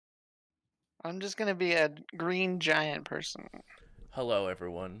I'm just gonna be a green giant person. Hello,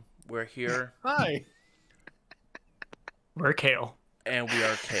 everyone. We're here, Hi. We're Kale. and we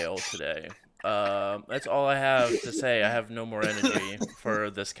are Kale today. That's all I have to say. I have no more energy for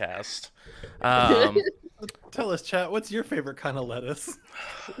this cast. Tell us, chat, what's your favorite kind of lettuce?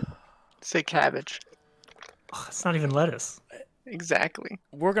 Say cabbage. Ugh, it's not even lettuce. Exactly.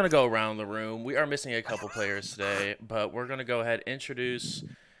 We're going to go around the room. We are missing a couple players today, but we're going to go ahead and introduce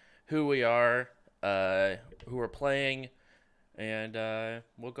who we are, who we're playing, and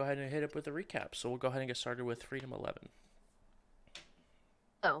we'll go ahead and hit it with a recap. So we'll go ahead and get started with Freedom 11.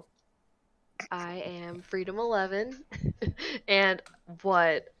 Oh, I am Freedom 11, and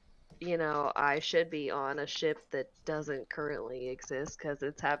I should be on a ship that doesn't currently exist because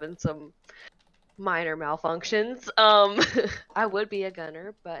it's having some minor malfunctions. I would be a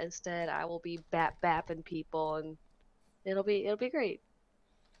gunner, but instead I will be bapping people, and it'll be great.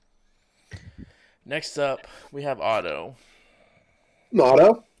 Next up, we have Otto.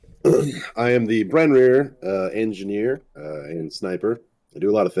 Otto. I am the Brenrir engineer and sniper. I do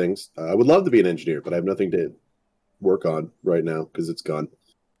a lot of things. I would love to be an engineer, but I have nothing to work on right now because it's gone.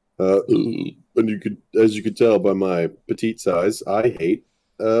 And as you could tell by my petite size, I hate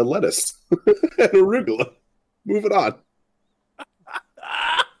lettuce and arugula. Moving on.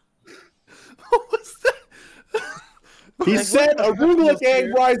 What was that? He said arugula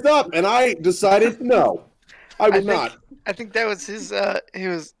gang rise up, and I decided no. I would not. I think that was his.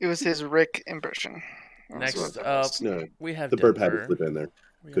 It was his Rick impression. That's Next what that up, was. No, we have the Denver. burp had to slip in there.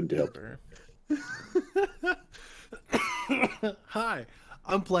 We have Couldn't help. Denver. Hi,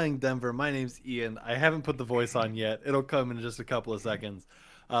 I'm playing Denver. My name's Ian. I haven't put the voice on yet. It'll come in just a couple of seconds.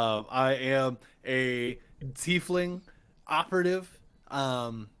 I am a tiefling operative.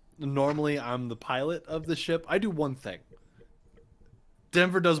 Normally, I'm the pilot of the ship. I do one thing.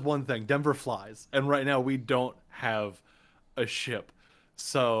 Denver does one thing. Denver flies. And right now, we don't have a ship.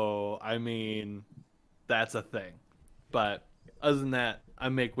 So, I mean, that's a thing. But other than that, I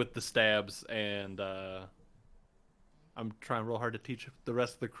make with the stabs, and I'm trying real hard to teach the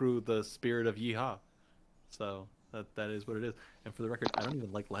rest of the crew the spirit of yeehaw. So that is what it is. And for the record, I don't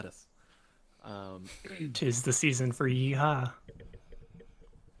even like lettuce. 'Tis the season for yeehaw.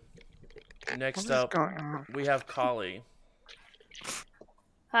 Next What is up, going on? we have Kali.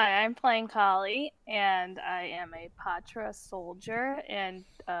 Hi, I'm playing Kali, and I am a Patra soldier, and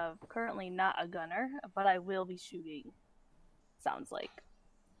currently not a gunner, but I will be shooting. Sounds like.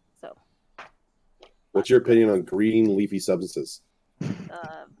 So. What's your opinion on green leafy substances?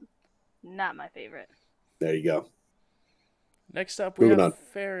 Not my favorite. There you go. Next up, we Moving have on.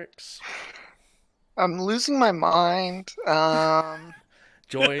 Ferrix. I'm losing my mind.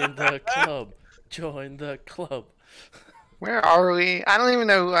 Join the club. Join the club. Where are we? I don't even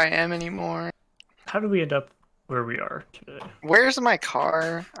know who I am anymore. How do we end up where we are today? Where's my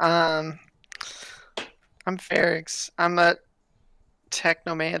car? I'm Ferrix. I'm a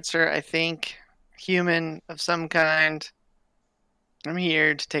technomancer, I think. Human of some kind. I'm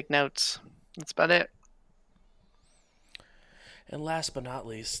here to take notes. That's about it. And last but not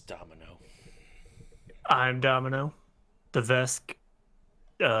least, Domino. I'm Domino, the Vesk,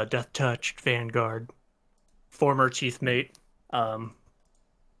 Death Touched Vanguard, former chief mate. Who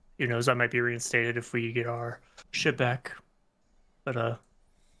knows, I might be reinstated if we get our ship back. But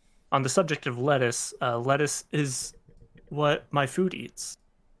on the subject of lettuce, lettuce is what my food eats.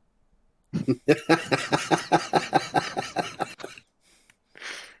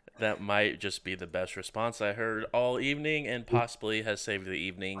 That might just be the best response I heard all evening and possibly has saved the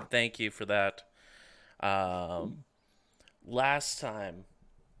evening. Thank you for that. Last time,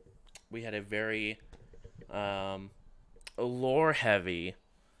 we had a very lore-heavy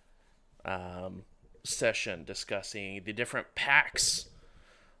session discussing the different packs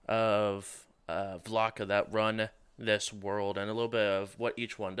of Vlaka that run this world and a little bit of what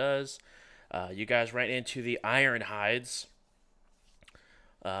each one does. You guys ran into the Ironhides,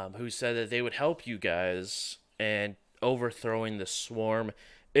 who said that they would help you guys in overthrowing the swarm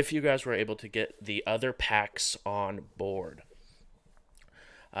if you guys were able to get the other packs on board.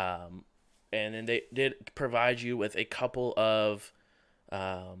 And then they did provide you with a couple of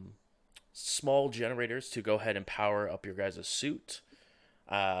small generators to go ahead and power up your guys' suit.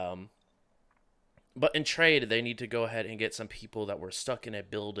 But in trade, they need to go ahead and get some people that were stuck in a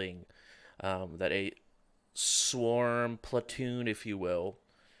building that a swarm platoon, if you will,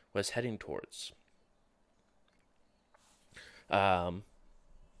 was heading towards.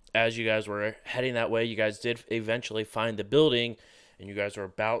 As you guys were heading that way, you guys did eventually find the building, and you guys were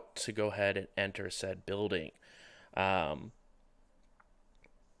about to go ahead and enter said building.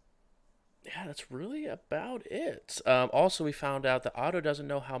 Yeah, that's really about it. Also, we found out that Otto doesn't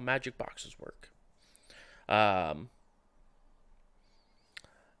know how magic boxes work. Um,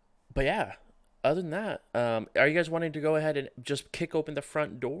 but yeah, other than that, are you guys wanting to go ahead and just kick open the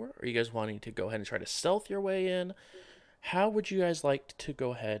front door? Or are you guys wanting to go ahead and try to stealth your way in? How would you guys like to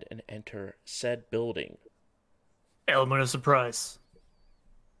go ahead and enter said building? Element of surprise.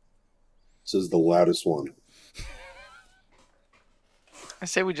 This is the loudest one. I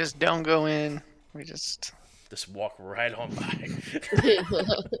say we just don't go in. We just. Just walk right on by.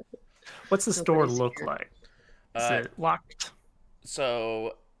 What's the Feel store pretty look scared. like? Is Uh, it locked?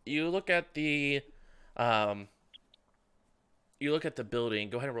 So you look at the, building.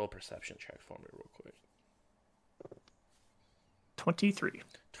 Go ahead and roll a perception check for me real quick. 23.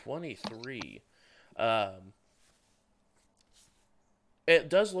 23. It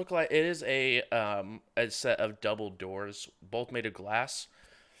does look like it is a set of double doors, both made of glass.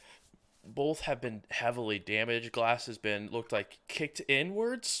 Both have been heavily damaged. Glass has been looked like kicked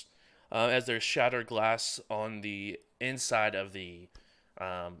inwards, as there's shattered glass on the inside of the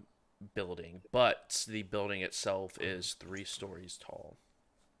building. But the building itself is 3 stories tall.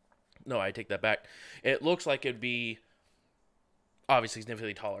 No, I take that back. It looks like it'd be obviously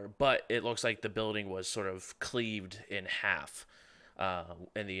significantly taller, but it looks like the building was sort of cleaved in half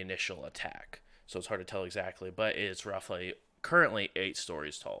in the initial attack. So it's hard to tell exactly, but it's roughly currently 8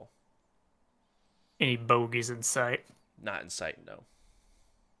 stories tall. Any bogeys in sight? Not in sight, no.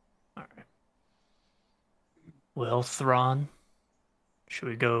 All right. Well, Thrawn, should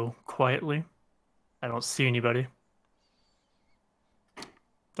we go quietly? I don't see anybody.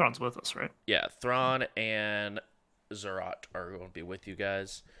 Thrawn's with us, right? Yeah, Thrawn and Zerat are going to be with you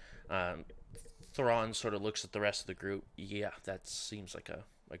guys. Thrawn sort of looks at the rest of the group. Yeah, that seems like a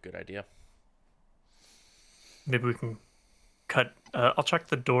good idea. Maybe we can cut. I'll check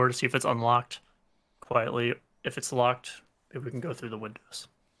the door to see if it's unlocked quietly. If it's locked, maybe we can go through the windows.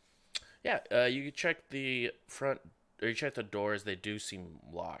 Yeah, you can check the front, or you check the doors. They do seem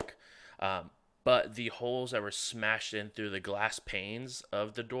locked. But the holes that were smashed in through the glass panes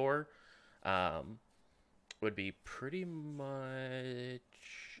of the door would be pretty much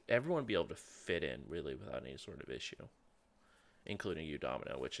everyone would be able to fit in really without any sort of issue, including you,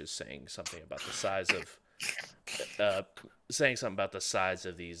 Domino, which is saying something about the size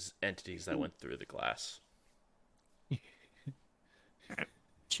of these entities that went through the glass.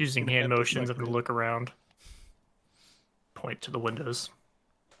 Just using hand motions, I'm gonna look around, point to the windows.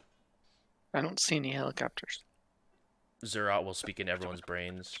 I don't see any helicopters. Zerat will speak in everyone's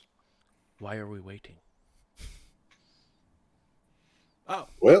brains. Why are we waiting? Oh,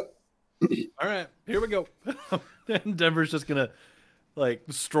 Well, all right. Here we go. And Denver's just gonna like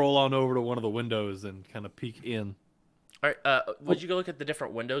stroll on over to one of the windows and kind of peek in. All right. Would you go look at the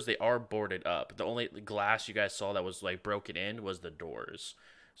different windows? They are boarded up. The only glass you guys saw that was like broken in was the doors.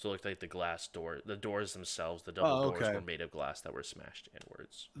 So it looked like the glass door, the doors themselves, the double doors were made of glass that were smashed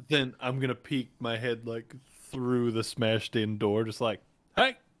inwards. Then I'm gonna peek my head like through the smashed in door, just like,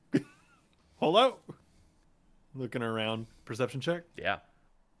 hey, hello. Looking around, perception check. Yeah.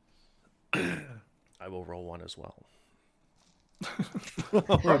 I will roll one as well.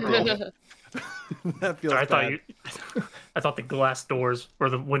 That feels I thought bad. I thought the glass doors or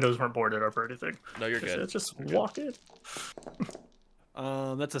the windows weren't boarded up or anything. No, you're good. Just walk in.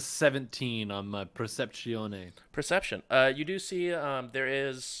 That's a 17 on my perceptione. Perception. You do see there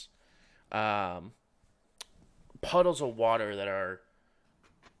is puddles of water that are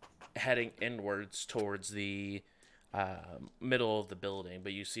heading inwards towards the middle of the building,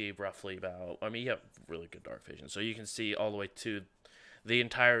 but you see roughly about, I mean, you have really good dark vision, so you can see all the way to the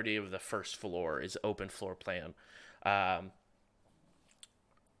entirety of the first floor is open floor plan.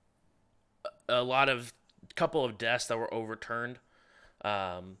 Couple of desks that were overturned,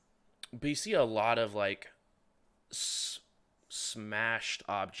 but you see a lot of like smashed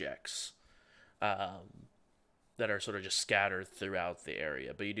objects that are sort of just scattered throughout the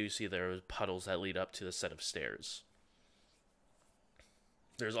area, but you do see there are puddles that lead up to the set of stairs.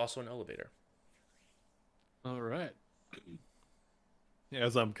 There's also an elevator. All right. Yeah,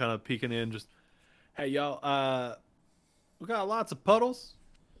 as I'm kind of peeking in, just, hey y'all, we got lots of puddles,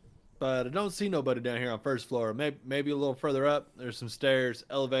 but I don't see nobody down here on first floor. Maybe a little further up, there's some stairs,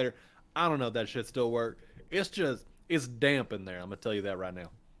 elevator. I don't know if that shit still work. It's damp in there. I'm gonna tell you that right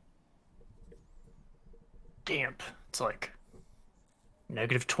now. Damp. It's like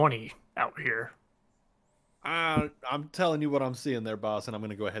 -20 out here. I'm telling you what I'm seeing there, boss, and I'm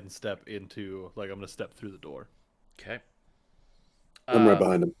gonna go ahead and I'm gonna step through the door. Okay. I'm right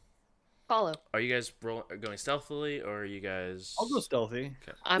behind him. Follow. Are you guys going stealthily, or are you guys? I'll go stealthy.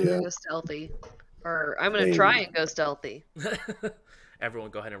 I'm Yeah. gonna go stealthy, or I'm gonna Same. try and go stealthy. Everyone,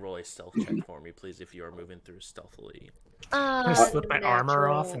 go ahead and roll a stealth check for me, please, if you are moving through stealthily. I'm gonna slip my armor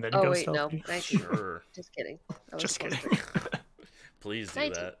off and then oh go wait, stealthy. no, 19. Sure. Just kidding. That was Just close. kidding. Please do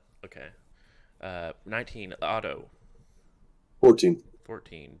 19. that. Okay. 19, Otto. 14.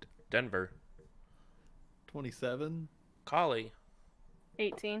 14, Denver. 27. Collie.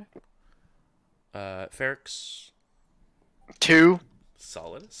 18. Ferrix. 2.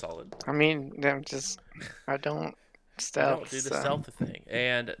 Solid. I mean, I don't stealth. Don't do the so- stealth thing.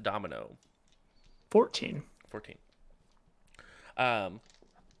 And Domino. 14. 14.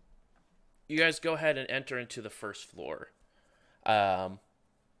 You guys go ahead and enter into the first floor. As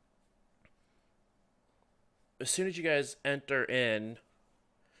soon as you guys enter in,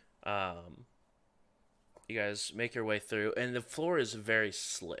 you guys make your way through, and the floor is very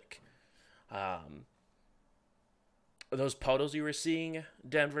slick. Those puddles you were seeing,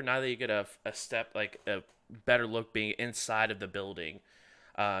 Denver, now that you get a step, like a better look being inside of the building,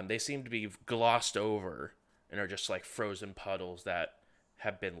 they seem to be glossed over and are just like frozen puddles that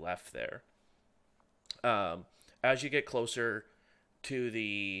have been left there. As you get closer to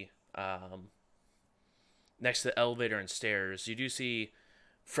the next to the elevator and stairs, you do see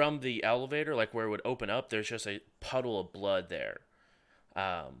from the elevator, like where it would open up, there's just a puddle of blood there.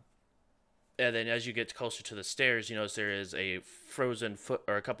 And then as you get closer to the stairs, you notice there is a frozen foot,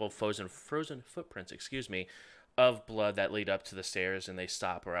 or a couple of frozen footprints, of blood that lead up to the stairs, and they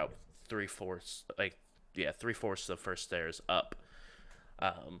stop around 3/4, 3/4 of the first stairs up,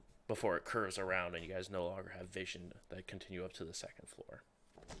 before it curves around, and you guys no longer have vision that continue up to the second floor.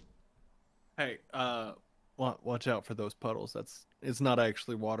 Hey, watch out for those puddles. It's not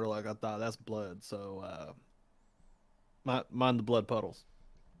actually water like I thought. That's blood. So, mind the blood puddles.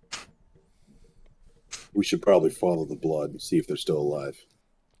 We should probably follow the blood and see if they're still alive.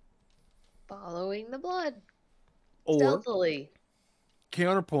 Following the blood. Or Stealthily.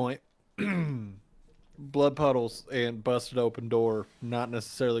 counterpoint, blood puddles and busted open door, not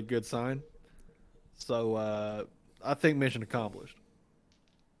necessarily a good sign. So, I think mission accomplished.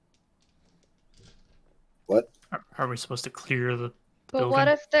 What? Are we supposed to clear the But building? what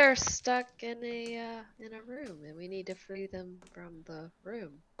if they're stuck in a room and we need to free them from the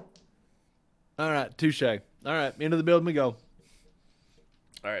room? All right, touche. All right, into the building we go.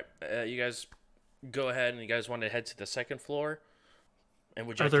 All right, you guys go ahead, and you guys want to head to the second floor. And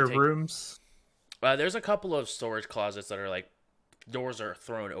would you Are like to there take... rooms? There's a couple of storage closets that are like doors are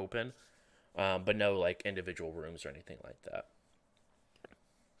thrown open, but no like individual rooms or anything like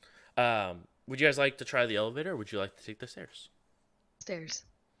that. Would you guys like to try the elevator, or would you like to take the stairs? Stairs.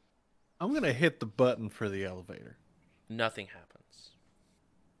 I'm gonna hit the button for the elevator. Nothing happens.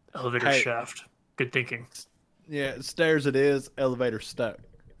 Elevator Hey. shaft. Good thinking. Yeah, stairs it is. Elevator stuck.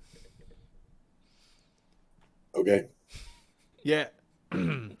 Okay. Yeah. As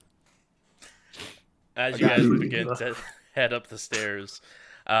I you got guys you. begin to head up the stairs,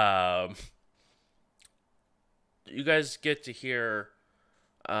 you guys get to hear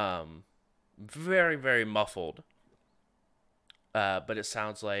very, very muffled, but it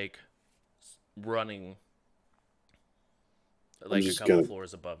sounds like running like a just couple gonna-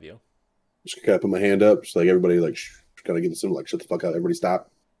 floors above you. Just kind of put my hand up, just like everybody, like, kind of get this, like, shut the fuck up, everybody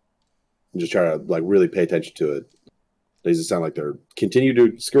stop. And just try to, like, really pay attention to it. Does it sound like they're continue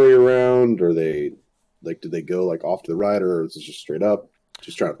to scurry around, or they, like, do they go, like, off to the right, or is it just straight up?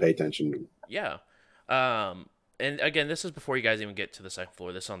 Just trying to pay attention. Yeah. And again, this is before you guys even get to the second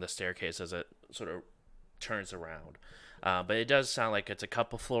floor. This is on the staircase as it sort of turns around. But it does sound like it's a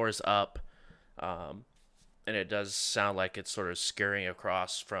couple floors up. And it does sound like it's sort of scurrying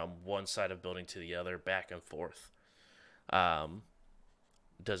across from one side of the building to the other, back and forth.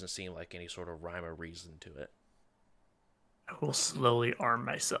 Doesn't seem like any sort of rhyme or reason to it. I will slowly arm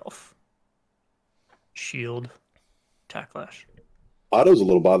myself. Shield. Tacklash. Otto's a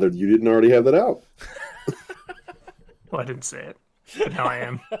little bothered you didn't already have that out. Well, I didn't say it. But now I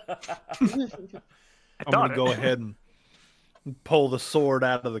am. I I'm thought gonna go ahead and pull the sword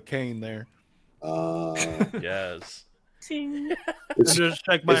out of the cane there. Yes. Zing. It's- Just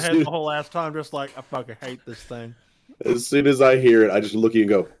shake my As head soon- the whole last time, just like I fucking hate this thing. As soon as I hear it, I just look at you and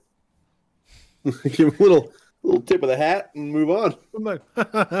go, give him a little tip of the hat and move on. I'm like,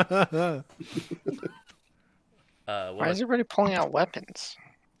 Why is everybody pulling out weapons?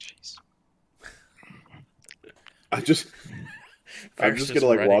 Jeez. I just I'm just Versus gonna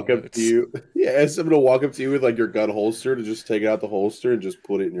like running walk up boots. to you. Yes, I'm gonna walk up to you with like your gun holster to just take out the holster and just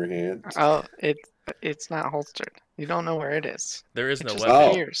put it in your hand. Oh, it's not holstered. You don't know where it is. There is It no just weapon.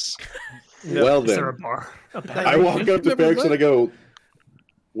 Oh. appears. Well Is there a then, bar? A I bag? I walk up to Remember Ferrix and what? I go,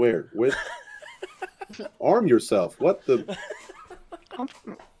 "Where? With? Arm yourself. What the?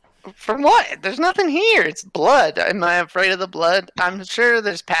 From what? There's nothing here. It's blood. Am I afraid of the blood? I'm sure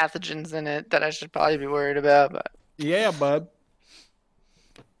there's pathogens in it that I should probably be worried about. But Yeah, bud.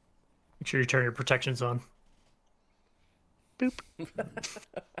 Make sure you turn your protections on.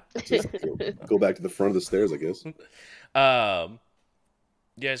 Just go back to the front of the stairs, I guess."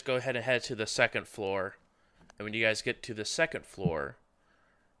 You guys go ahead and head to the second floor, and when you guys get to the second floor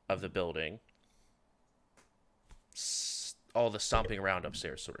of the building, all the stomping around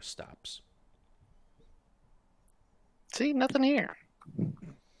upstairs sort of stops. see, nothing here.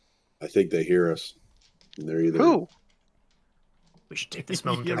 I think they hear us. And they're either Who? We should take this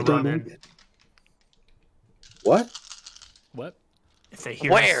moment Yeah, to I don't run know in. yet. What? What? If they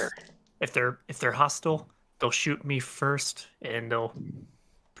hear Where? us, if they're hostile, they'll shoot me first, and they'll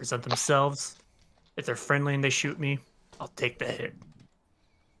present themselves. If they're friendly and they shoot me, I'll take the hit.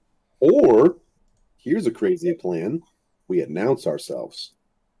 Or here's a crazy plan: we announce ourselves.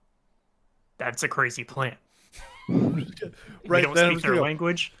 That's a crazy plan. Right We don't then, I'm speak just their gonna-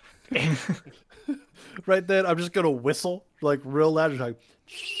 language. And right then, I'm just gonna whistle like real loud, just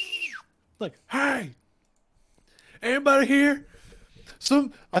like, "Hey, anybody here?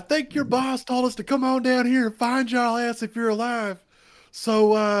 I think your boss told us to come on down here and find y'all ass if you're alive.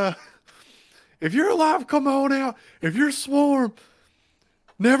 So, if you're alive, come on out. If you're swarm,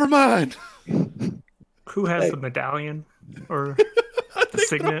 never mind." who has Hey. the medallion or the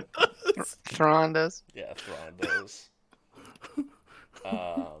signet? Thrawn does. Yeah, Thrawn does.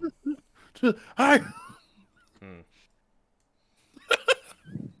 Hi. Hmm.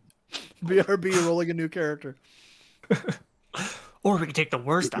 BRB rolling a new character. Or we could take the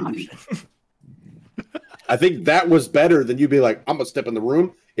worst option. I think that was better than you be like, "I'm gonna step in the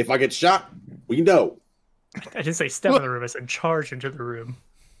room. If I get shot, we know." I didn't say step in the room, I said charge into the room.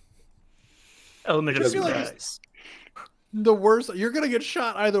 Element of I feel like surprise. The worst. You're gonna get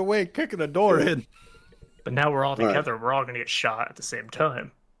shot either way, kicking a door in. But now we're all right. together. We're all going to get shot at the same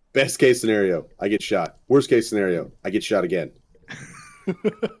time. Best case scenario, I get shot. Worst case scenario, I get shot again.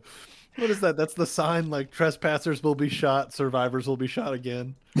 What is that? That's the sign. Like trespassers will be shot, survivors will be shot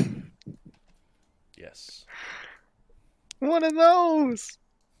again. Yes. One of those.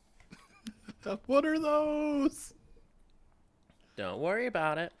 What are those? Don't worry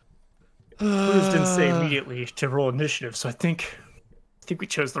about it. Bruce didn't say immediately to roll initiative, so I think we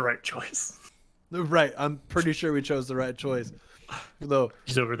chose the right choice. Right, I'm pretty sure we chose the right choice. Though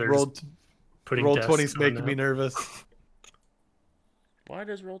He's over there roll just putting roll desks 20's on making me that. nervous. Why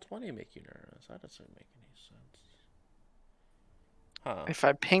does roll 20 make you nervous? That doesn't make any sense. Huh. If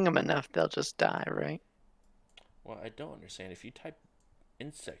I ping them enough, they'll just die, right? Well, I don't understand. If you type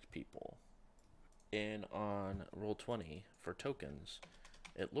insect people in on roll 20 for tokens,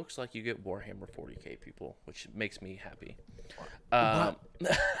 it looks like you get Warhammer 40k people, which makes me happy.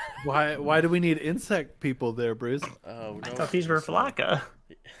 Why do we need insect people there, Bruce? Oh, I no, thought these were Flaka.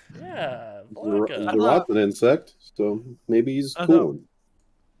 Yeah, Larot's Blanca. an insect, so maybe he's I cool.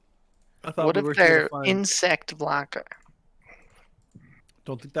 I thought What we were if here to they're find- insect blocker?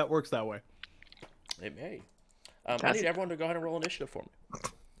 Don't think that works that way. It may. I That's- need everyone to go ahead and roll initiative for me.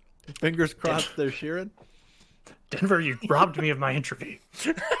 Fingers crossed they're shearing. Denver, you robbed me of my entropy.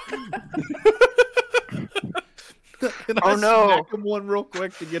 And Oh, I no. smack him one real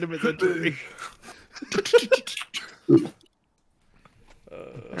quick to get him his entropy.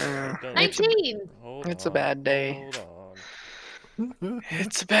 Don't- 19. hold It's a on, bad day. Hold on.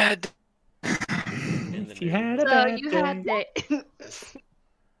 It's a bad. In the If you new- had a So bad you day. had that.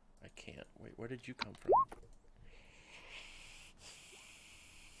 I can't. Wait, where did you come from?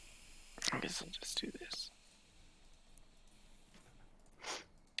 I guess I'll just do this.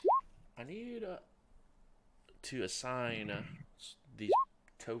 I need to assign these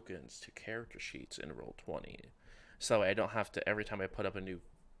tokens to character sheets in Roll20, so I don't have to every time I put up a new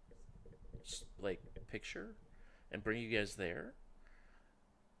picture and bring you guys there,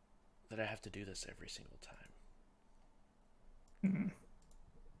 that I have to do this every single time.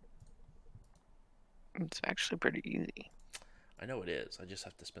 It's actually pretty easy. I know it is. I just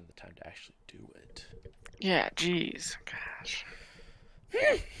have to spend the time to actually do it. Yeah, jeez. Gosh.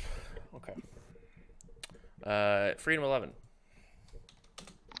 Okay. Freedom 11.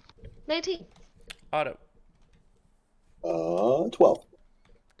 19. Otto. 12.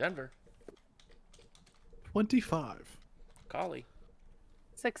 Denver. 25. Collie.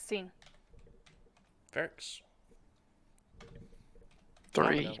 16. Ferrix. 3.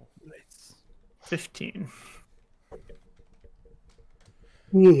 Domino. 15.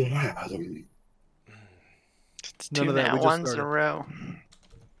 It's None two of that, we nat just ones in a started. row.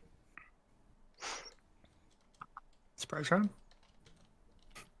 Surprise round.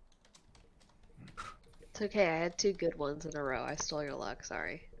 It's okay. I had 2 good ones in a row. I stole your luck.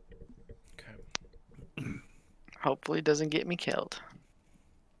 Sorry. Okay. Hopefully it doesn't get me killed.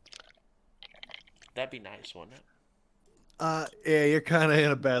 That'd be nice, wouldn't it? Yeah, you're kind of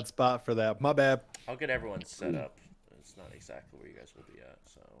in a bad spot for that. My bad. I'll get everyone set up. It's not exactly where you guys will be at,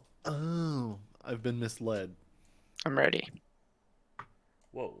 so. Oh, I've been misled. I'm ready.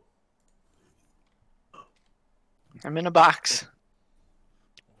 Whoa. I'm in a box.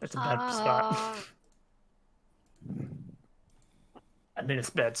 That's a bad spot. I'm in a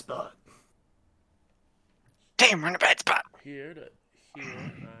bad spot. Damn, we're in a bad spot. Here to here.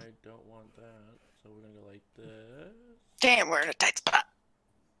 I don't want that. So we're gonna go like this. Damn, we're in a tight spot.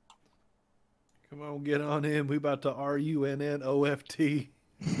 Come on, get on in. We about to RUNNOFT.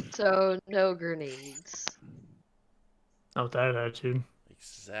 So no grenades. Not with that attitude.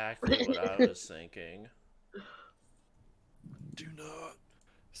 Exactly what I was thinking. Do not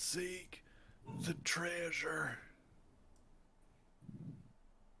seek the treasure.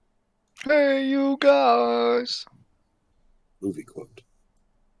 Hey, you guys. Movie quote.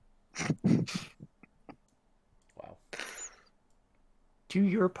 Wow. Do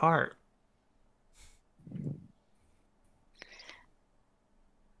your part.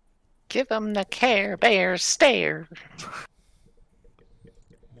 Give them the Care Bear stare.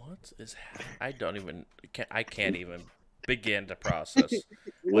 What is I don't even I can't even begin to process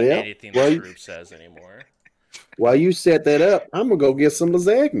what Well, anything well, this group says anymore. while you set that up, I'm gonna go get some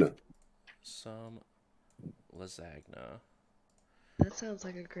lasagna. Some lasagna. That sounds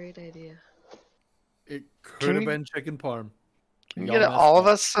like a great idea. It could Can have we- been chicken parm. Can you Y'all get messed all of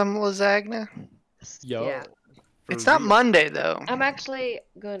up. us some lasagna? Yo, Yeah. for It's not real. Monday, though. I'm actually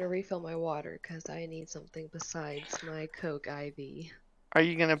going to refill my water because I need something besides my Coke IV. Are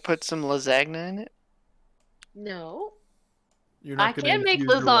you going to put some lasagna in it? No. You're I not gonna can make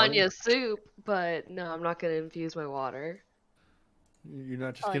infuse your water? lasagna soup, but no, I'm not going to infuse my water. You're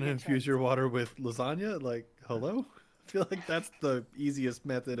not just Probably gonna good infuse choice. your water with lasagna? Like, hello? I feel like that's the easiest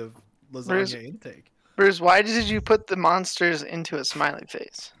method of lasagna Where's- intake. Bruce, why did you put the monsters into a smiley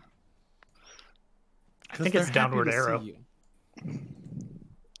face? I think it's downward arrow.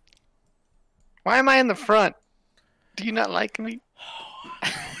 Why am I in the front? Do you not like me?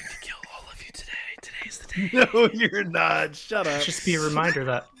 I'm going to kill all of you today. Today's the day. No, you're not. Shut up. Just be a reminder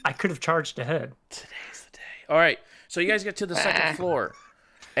that I could have charged ahead. Today's the day. All right. So you guys get to the second floor,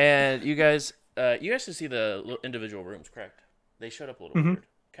 and you guys can see the individual rooms, correct? They showed up a little weird.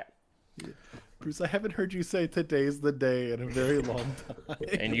 Okay. Bruce, I haven't heard you say today's the day in a very long time.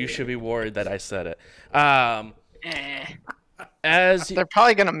 And you should be worried that I said it. Eh. As They're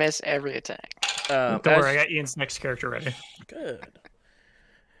probably going to miss every attack. Don't worry, I got Ian's next character ready. Good.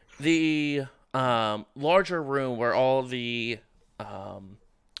 The larger room where all the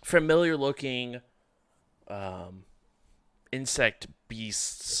familiar-looking insect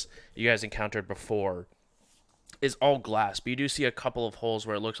beasts you guys encountered before is all glass, but you do see a couple of holes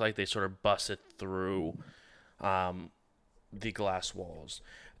where it looks like they sort of busted through the glass walls.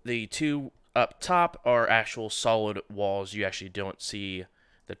 The two up top are actual solid walls. You actually don't see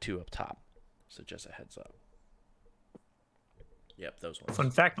the two up top. So just a heads up. Yep, those ones.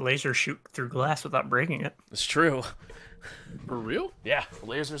 Fun fact, lasers shoot through glass without breaking it. It's true. For real? Yeah,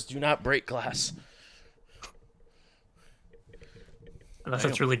 lasers do not break glass. Unless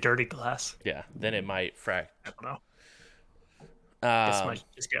it's really dirty glass. Yeah, then it might frack. I don't know. Guess it Um, might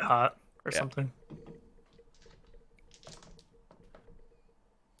just get hot or yeah. something.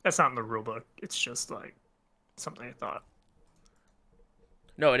 That's not in the rule book. It's just like something I thought.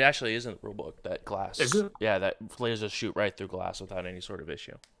 no, it actually isn't the rule book. That glass. Is it? Yeah, that lasers shoot right through glass without any sort of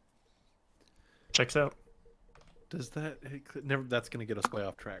issue. Checks out. Does that never? That's gonna get us way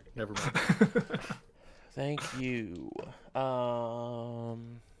off track. Never mind. Thank you.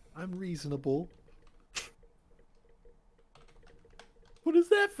 I'm reasonable. What is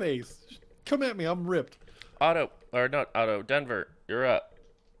that face? Come at me. I'm ripped. Otto, or not Otto, Denver, you're up.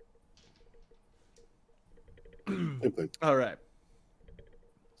 All right.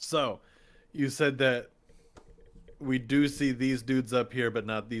 So, you said that we do see these dudes up here, but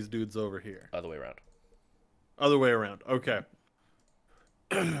not these dudes over here. Other way around. Other way around. Okay.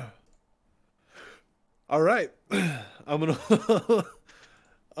 All right. I'm gonna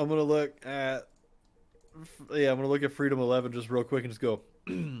I'm gonna look at I'm gonna look at Freedom 11 just real quick and just go,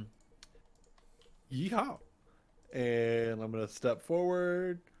 Yeehaw! And I'm gonna step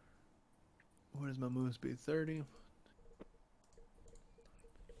forward. What is my move speed? 30.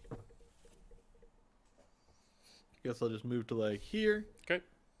 Guess I'll just move to like here. Okay.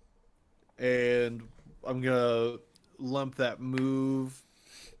 And I'm gonna lump that move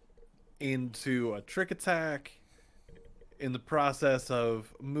into a trick attack. In the process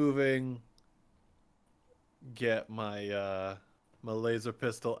of moving, get my my laser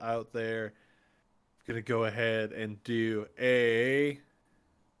pistol out there. Gonna go ahead and do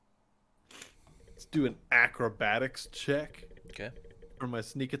let's do an acrobatics check Okay. for my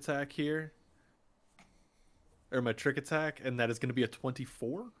sneak attack here. Or my trick attack, and that is gonna be a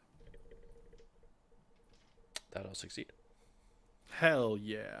 24. That'll succeed. Hell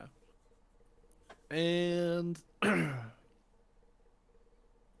yeah. And the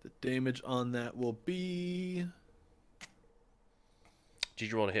damage on that will be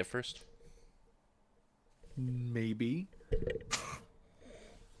Did you roll to hit first? maybe.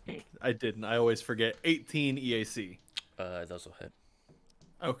 I didn't. I always forget. 18 EAC. Those will hit.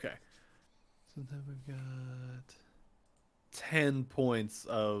 Okay. So then we've got 10 points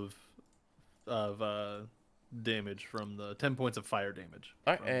of damage from the 10 points of fire damage.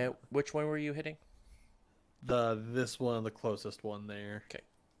 All from right. Which one were you hitting? this one, the closest one there. Okay.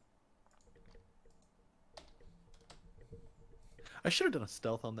 I should have done a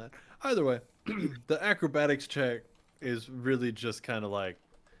stealth on that. Either way, the acrobatics check is really just kind of like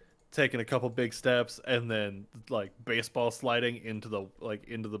taking a couple big steps and then like baseball sliding into the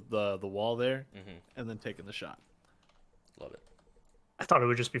wall there, and then taking the shot. Love it. I thought it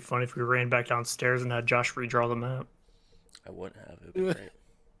would just be fun if we ran back downstairs and had Josh redraw the map. I wouldn't have. It would be great.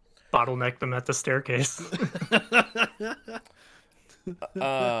 Bottleneck them at the staircase.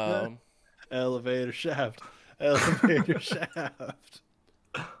 Elevator shaft. Elevator shaft.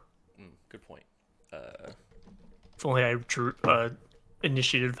 Good point. If only I drew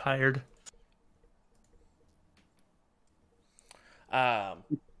initiative hired.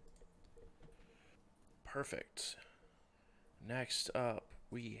 Perfect. Next up,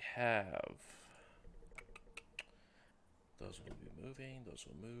 we have. Those will be moving. Those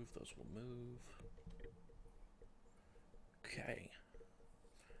will move. Those will move. Okay.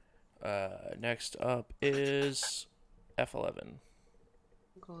 Next up is F11. I'm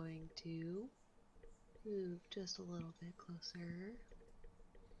going to move just a little bit closer.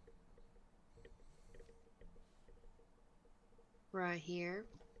 Right here.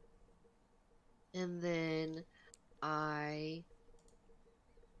 And then I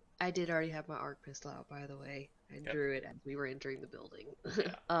did already have my arc pistol out, by the way. I drew it as we were entering the building.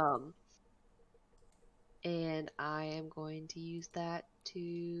 And I am going to use that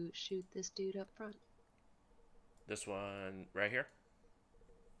to shoot this dude up front. This one right here?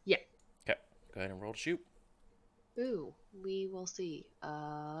 Yeah. Okay. Go ahead and roll to shoot. Ooh, we will see.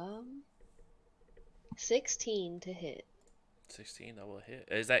 16 to hit. 16, that will hit.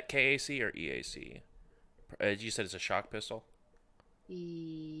 Is that KAC or EAC? You said it's a shock pistol?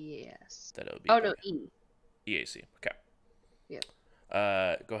 Yes. That would be. Oh, no, E. EAC. Okay. Yep.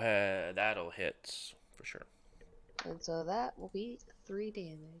 Go ahead. That'll hit for sure. And so that will be 3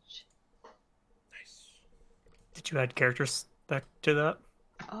 damage. Nice. Did you add character spec to that?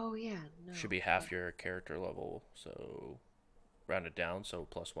 Oh, yeah. No. Should be half your character level, so rounded down, so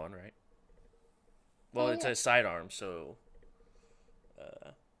 +1, right? Well, it's a sidearm, so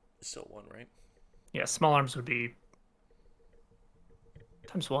it's still 1, right? Yeah, small arms would be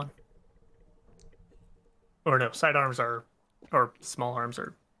 ×1. Or no, sidearms are, or small arms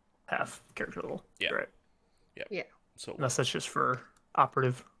are half character level. Yeah. Right. Yep. Yeah. So Unless that's just for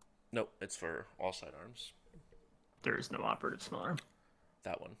operative. nope, it's for all sidearms. There is no operative small arm.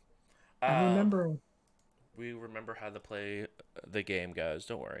 That one. I remember. We remember how to play the game, guys.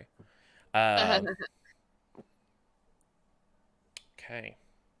 Don't worry. Okay.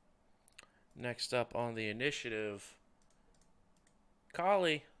 Next up on the initiative,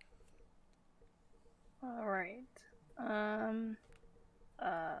 Kali. All right. I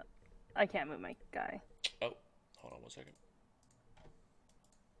can't move my guy. Oh, hold on 1 second.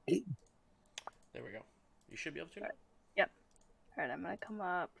 There we go. You should be able to. Yep. All right, I'm gonna come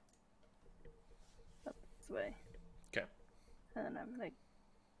up this way. Okay. And then I'm gonna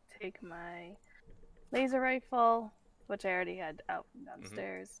take my laser rifle, which I already had out from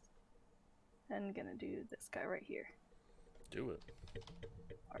downstairs, and gonna do this guy right here. Do it.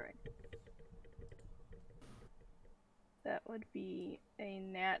 All right. That would be a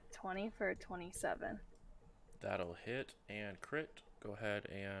nat 20 for a 27. That'll hit and crit. Go ahead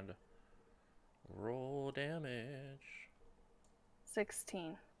and roll damage.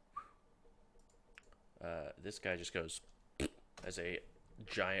 16. This guy just goes as a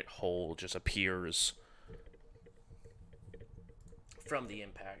giant hole just appears from the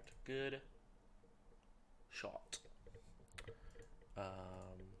impact. Good shot. Hello,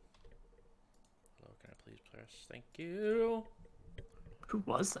 can I please press? Thank you. Who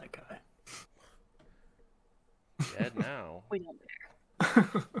was that guy? Dead now. We don't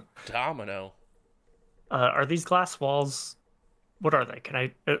care. Domino. Are these glass walls? What are they?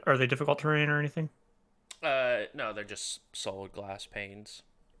 Are they difficult terrain or anything? No, they're just solid glass panes,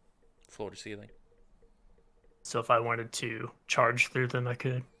 floor to ceiling. So if I wanted to charge through them, I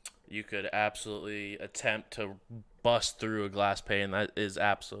could. You could absolutely attempt to bust through a glass pane. That is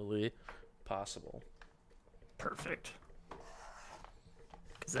absolutely possible. Perfect.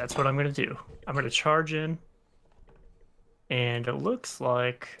 Because that's what I'm going to do. I'm going to charge in. And it looks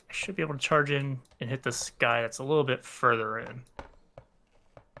like I should be able to charge in and hit this guy that's a little bit further in.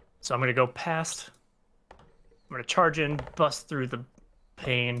 So I'm going to go past. I'm going to charge in, bust through the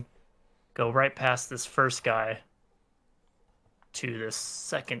pane, go right past this first guy to this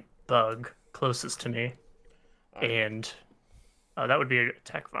second bug closest to me. All right. And that would be an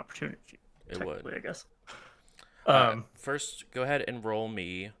attack of opportunity. It would. I guess. First, go ahead and roll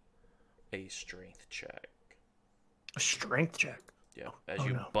me a strength check. A strength check. Yeah, as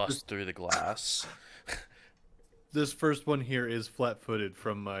you bust through the glass. This first one here is flat-footed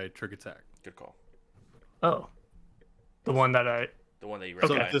from my trick attack. Good call. Oh. The one that The one that you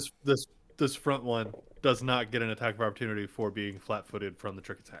So read. this front one does not get an attack of opportunity for being flat-footed from the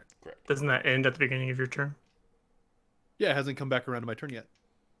trick attack. Correct. Doesn't that end at the beginning of your turn? Yeah, it hasn't come back around to my turn yet.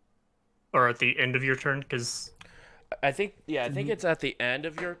 Or at the end of your turn? Because I think it's at the end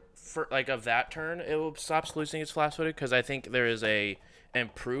of your of that turn it will stop losing its flat-footed, because I think there is a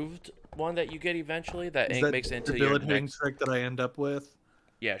improved one that you get eventually that Is that makes into your debilitating next. trick that I end up with?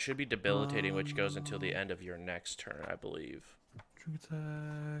 Yeah, it should be debilitating, which goes until the end of your next turn, I believe. Trick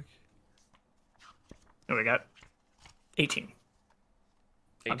attack. oh, we got 18 on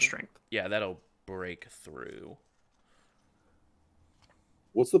 18? strength. Yeah, that'll break through.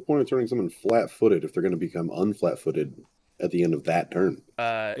 What's the point of turning someone flat-footed if they're going to become unflat-footed at the end of that turn?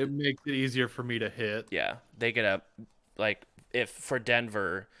 It makes it easier for me to hit. Yeah, they get a if for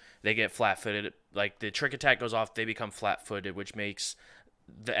Denver they get flat-footed, like the trick attack goes off, they become flat-footed, which makes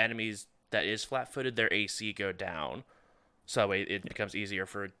the enemies that is flat-footed their AC go down, so that way it becomes easier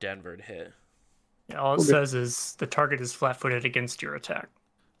for Denver to hit. Yeah, all it says is the target is flat-footed against your attack.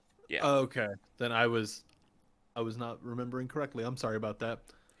 Yeah, Okay, then I was not remembering correctly. I'm sorry about that.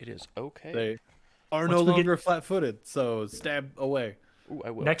 it is okay. They are Once no we get- longer flat-footed, so stab away. Ooh, I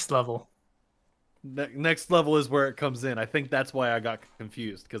will. Next level. Next level is where it comes in. I think that's why I got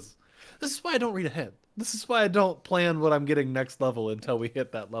confused, because this is why I don't read ahead. This is why I don't plan what I'm getting next level until we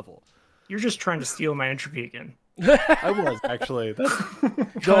hit that level. You're just trying to steal my entropy again. I was actually. That's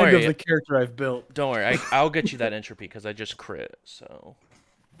kind worry. of the character I've built. Don't worry, I'll get you that entropy because I just crit. So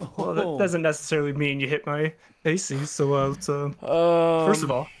Well, that doesn't necessarily mean you hit my AC. So let's first first of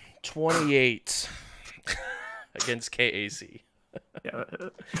all, 28 against KAC. yeah,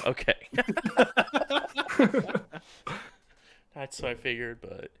 Okay. That's what I figured,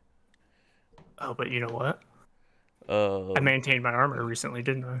 but oh, but you know what? I I maintained my armor recently,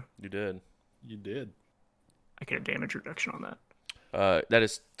 didn't I? you did. You did. I get a damage reduction on that. That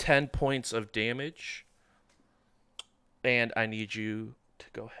is 10 points of damage, and I need you to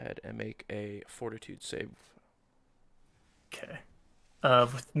go ahead and make a fortitude save. Okay.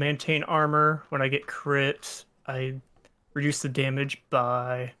 With maintain armor, when I get crit, I reduce the damage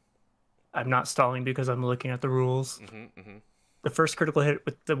by. I'm not stalling because I'm looking at the rules. The first critical hit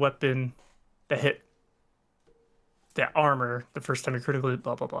with the weapon that hit that armor, the first time you critically hit,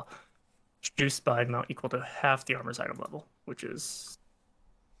 blah blah blah, reduced by amount equal to half the armor's item level, which is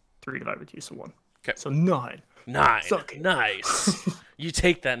 3 divided by 2, so 1. Okay. So 9. 9. Suck it. Nice. You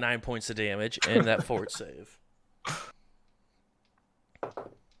take that 9 points of damage and that fort save.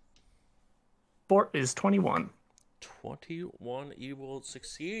 Fort is 21. 21, you will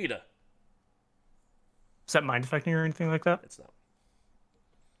succeed. Is that mind affecting or anything like that? It's not.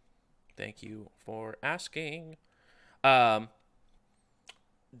 Thank you for asking. Denver,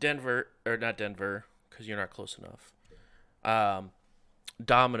 or not Denver, because you're not close enough.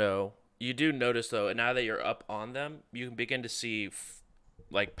 Domino, you do notice though, and now that you're up on them, you can begin to see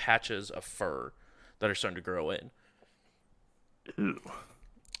like patches of fur that are starting to grow in. Ooh.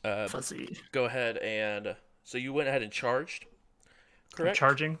 Fuzzy. Go ahead and so you went ahead and charged, correct?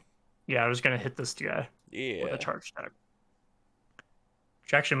 Charging? Yeah, I was going to hit this guy with Yeah. a charge attack.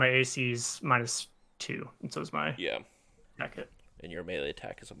 Which actually my AC is -2, and so is my Yeah. attack hit. and your melee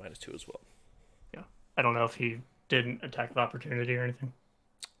attack is a -2 as well. Yeah. I don't know if he didn't attack of opportunity or anything.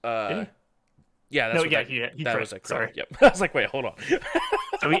 Yeah, that's No, what yeah, that, he that crit. was a crit. Sorry. Yep. I was like, wait, hold on.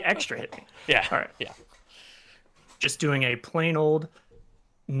 So he extra hit me. Yeah. All right. Yeah. Just doing a plain old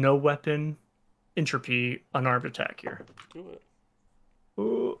no weapon entropy unarmed attack here. Do it.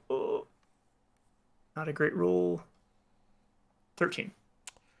 Ooh. Not a great roll. 13.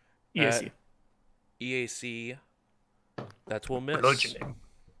 EAC. EAC. That will miss. Bludgeoning.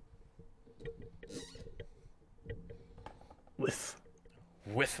 With.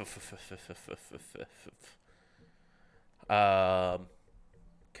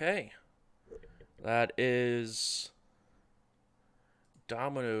 Okay. That is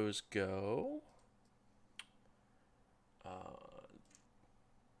Domino's go. Can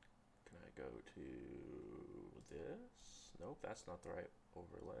I go to this? Nope, that's not the right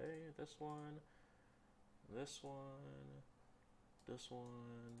overlay. This one. This one. This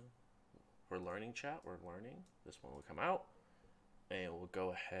one. We're learning, chat. We're learning. This one will come out. And we'll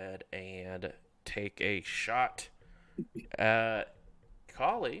go ahead and take a shot at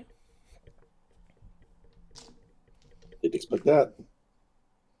Kali. Didn't expect that.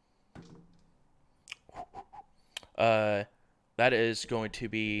 That is going to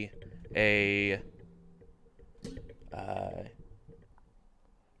be a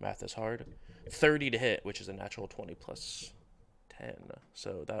math is hard. 30 to hit, which is a natural 20 plus 10.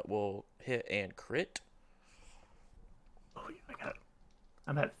 So that will hit and crit. Oh, yeah,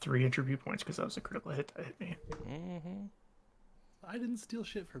 I'm at 3 entropy points because that was a critical hit that hit me. Mm-hmm. I didn't steal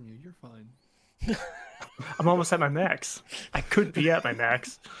shit from you. You're fine. I'm almost at my max. I could be at my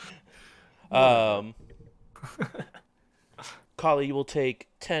max. Kali, you will take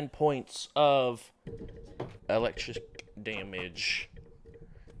 10 points of electric damage.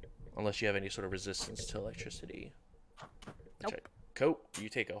 Unless you have any sort of resistance to electricity. Nope. Cool. You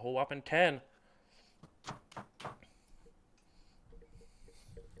take a whole whopping 10.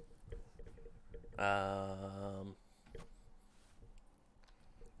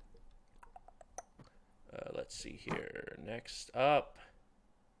 Let's see here. Next up.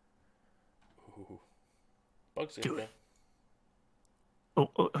 Ooh. Bugs Do again. Oh.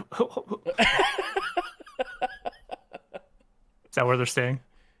 Is that where they're staying?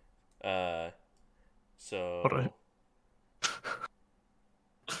 So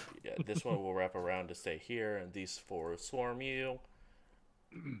yeah, this one will wrap around to stay here, and these 4 swarm you.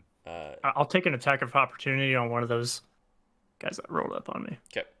 I'll take an attack of opportunity on one of those guys that rolled up on me.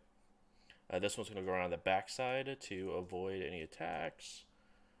 Okay. This one's going to go around the backside to avoid any attacks.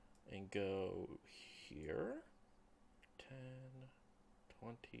 And go here. 10,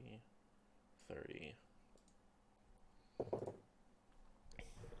 20, 30.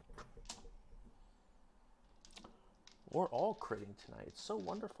 We're all critting tonight. It's so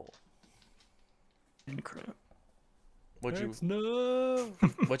wonderful. Incredible. What'd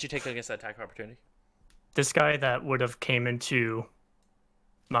you take against that attack of opportunity? This guy that would have came into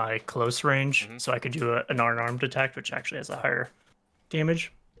my close range, so I could do an unarmed attack, which actually has a higher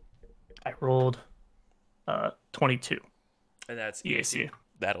damage. I rolled 22. And that's EAC.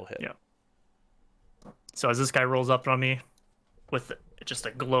 That'll hit. Yeah. So as this guy rolls up on me with just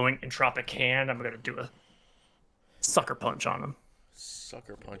a glowing entropic hand, I'm going to do a sucker punch on him.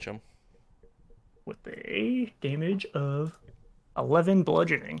 Sucker punch him. With a damage of 11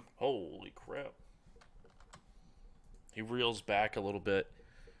 bludgeoning. Holy crap. He reels back a little bit.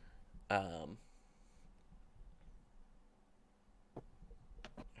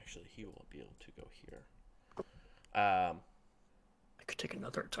 Actually, he won't be able to go here. I could take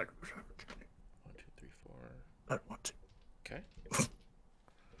another attack of opportunity. 1, 2, 3, 4. I don't want to. Okay.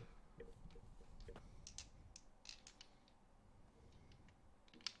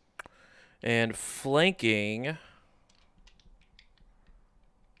 And flanking.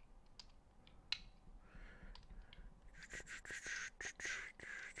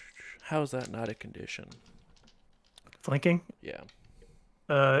 How is that not a condition? Flanking? Yeah.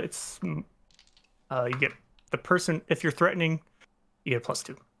 It's you get the person if you're threatening, you get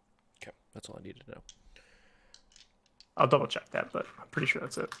 +2. Okay, that's all I needed to know. I'll double check that, but I'm pretty sure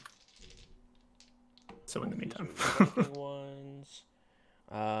that's it. So in the meantime, Flanking ones.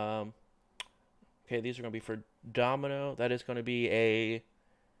 Okay, these are going to be for Domino. That is going to be a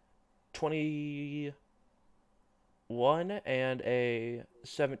 21 and a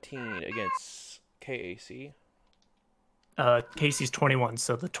 17 against KAC. Casey's 21,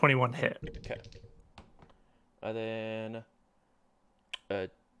 so the 21 hit. Okay. And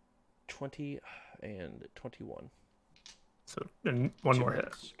then 20 and 21. So then one Two more hit.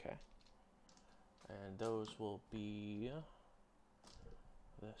 hits. Okay. And those will be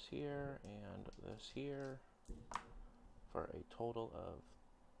this here and this here for a total of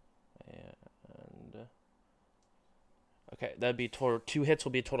okay, that'd be total. 2 hits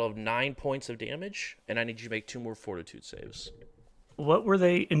will be a total of 9 points of damage, and I need you to make 2 more fortitude saves. What were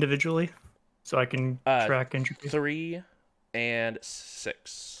they individually? So I can track entropy. 3 and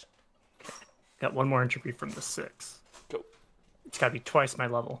 6. Got 1 more entropy from the 6. Go. It's gotta be twice my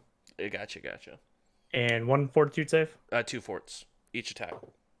level. Gotcha. And 1 fortitude save. 2 forts each attack.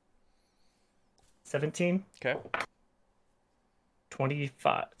 17. Okay.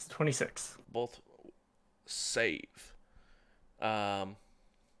 25. 26. Both save. 1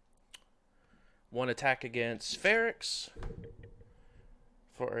 attack against Ferrix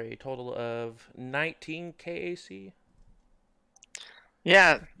for a total of 19 KAC.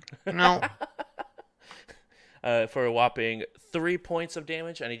 Yeah. No. For a whopping 3 points of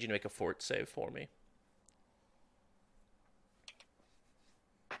damage. I need you to make a fort save for me.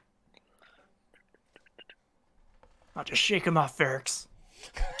 I'll just shake him off, Ferrix.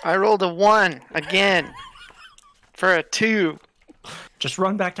 I rolled a 1 again for a 2. Just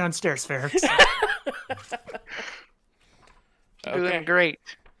run back downstairs, Ferrix. Doing great.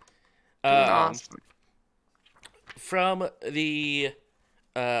 Doing awesome. From the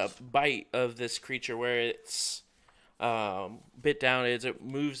bite of this creature, where it's bit down, as it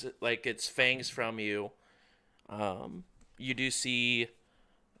moves like its fangs from you, you do see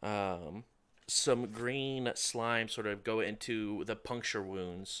some green slime sort of go into the puncture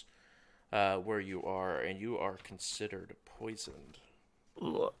wounds where you are, and you are considered poisoned.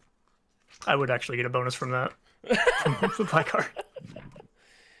 I would actually get a bonus from that. From my card.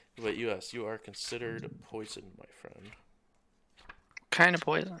 But yes, you are considered poisoned, my friend. Kind of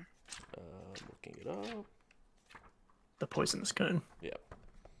poison. Looking it up. The poisonous kind. Yep.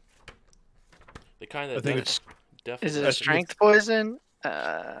 The kind that I think it's definitely. Is it a strength poison?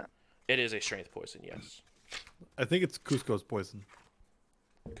 It is a strength poison, yes. I think it's Cusco's poison.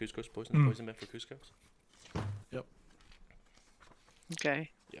 Cusco's poison? Poison meant for Cusco's? Yep. Okay.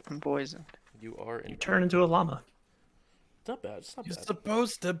 Yep. I'm poisoned. You are in. You turn into a llama. It's not bad. It's not You're bad.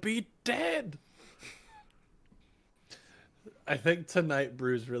 supposed to be dead. I think tonight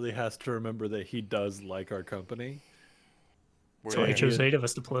Bruce really has to remember that he does like our company. We're So he there. chose 8 of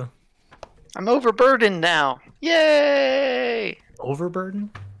us to play. I'm overburdened now. Yay!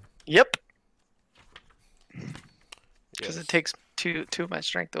 Overburden? Yep. Because Yes. it takes two of my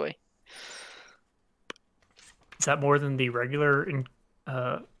strength away. Is that more than the regular?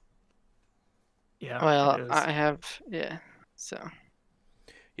 Yeah. Well, it is. I have so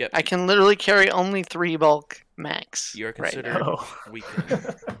Yep. I can literally carry only 3 bulk max. You're right considered now. Oh.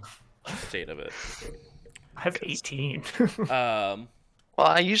 weakened. State of it. I have 18. Um. Well,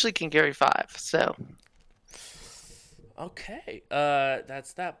 I usually can carry 5. So Okay.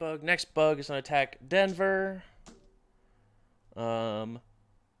 That's that bug. Next bug is gonna attack Denver. 19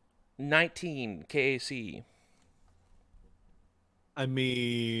 KAC. I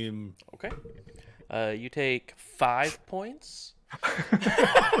mean, Okay. You take 5 points.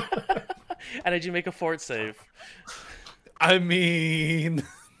 And did you make a fort save? I mean.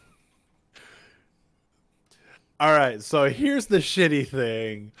 All right, so here's the shitty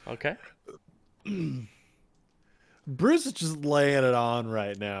thing. Okay. Bruce is just laying it on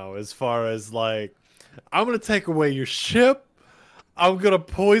right now as far as like, I'm going to take away your ship. I'm going to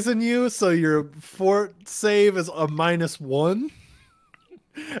poison you so your fort save is a -1.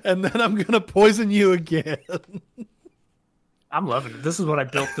 And then I'm going to poison you again. I'm loving it. This is what I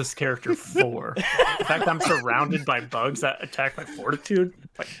built this character for. In fact, I'm surrounded by bugs that attack my fortitude.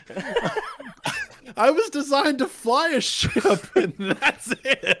 Like, I was designed to fly a ship, and that's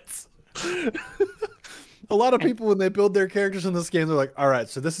it. A lot of people, when they build their characters in this game, they're like, all right,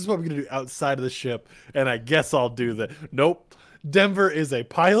 so this is what we're going to do outside of the ship, and I guess I'll do that. Nope. Denver is a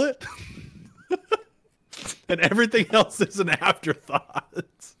pilot, and everything else is an afterthought.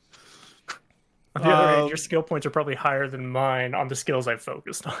 on the other hand, your skill points are probably higher than mine on the skills I've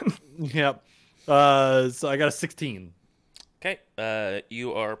focused on. Yep. So I got a 16. Okay.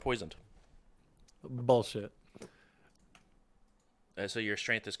 You are poisoned. Bullshit. So your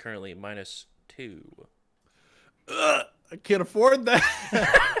strength is currently -2. I can't afford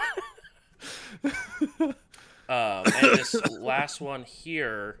that. And this last one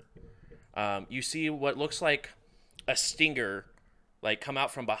here, you see what looks like a stinger, like come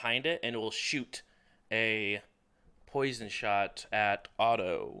out from behind it, and it will shoot a poison shot at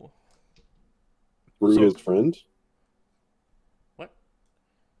Otto. Bruce's friend. What?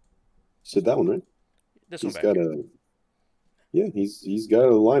 Said that one, right? This He's one back got here. a. Yeah, he's got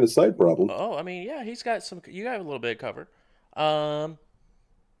a line of sight problem. Oh, I mean, yeah, he's got some. You got a little bit of cover.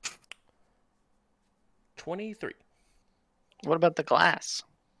 23. What about the glass?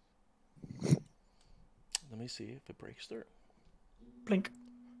 Let me see if it breaks through. Blink.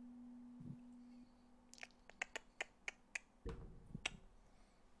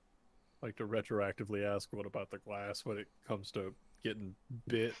 Like to retroactively ask, what about the glass when it comes to getting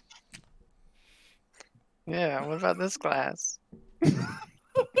bit? Yeah, what about this glass? It's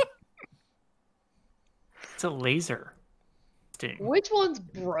a laser sting. Which one's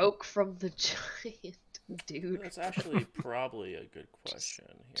broke from the giant dude? That's actually probably a good question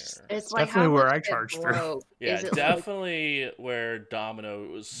here. It's like Definitely how where much I it charge through. broke. Yeah, Is it like definitely where Domino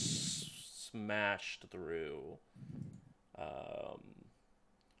was smashed through.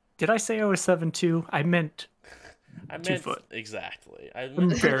 Did I say I was 7'2"? I meant I 2 meant foot. exactly. I I'm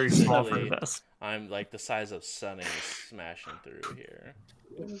meant very small for literally, this. I'm like the size of Sunny smashing through here.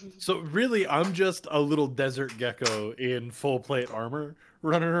 So really, I'm just a little desert gecko in full plate armor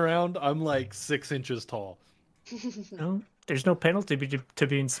running around. I'm like 6 inches tall. No, there's no penalty to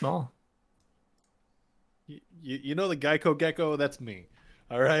being small. You know the Geico gecko? That's me.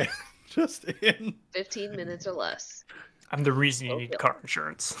 All right, just in. 15 minutes or less. I'm the reason you Okay. need car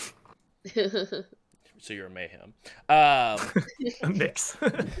insurance. So you're a mayhem. A mix.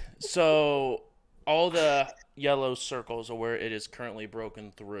 So all the yellow circles are where it is currently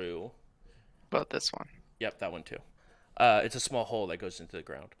broken through. About this one? Yep, that one too. It's a small hole that goes into the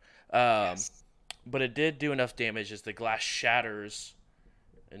ground. Yes. But it did do enough damage as the glass shatters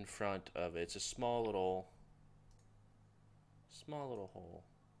in front of it. It's a small little hole,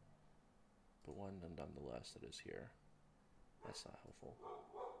 but one nonetheless that is here. That's not helpful.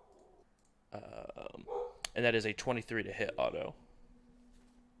 And that is a 23 to hit auto.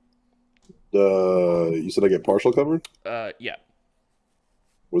 You said I get partial cover? Yeah.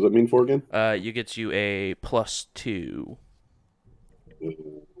 What does that mean for again? You get you a +2.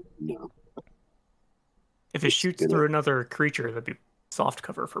 No. If it shoots through another creature, that'd be soft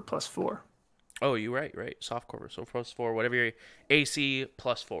cover for +4. Oh, you're right. Soft cover. So +4, whatever your AC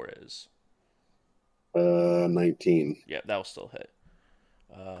 +4 is. 19. Yeah, that will still hit.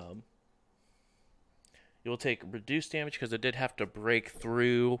 You'll take reduced damage because it did have to break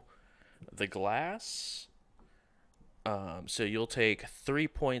through the glass. So you'll take 3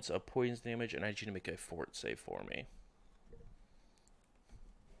 points of poison damage, and I need you to make a fort save for me.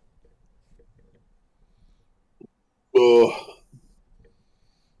 Oh.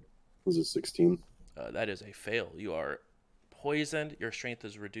 Was it 16? That is a fail. You are poisoned. Your strength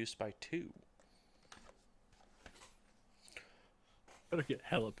is reduced by 2. I don't get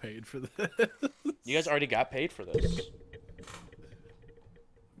hella paid for this. You guys already got paid for this.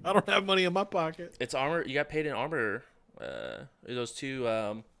 I don't have money in my pocket. It's armor. You got paid in armor. Those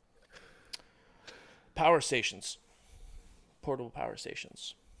 2 power stations, portable power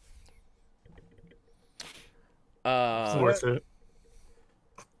stations. It's worth it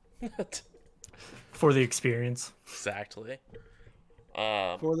for the experience. Exactly.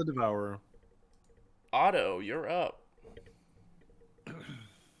 For the Devourer. Otto, you're up.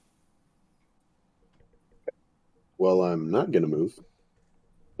 Well, I'm not going to move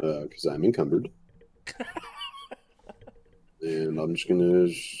because I'm encumbered. And I'm just going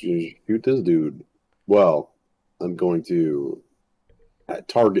to shoot this dude. Well, I'm going to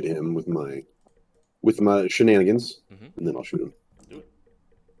target him with my shenanigans, and then I'll shoot him. Do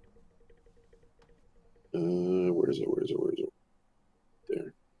it. Where is it?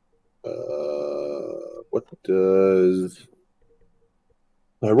 There. What does...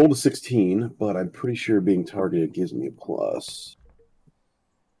 I rolled a 16, but I'm pretty sure being targeted gives me a plus.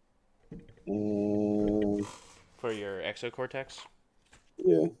 For your exocortex?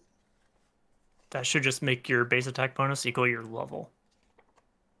 Yeah. That should just make your base attack bonus equal your level.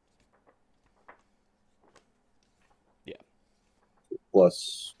 Yeah.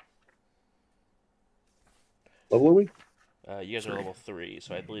 Plus... level are we? You guys are level 3,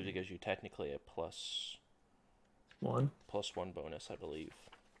 so I believe it gives you technically a +1 bonus, I believe.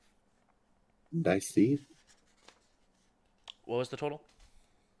 Dicey. What was the total?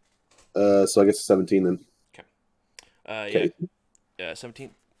 So I guess 17 then. Okay. Yeah,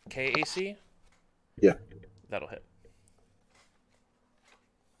 17 KAC? Yeah. That'll hit.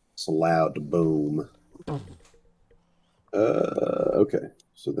 It's a loud boom. Okay.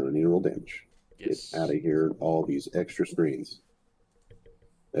 So then I need to roll damage. Yes. Get out of here. All these extra screens.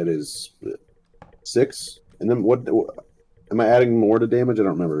 That is 6. And then what? Am I adding more to damage? I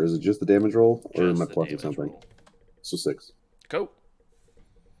don't remember. Is it just the damage roll, or am I Just the plussing damage something? roll. So 6. Go.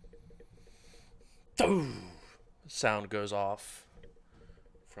 Boom. Sound goes off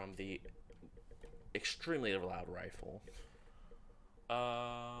from the extremely loud rifle.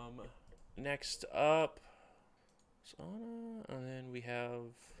 Next up, Sana, and then we have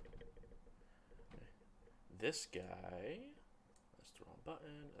this guy. That's the wrong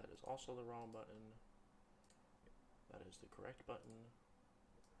button. That is also the wrong button. That is the correct button.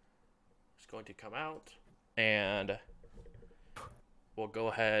 It's going to come out, and we'll go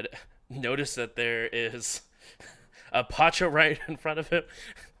ahead. Notice that there is a Pacha right in front of him.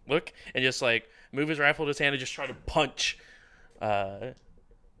 Look, and just like move his rifle to his hand and just try to punch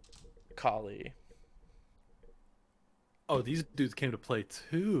Kali. Oh, these dudes came to play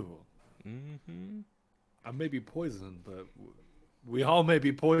too. Mm-hmm. I may be poisoned, but we all may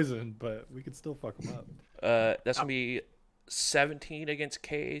be poisoned, but we can still fuck them up. That's gonna be 17 against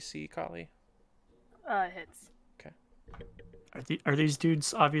KAC, Kali. Hits. Are these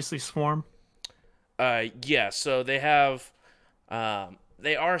dudes obviously swarm? Yeah. So they have,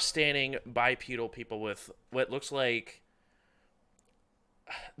 they are standing bipedal people with what looks like,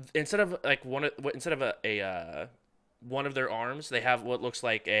 instead of a one of their arms, they have what looks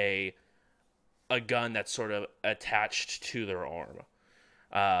like a gun that's sort of attached to their arm.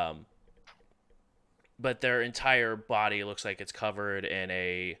 But their entire body looks like it's covered in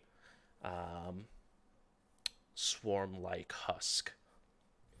a swarm-like husk.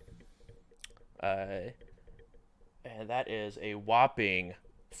 And that is a whopping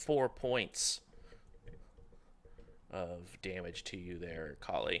 4 points of damage to you there,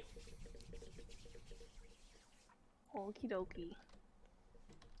 Kali. Okie dokie.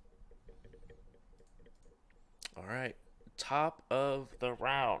 All right. Top of the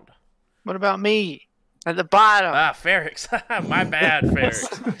round. What about me? At the bottom. Ferrix. My bad, Ferrix.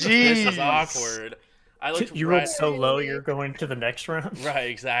 This is Jeez. awkward. I looked You rolled so low, you're going to the next round. Right,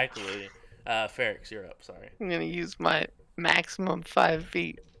 exactly. Ferrix, you're up. Sorry. I'm gonna use my maximum 5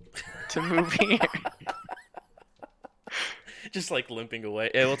 feet to move here. Just like limping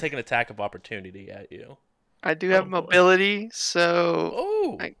away. It will take an attack of opportunity at you. I do have Oh, boy. mobility, so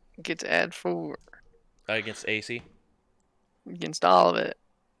Oh! I get to add 4 Against AC? against all of it.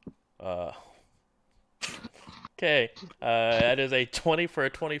 Okay. That is a 20 for a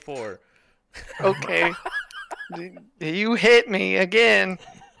 24. Okay. You hit me again.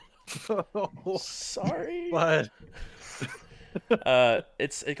 Sorry. But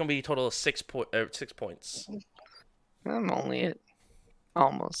It's gonna be a total of 6 points. I'm only at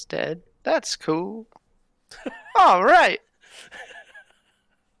almost dead. That's cool. All right.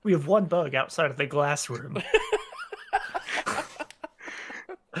 We have one bug outside of the glass room.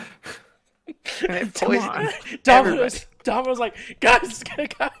 And it Come poisoned on. Domino's like, guys.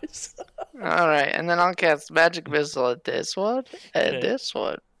 All right, and then I'll cast Magic Missile at this one, and Okay. this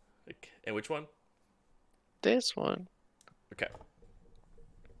one, And which one? this one. Okay.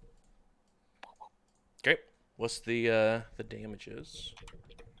 Okay. What's the damages?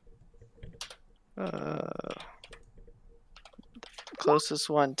 Closest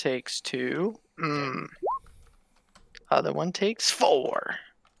one takes 2. Other one takes 4.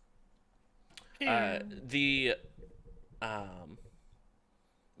 The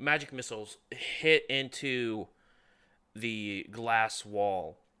magic missiles hit into the glass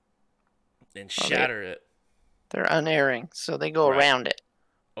wall and shatter it. They're unerring, so they go Right. around it.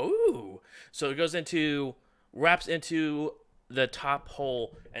 Oh, so it goes into, wraps into the top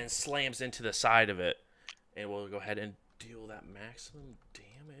hole and slams into the side of it, and we'll go ahead and deal that maximum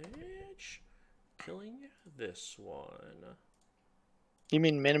damage, killing this one. You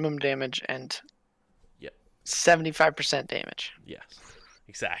mean minimum damage and Yep. 75% damage. Yes,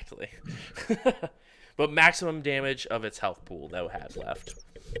 exactly. But maximum damage of its health pool that it had left.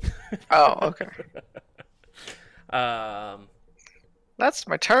 Oh, okay. Um, That's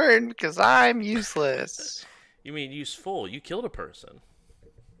my turn because I'm useless. you mean useful? You killed a person.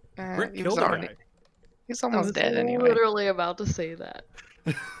 Rick He was killed a already. guy. He's I almost was dead anyway. literally about to say that.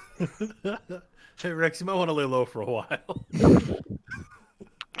 Hey Rex, you might want to lay low for a while.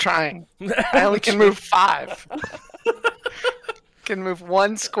 Trying. I only can move 5. Can move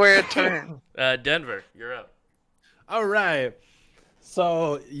 1 square turn. Denver, you're up. All right.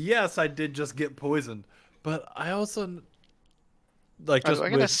 So yes, I did just get poisoned, but I also like Oh, just do I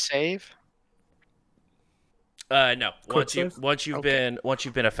get a with save? No. Quick Once save? you've Okay.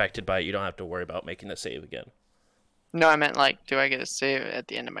 been affected by it, you don't have to worry about making the save again. No, I meant like, do I get a save at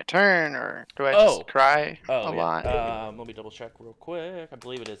the end of my turn, or do I Oh. just cry Oh, a yeah. lot? Let me double check real quick. I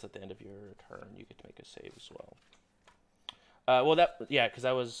believe it is at the end of your turn. You get to make a save as well. Because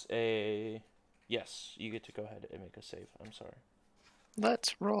that was a. Yes, you get to go ahead and make a save. I'm sorry.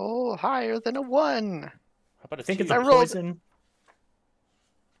 Let's roll higher than a 1. How about a I think two? if I the rolled- poison,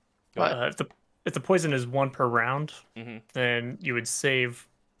 Go ahead. if the poison is 1 per round, Mhm. then you would save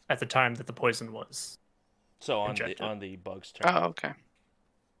at the time that the poison was. So on Inject it. the bug's turn. Oh, okay.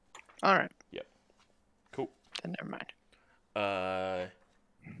 All right. Cool. Then never mind.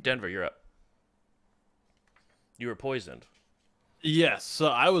 Denver, you're up. You were poisoned. Yes, so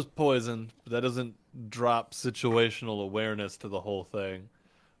I was poisoned, but that doesn't drop situational awareness to the whole thing.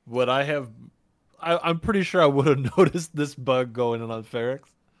 Would I have... I'm pretty sure I would have noticed this bug going on Ferrix.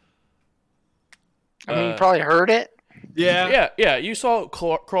 I mean, you probably heard it. Yeah. You saw it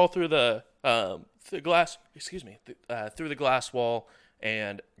crawl through the glass. Excuse me, through the glass wall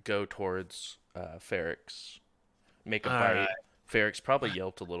and go towards Ferrix. Make a bite. Alright. Ferrix probably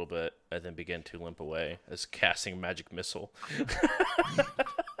yelped a little bit and then began to limp away as casting magic missile.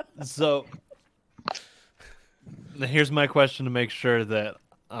 So, now here's my question to make sure that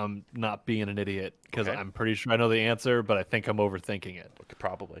I'm not being an idiot, because Okay. I'm pretty sure I know the answer, but I think I'm overthinking it.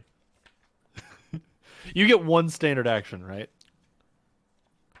 Probably. You get one standard action, right?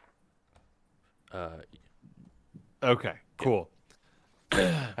 Okay, cool.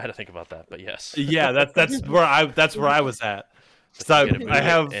 I had to think about that, but yes. Yeah, that's where I was at. So You get a I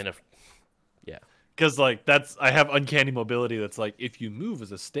have movement and a- because like I have uncanny mobility. That's like if you move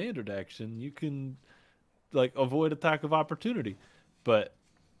as a standard action, you can like avoid attack of opportunity. But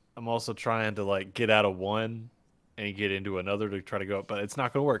I'm also trying to like get out of one and get into another to try to go up, but it's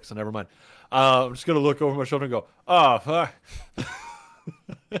not going to work. So never mind. I'm just going to look over my shoulder and go, oh fuck,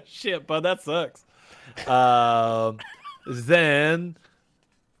 shit, bud, that sucks. Then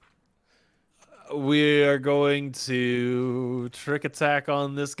we are going to trick attack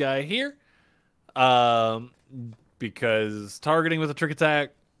on this guy here. Because targeting with a trick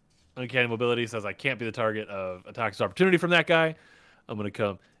attack, uncanny mobility says I can't be the target of attacks of opportunity from that guy. I'm going to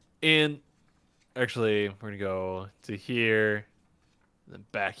come in. Actually, we're going to go to here, then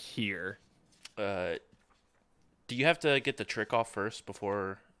back here. Do you have to get the trick off first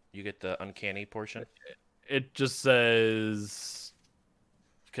before you get the uncanny portion? It just says...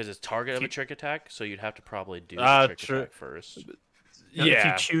 Because it's target of a trick attack, so you'd have to probably do the trick attack first. No, yeah. If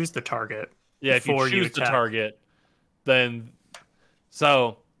you choose the target. Yeah, if you before choose the attack, target, then...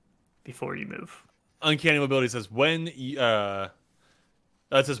 So... before you move. Uncanny mobility says when that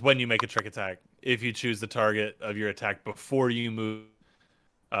says when you make a trick attack. If you choose the target of your attack before you move,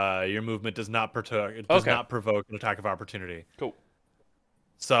 your movement does not provoke an attack of opportunity. Cool.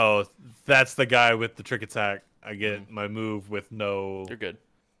 So that's the guy with the trick attack. I get my move with no You're good.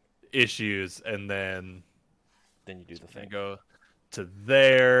 issues, and then Then you do the I thing. go to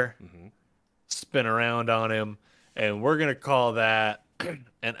there, Mm-hmm. spin around on him, and we're gonna call that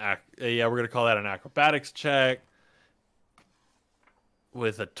an acrobatics check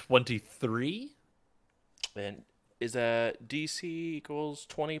with a 23. And is that DC equals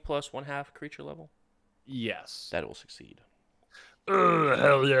 20 plus 1/2 creature level? Yes. That will succeed.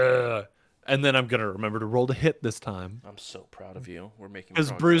 Hell yeah! And then I'm gonna remember to roll to hit this time, I'm so proud of you. We're making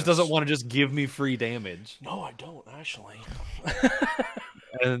because Bruce doesn't want to just give me free damage. No, I don't actually.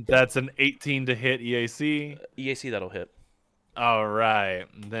 And that's an 18 to hit EAC. EAC, that'll hit. All right.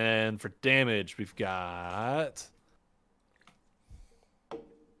 Then for damage, we've got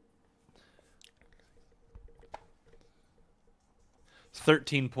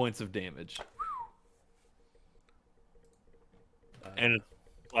 13 points of damage. And it's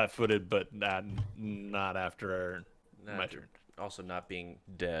flat-footed, but not after my turn. Also, not being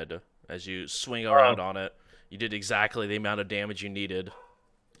dead as you swing around on it. You did exactly the amount of damage you needed.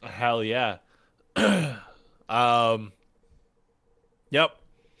 Hell yeah. Yep.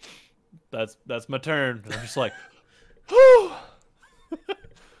 That's my turn. I'm just like, whew.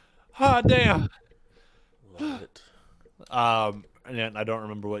 Ah, damn. Love it. And I don't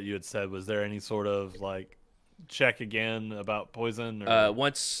remember what you had said. Was there any sort of like check again about poison? Or...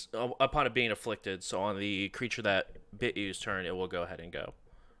 Once upon it being afflicted, so on the creature that bit you's turn, it will go ahead and go,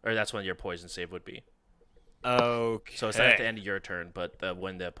 or that's when your poison save would be. Okay. So it's not at the end of your turn, but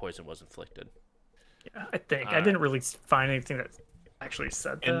when the poison was inflicted. Yeah, I think I didn't really find anything that actually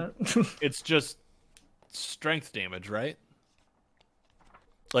said And- that. It's just strength damage, right?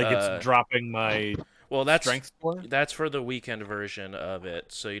 Like it's dropping my Well, that's strength score? that's for the weekend version of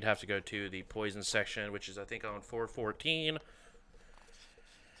it. So you'd have to go to the poison section, which is I think on 414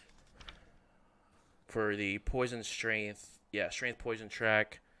 for the poison strength. Yeah, strength poison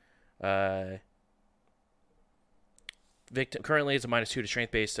track. Victim currently is a -2 to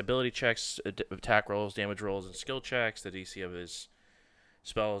strength-based ability checks, attack rolls, damage rolls, and skill checks. The DC of his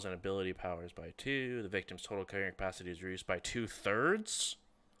spells and ability powers by 2. The victim's total carrying capacity is reduced by 2/3.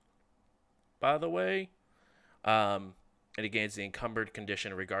 By the way, and he gains the encumbered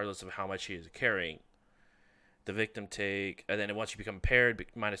condition regardless of how much he is carrying. The victim take, and then once you become impaired,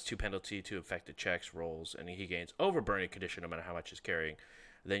 -2 penalty to affected checks, rolls, and he gains overburning condition no matter how much he's carrying.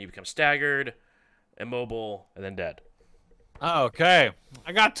 Then you become staggered, immobile, and then dead. Okay.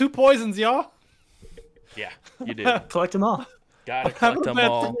 I got 2 poisons, y'all. Yeah, you did. Collect them all. Gotta collect them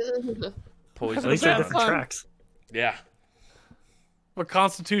all. At Poison least they're That's different fine. tracks. Yeah. A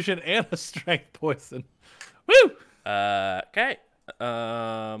constitution and a strength poison. Woo! Okay.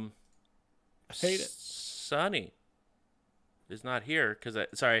 Hate it. Sunny is not here because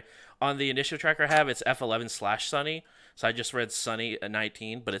sorry, on the initiative tracker I have it's F11/Sunny, so I just read Sunny at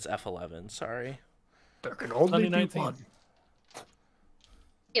 19, but it's F11. Sorry. There can only Sunny be 19. one.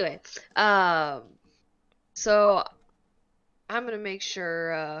 Anyway, so I'm gonna make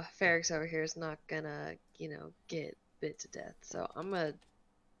sure Ferrix over here is not gonna, get bit to death. So I'm gonna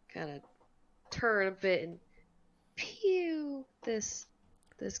kind of turn a bit and pew this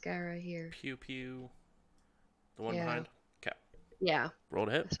guy right here. Pew pew. The one Yeah. behind. Okay. Yeah, Roll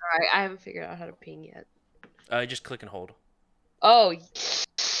to hit. sorry, I haven't figured out how to ping yet. Just click and hold. Oh,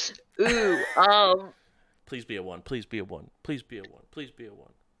 ooh, Please be a 1. Please be a 1. Please be a 1. Please be a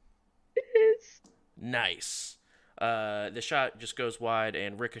 1. Nice. The shot just goes wide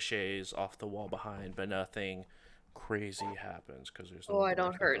and ricochets off the wall behind, but nothing crazy happens because there's. Oh, I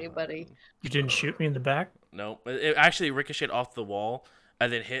don't hurt anybody. You didn't shoot me in the back? No, it actually ricocheted off the wall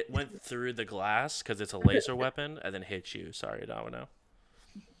and then went through the glass because it's a laser weapon and then hit you. Sorry, Domino.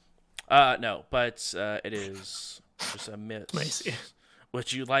 No, but it is just a miss. Amazing.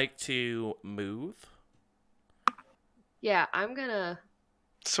 Would you like to move? Yeah, I'm gonna.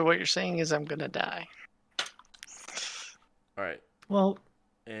 So what you're saying is I'm gonna die. All right. Well,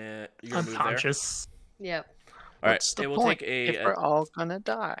 You're gonna move unconscious. Yep. there. All right. What's the It will point take if we're all gonna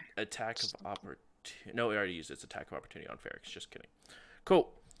die? attack of opportunity. No, we already used its attack of opportunity on Ferrix. Just kidding.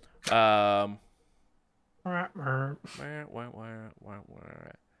 Cool.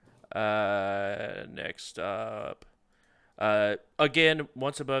 Next up. Again,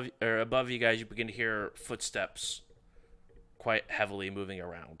 once above you guys, you begin to hear footsteps quite heavily moving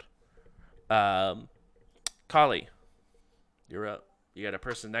around. Kali, you're up. You got a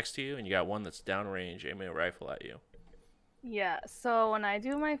person next to you, and you got one that's downrange aiming a rifle at you. Yeah, so when I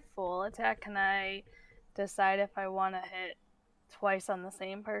do my full attack, can I decide if I want to hit twice on the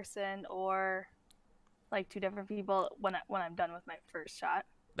same person or like 2 different people when I'm done with my first shot?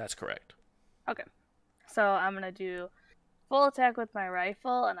 That's correct. Okay. So I'm going to do full attack with my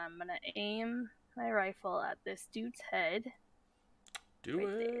rifle, and I'm going to aim my rifle at this dude's head. Do Right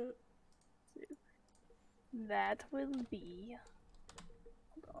it. there. That will be...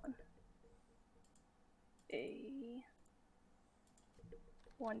 Hold on. A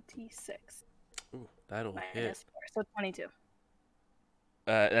 26. Ooh, that'll hit. Minus 4, so 22.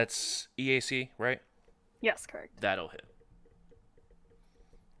 That's EAC, right? Yes, correct. That'll hit.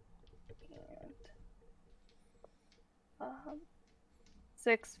 And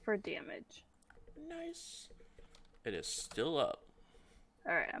 6 for damage. Nice. It is still up.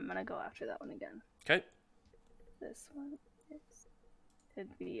 Alright, I'm gonna go after that one again. Okay. This one is...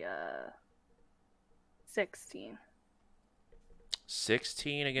 It'd be 16.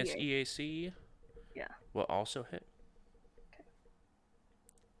 16 against Yeah. EAC. Yeah. Will also hit.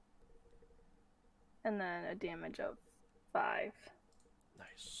 And then a damage of 5.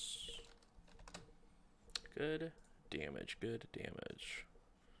 Nice. Good damage. Good damage.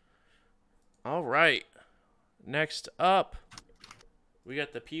 All right. Next up, we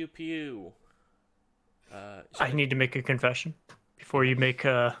got the pew pew. I need to make a confession before you make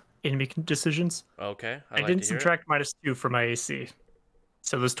enemy decisions. Okay. I like didn't to hear it. subtract -2 for my AC.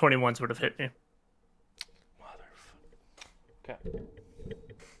 So those 21s would have hit me. Okay.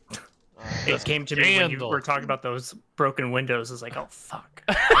 It came to me when you Scandal. were talking about those broken windows. I was like, oh, fuck.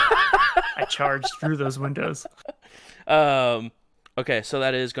 I charged through those windows. Okay, so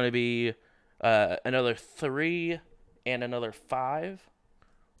that is going to be another 3 and another 5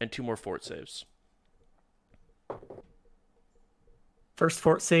 and 2 more fort saves. First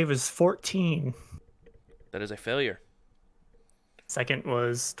fort save is 14. That is a failure. Second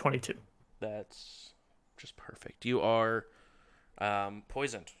was 22. That's just perfect. You are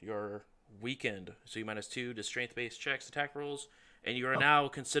poisoned. You're weakened. So you -2 to strength-based checks, attack rolls, and you are now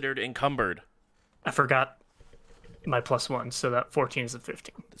considered encumbered. I forgot my +1, so that 14 is a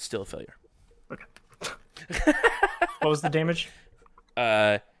 15. It's still a failure. Okay. What was the damage?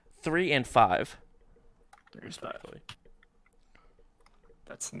 3 and 5. There's 5.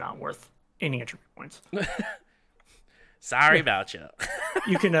 That's not worth any entry points. Sorry about you.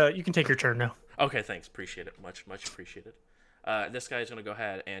 You can take your turn now. Okay, thanks. Appreciate it. Much appreciated. This guy's going to go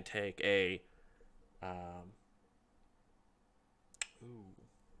ahead and take a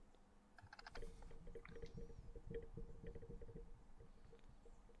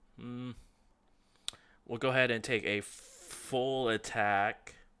We'll go ahead and take a full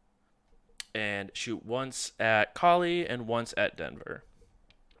attack and shoot once at Kali and once at Denver.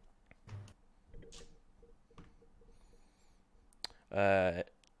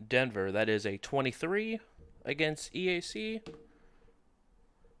 Denver, that is a 23 against EAC.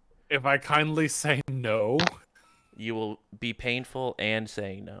 If I kindly say no, You will be painful and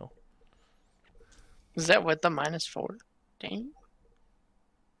saying no. Is that with the -4? Dang.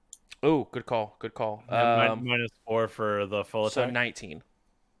 Oh, good call. Good call. -4 for the full So attack. 19.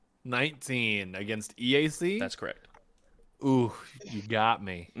 19 against EAC. That's correct. Ooh, you got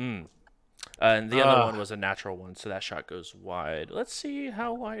me. And the other one was a natural one, so that shot goes wide. Let's see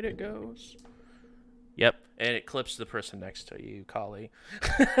how wide it goes. Yep, and it clips the person next to you, Kali.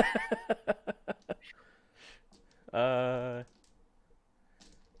 That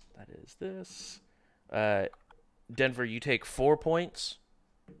is this. Denver, you take 4 points.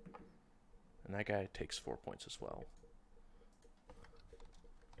 And that guy takes 4 points as well.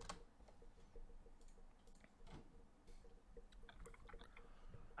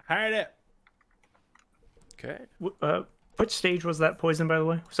 Heard it. Okay. Which stage was that poison, by the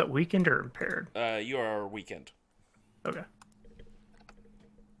way? Was that weakened or impaired? You are weakened. Okay.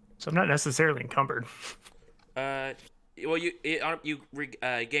 So I'm not necessarily encumbered. Well, you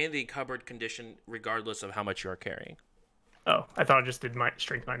gain the encumbered condition regardless of how much you are carrying. Oh, I thought I just did my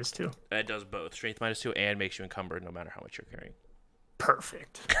strength -2. It does both, strength -2 and makes you encumbered no matter how much you're carrying.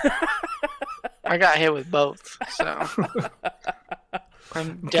 Perfect. I got hit with both, so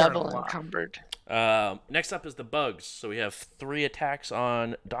I'm double carrying a lot. encumbered. Next up is the bugs. So we have 3 attacks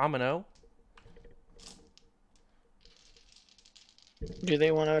on Domino. Do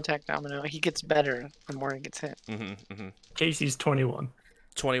they want to attack Domino? He gets better the more he gets hit. Casey's 21.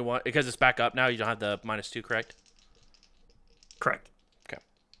 21 because it's back up now. You don't have the -2, correct? Correct. Okay.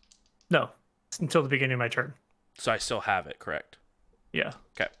 No, it's until the beginning of my turn. So I still have it, correct? Yeah.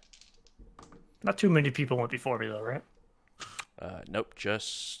 Okay. Not too many people went before me though, right? Nope,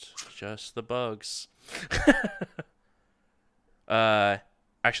 just the bugs.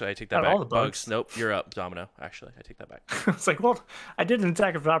 Actually, I take that Out of back. all the bugs. Nope, you're up, Domino. Actually, I take that back. It's like, well, I did an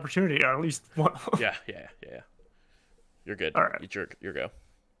attack of opportunity on at least one. Yeah. You're good. All right. You're go.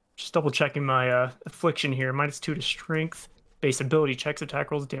 Just double checking my affliction here. -2 to strength, base ability checks, attack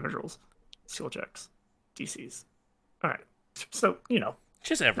rolls, damage rolls, skill checks, DCs. All right. So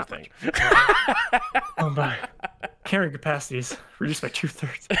Just everything. my carrying capacities reduced by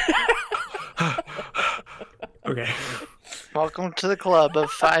 2/3. Okay. Welcome to the club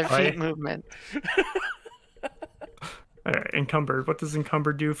of 5 feet movement. All right. Encumbered. What does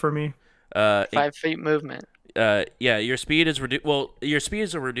encumbered do for me? 5 feet movement. Yeah, your speed is reduced. Well, your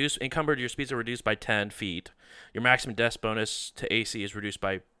speeds are reduced. Encumbered, your speeds are reduced by 10 feet. Your maximum dex bonus to AC is reduced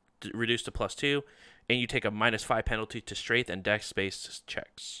to +2, and you take a -5 penalty to strength and dex-based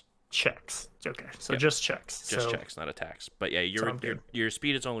checks. Checks. Okay. So Yep. just checks. Just So checks, not attacks. But yeah, Sound good. your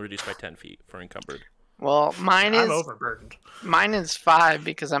speed is only reduced by 10 feet for encumbered. Well, mine I'm is overburdened. 5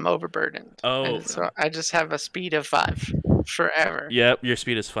 because I'm overburdened. Oh. And so I just have a speed of 5 forever. Yep, your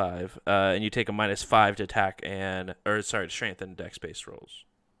speed is 5, and you take a -5 to attack to strength and dex-based rolls.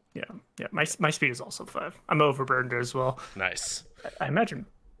 Yeah. My speed is also 5. I'm overburdened as well. Nice. I imagine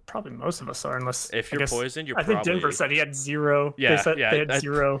probably most of us are, unless If I you're guess- poisoned, you're I think probably. Denver said he had 0. Yeah, they said yeah, they had I-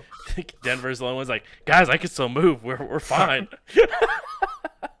 0. I think Denver's the only one's like, guys, I can still move. We're fine.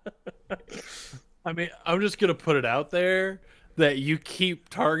 I mean, I'm just gonna put it out there that you keep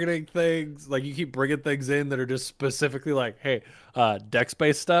targeting things, like you keep bringing things in that are just specifically like, hey,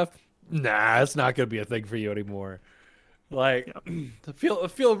 dex-based stuff. Nah, it's not gonna be a thing for you anymore. Like, I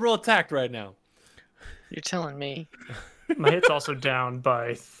feel real attacked right now. You're telling me. My hit's also down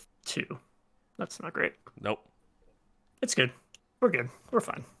by 2. That's not great. Nope. It's good. We're good. We're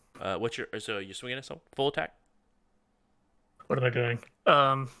fine. So you swinging at some full attack? What am I doing?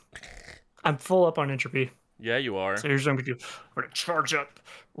 I'm full up on entropy. Yeah, you are. So here's what I'm gonna do. I'm gonna charge up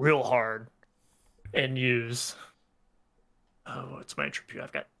real hard and use. Oh, what's my entropy?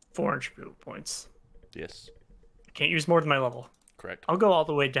 I've got 4 entropy points. Yes, I can't use more than my level. correct. I'll go all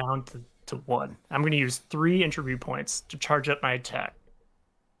the way down to 1. I'm gonna use 3 entropy points to charge up my attack.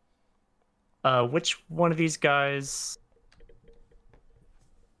 Which one of these guys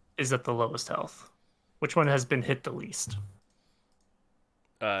is at the lowest health? Which one has been hit the least?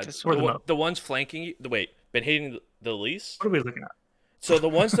 Just or the the ones flanking you. Been hitting the least. What are we looking at? So the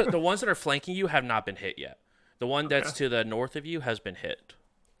ones that are flanking you have not been hit yet. The one that's to the north of you has been hit.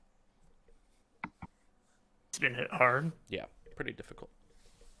 It's been hit hard. Yeah. pretty difficult.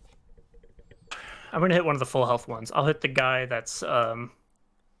 I'm gonna hit one of the full health ones. I'll hit the guy that's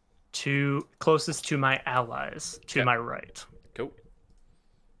closest to my allies to Okay. my right. Cool.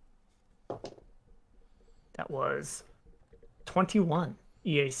 That was 21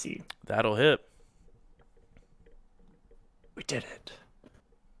 EAC. That'll hit. We did it.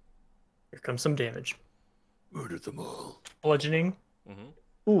 Here comes some damage. Murdered them all. Bludgeoning.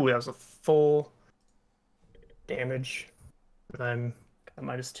 Mm-hmm. Ooh, that was a full damage. But I'm got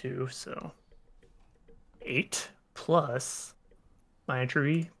 -2, so 8 plus my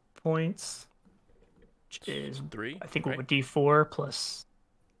entry points, which is 3. I think right? a D4 plus,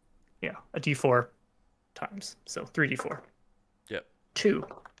 yeah, a D4 times. So 3D4. Yep. 2,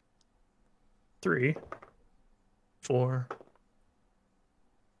 3, 4,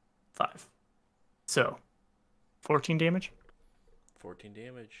 5. So 14 damage. 14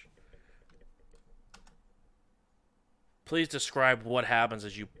 damage. Please describe what happens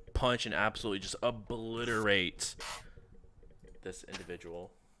as you punch and absolutely just obliterate this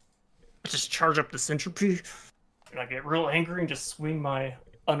individual. I just charge up the centipede, and I get real angry and just swing my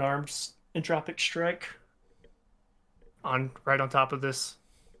unarmed entropic strike right on top of this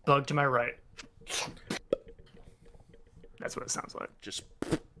bug to my right. That's what it sounds like. Just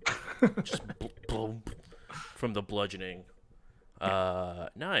boom from the bludgeoning.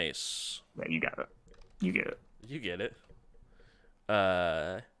 Nice. Yeah, you got it. You get it. You get it.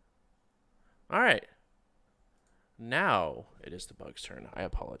 All right. Now it is the bug's turn. I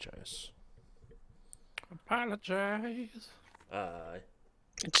apologize. Apologize.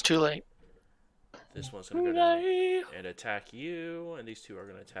 It's too late. This one's gonna go down and attack you, and these two are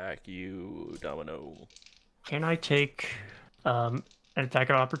gonna attack you, Domino. Can I take an attack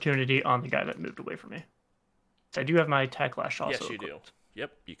of opportunity on the guy that moved away from me? So I do have my attack lash also. Yes, you do. equipped.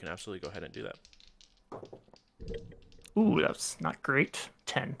 Yep, you can absolutely go ahead and do that. Ooh, that's not great.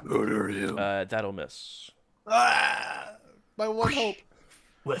 10. Murder him. That'll miss. My one hope.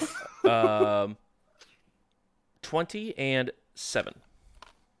 With 20 and 7.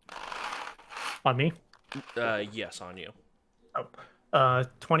 on me. Yes, on you.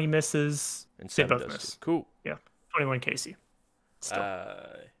 20 misses. And They 7 both does. miss. Cool. 21 Casey. Still.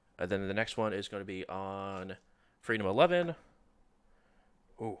 And then the next one is going to be on Freedom 11.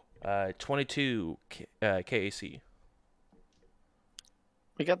 Ooh, 22 KAC.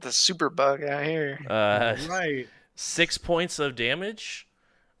 We got the super bug out here. Right. 6 points of damage,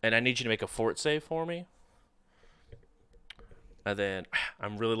 and I need you to make a fort save for me. And then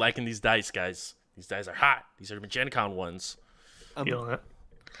I'm really liking these dice, guys. These dice are hot. These are Gen Con ones. Feeling it.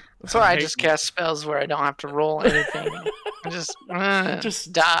 That's why I just cast spells where I don't have to roll anything. I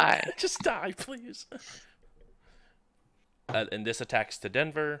just die. Just die, please. And this attacks to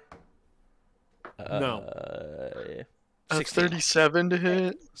Denver. No. 16. 37 to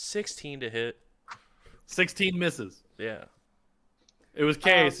hit. 16 to hit. 16 misses. Yeah, It was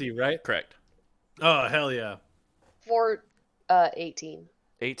KAC, right? correct. Oh, hell yeah. For 18.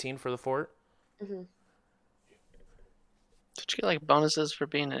 18 for the fort. Hmm. Did you get like bonuses for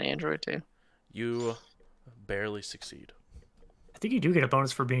being an android too? You barely succeed. I think you do get a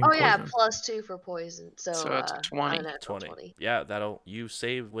bonus for being Oh yeah, poisoned. +2 for poison. So, So it's 20. I'm at 20. Yeah, you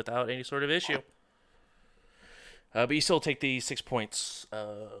save without any sort of issue. But you still take the 6 points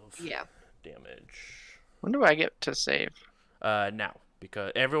of Yeah. damage. When do I get to save? Now,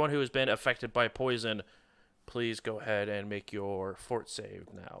 because everyone who has been affected by poison, please go ahead and make your fort save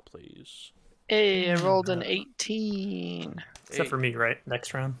now, please. Hey, I rolled an 18. Except for me, right?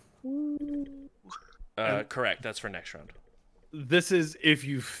 Next round. Correct. That's for next round. This is if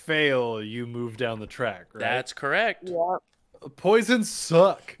you fail, you move down the track, right? That's correct. Yeah. Poisons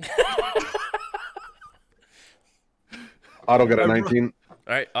suck. Otto got a 19. All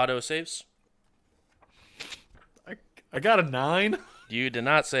right, auto saves. I got a 9. You did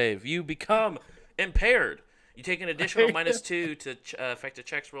not save. You become impaired. You take an additional -2 to affected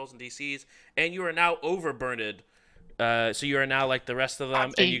checks, rolls, and DCs, and you are now overburned. So you are now like the rest of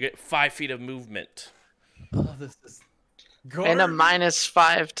them, and you get 5 feet of movement. Oh, this is And a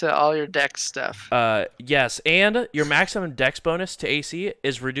 -5 to all your dex stuff. Yes, and your maximum dex bonus to AC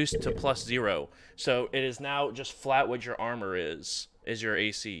is reduced to +0. So it is now just flat what your armor is your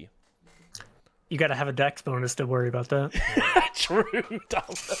AC. You got to have a dex bonus to worry about that. True,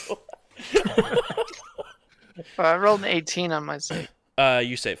 Domino. I rolled an 18 on my save.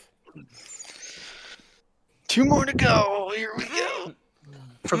 You save. 2 more to go. Here we go.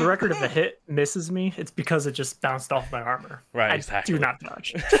 For the record, if a hit misses me, it's because it just bounced off my armor. Right, I exactly. do not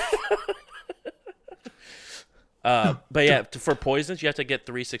dodge. But yeah, for poisons, you have to get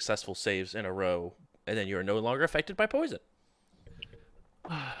 3 successful saves in a row, and then you are no longer affected by poison.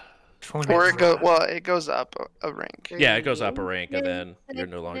 If only Or we it go had- well, it goes up a rank. Yeah, it goes up a rank, and then you're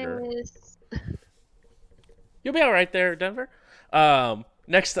no longer. Goodness. You'll be all right there, Denver.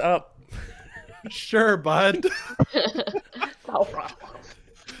 Next up, Sure, bud. No problem.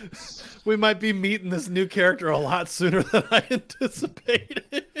 We might be meeting this new character a lot sooner than I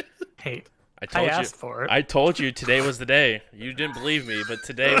anticipated. Hey, I I told you. asked for it. I told you today was the day. You didn't believe me, but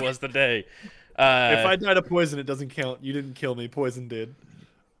today was the day. If I died of poison, it doesn't count. You didn't kill me. Poison did.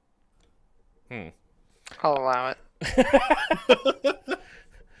 I'll allow it.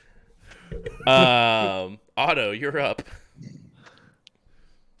 Otto, you're up.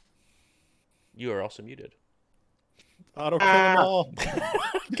 You are also muted. Auto kill them all.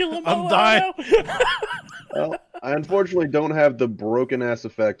 Kill him I'm all, dying. Otto. Well, I unfortunately don't have the broken ass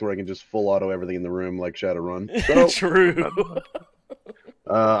effect where I can just full auto everything in the room like Shadowrun. So True.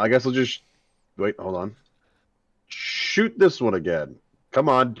 I guess I'll just wait. Hold on. Shoot this one again. Come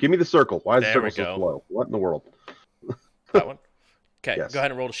on, give me the circle. Why is There the we circle so go. slow? What in the world? That one. Okay, Yes. go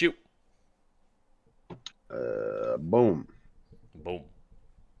ahead and roll to shoot. Boom. Boom.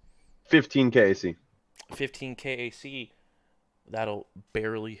 15 KAC. 15 KAC. That'll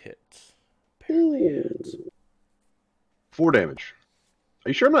barely hit. Barely hit. 4 damage. Are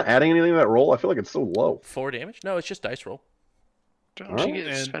you sure I'm not adding anything to that roll? I feel like it's so low. 4 damage? No, it's just dice roll. Don't Alright, you get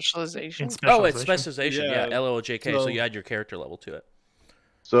and- specialization? In Oh, it's specialization. specialization. Yeah, Yeah, LOJK. So so- you add your character level to it.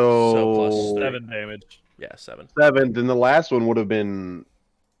 So, So plus 7 damage. Yeah, 7. 7. Then the last one would have been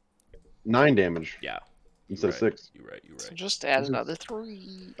 9 damage Yeah. instead of Right. 6. You're right. You're So right. just add another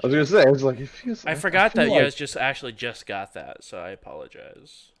 3. I was gonna say, I was like, it feels. I forgot feel that like- you guys just actually just got that, so I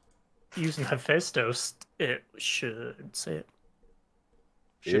apologize. Using Hephaestus, it should say it.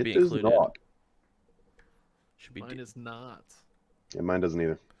 Should It be does included. not. Should be Mine is not. Yeah, mine doesn't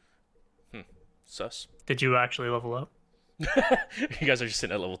either. sus. Did you actually level up? You guys are just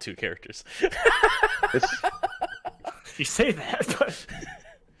sitting at level 2 characters. It's, You say that, but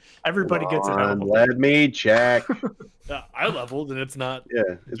everybody gets it. on, let me check. I leveled and it's not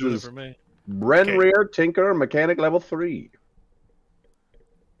Yeah, this doing it is for me. Brenrear Tinker Mechanic level 3.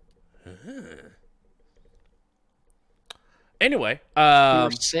 Anyway, You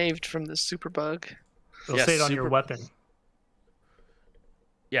were saved from the super bug. It'll Yeah, say it on your super- weapon.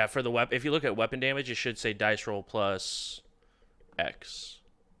 yeah, for the weapon, if you look at weapon damage, it should say dice roll plus X.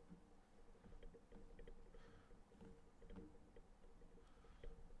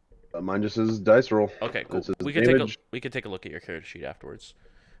 Mine just says dice roll. Okay, cool. It says We can damage. take a look at your character sheet afterwards.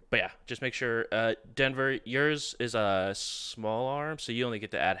 But yeah, just make sure. Denver, yours is a small arm, so you only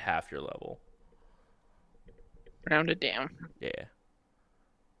get to add half your level. Round it down. Yeah.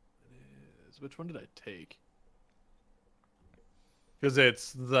 Which one did I take? Because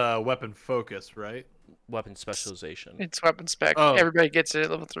it's the weapon focus, right? Weapon specialization. It's weapon spec. Oh. Everybody gets it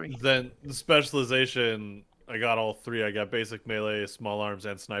at level 3. Then the specialization, I got all 3. I got basic melee, small arms,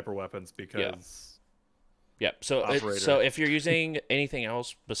 and sniper weapons because Yeah. So Operator. so if you're using anything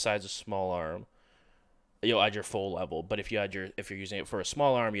else besides a small arm, you'll add your full level. But if you're using it for a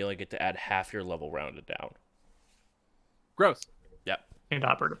small arm, you only get to add half your level rounded down. gross. Yep. And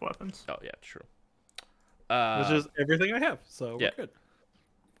operative weapons. Oh yeah, true. Which is everything I have, so yeah. we're good.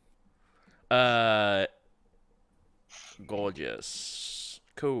 Gorgeous.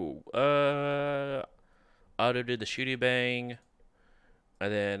 Cool. Auto did the shooty bang.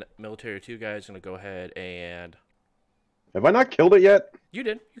 And then military 2 guy is gonna go ahead and Have I not killed it yet? you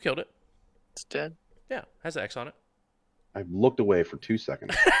did. You killed it. It's dead. Yeah, has an X on it. I've looked away for 2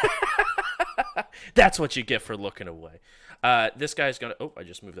 seconds. That's what you get for looking away. This guy's gonna. Oh, I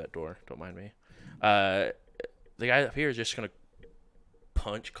just moved that door. Don't mind me. The guy up here is just gonna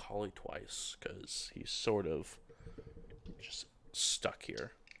punch Collie twice because he's sort of just stuck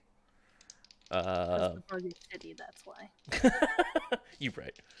here. 'Cause the bug is shitty, that's why. You're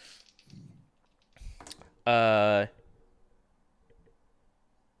right.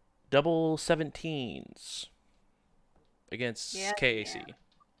 Double 17s against Yeah, KAC.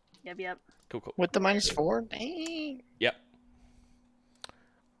 Yep. Cool. With the -4? Dang. Yep.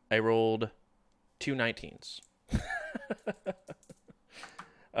 I rolled 2 19s.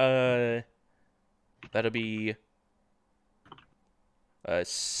 That'll be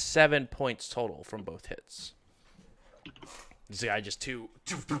 7 points total from both hits. This guy just two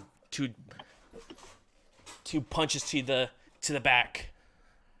punches to the back.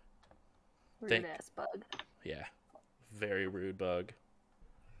 Rude Thank- ass bug. Yeah, very rude bug.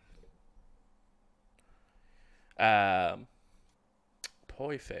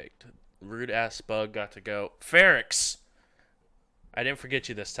 Perfect. Rude ass bug got to go. Ferrix, I didn't forget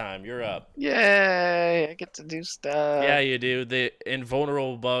you this time. You're up. Yay! I get to do stuff. Yeah, you do. The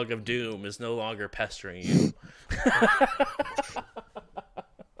invulnerable bug of doom is no longer pestering you.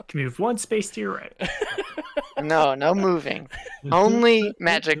 Can move one space to your right. No, no moving. Only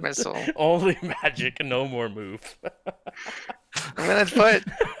magic missile. Only magic, no more move. I'm gonna put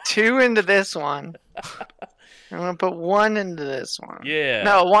 2 into this one. I'm gonna put 1 into this one. Yeah.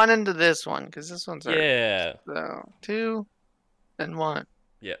 No, 1 into this one because this one's already. Yeah. So 2 and 1.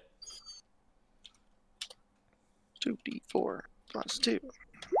 Yep. 2d4 plus 2.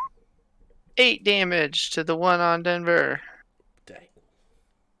 8 damage to the one on Denver. Dang.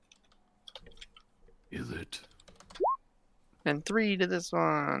 Is it? And 3 to this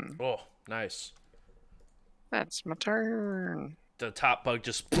one. Oh, nice. That's my turn. The top bug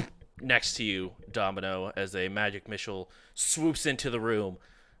just next to you, Domino, as a magic missile swoops into the room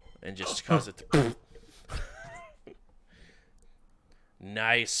and just causes it to.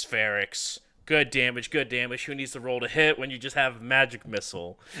 Nice, Ferrix. Good damage, good damage. Who needs to roll to hit when you just have a magic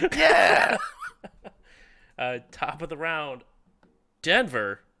missile? Yeah! Top of the round,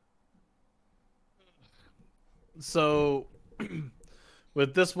 Denver. So,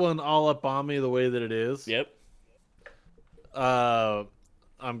 with this one all up on me the way that it is, Yep. I'm.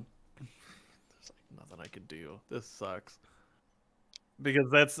 There's like nothing I can do. This sucks because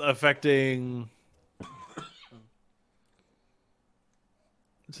that's affecting.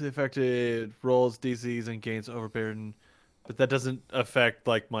 The affected rolls, DCs, and gains overburden, but that doesn't affect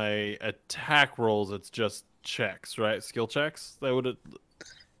like my attack rolls. It's just checks, right? Skill checks. That would.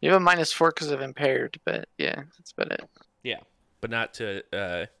 You have a -4 because of impaired, but yeah, that's about it. Yeah, but not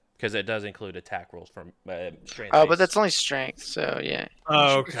to because it does include attack rolls from strength. Oh, but that's only strength, so yeah.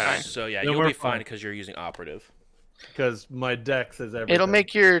 Oh, Should be okay. fine. So yeah, Then you'll we're be fine fine. because you're using operative. Because my dex is everything. It'll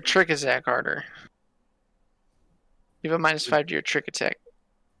make your trick attack harder. You have a -5 to your trick attack.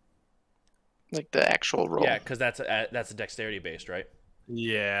 Like the actual roll. Yeah, because that's a dexterity based, right?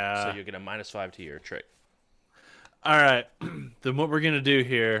 Yeah. So you'll get a -5 to your trick. All right. Then what we're gonna do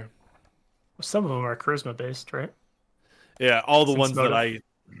here? Some of them are charisma based, right? Yeah, all the Since ones that motive.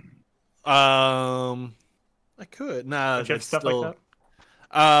 I could. Nah, Don't you have that's stuff still, like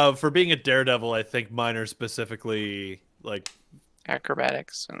that? For being a daredevil, I think mine are specifically like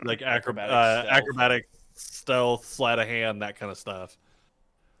Acrobatics. And... acrobatic stealth, sleight of hand, that kind of stuff.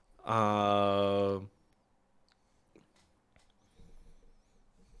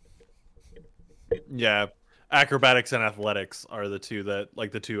 Yeah, acrobatics and athletics are the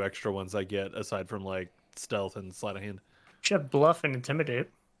two extra ones I get aside from like stealth and sleight of hand. You should have bluff and intimidate.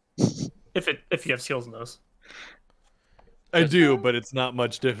 If you have skills in those. I do, but it's not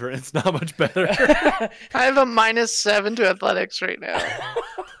much different. It's not much better. I have a -7 to athletics right now.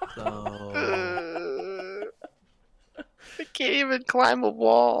 So... I can't even climb a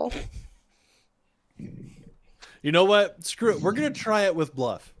wall. You know what? Screw it. We're gonna try it with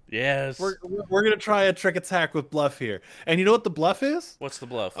bluff. Yes. We're gonna try a trick attack with bluff here. And you know what the bluff is? What's the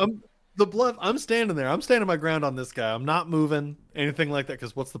bluff? The bluff. I'm standing there. I'm standing my ground on this guy. I'm not moving anything like that.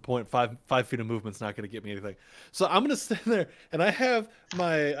 Because what's the point? 5 feet of movement's not gonna get me anything. So I'm gonna stand there, and I have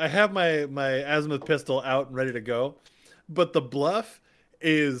my azimuth pistol out and ready to go. But the bluff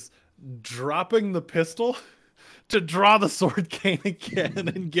is dropping the pistol to draw the sword cane again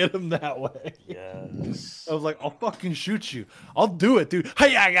and get him that way. Yes. I was like, I'll fucking shoot you. I'll do it, dude.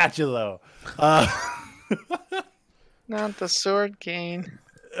 Hey, I got you though. Not the sword cane.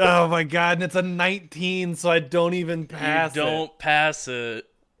 Oh my god, and it's a 19, so I don't even pass You don't pass it.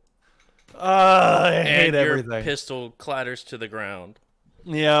 I hate And your everything. pistol clatters to the ground.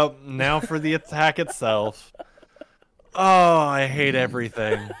 Yep. Now for the attack itself. Oh, I hate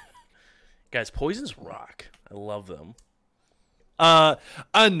everything. Guys, poisons rock. I love them. A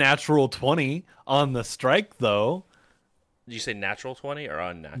natural 20 on the strike though. Did you say natural 20 or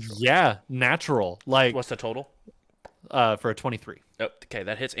unnatural? Yeah, natural. Like What's the total? for a 23. Oh, okay,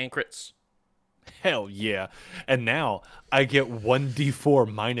 that hits and crits. Hell yeah. And now I get 1d4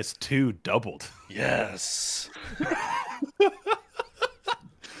 -2 doubled. Yes.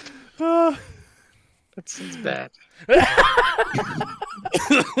 Uh, That sounds bad.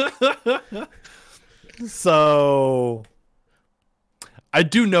 So I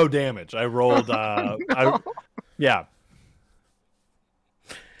do no damage. I rolled yeah.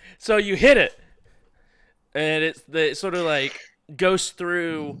 So you hit it, and it sort of like goes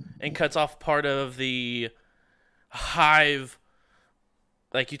through and cuts off part of the hive.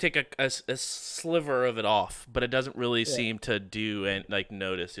 Like you take a sliver of it off, but it doesn't really seem to do and like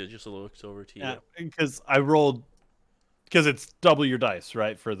notice. It just looks over to you. Yeah, because I rolled because it's double your dice,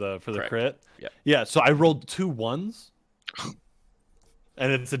 right? For the Correct. crit. Yep. Yeah, so I rolled 2 1s.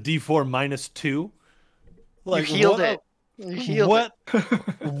 and it's a D4 -2. You healed what it. You healed what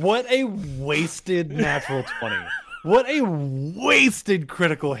what a wasted natural 20. What a wasted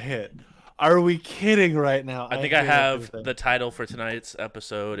critical hit. Are we kidding right now? I think I hate have everything. the title for tonight's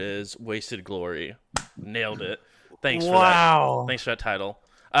episode is Wasted Glory. Nailed it. Thanks for that. Wow. Thanks for that title.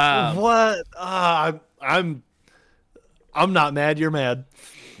 What? I'm not mad. You're mad.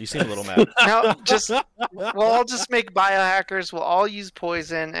 You seem a little mad. Now, we'll all just make biohackers. We'll all use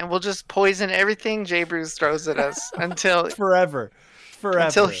poison, and we'll just poison everything J Bruce throws at us until Forever.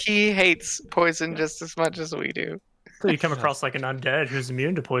 he hates poison just as much as we do. So you come across like an undead who's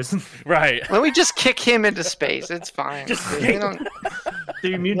immune to poison. Right. When we just kick him into space, it's fine. We don't-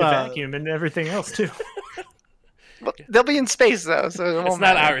 They're immune to vacuum and everything else too. but they'll be in space though, so it won't It's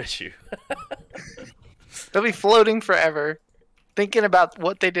not matter. our issue. They'll be floating forever, thinking about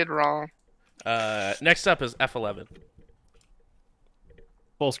what they did wrong. Next up is F11.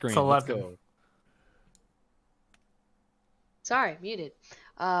 Full screen. It's Let's 11. go. Sorry, muted.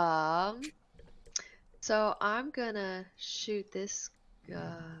 So I'm gonna shoot this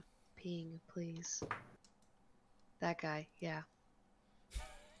ping, please. That guy, yeah.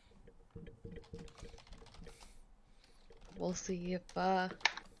 We'll see if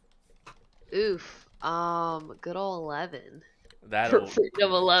oof. Good old 11. That'll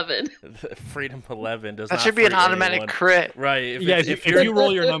Freedom 11. Freedom 11 does That not should be an free automatic anyone. crit. Right. Yeah, if you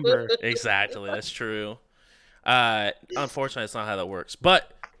roll your number. Exactly, that's true. Unfortunately, that's not how that works.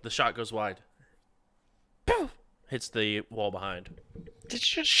 But the shot goes wide. Pew! Hits the wall behind.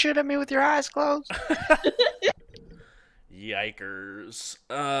 Did you shoot at me with your eyes closed? Yikers.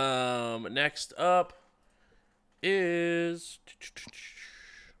 Next up is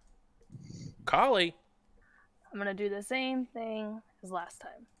Collie. I'm gonna do the same thing as last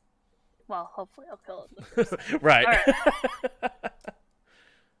time. Well, hopefully I'll kill it the first time. Right.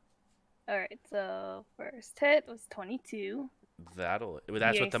 Alright, so first hit was 22. That's with the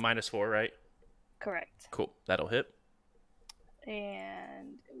Yes. -4, right? Correct. Cool. That'll hit.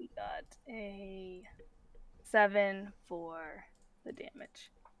 And we got a 7 for the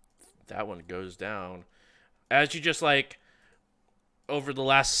damage. That one goes down. As you just like over the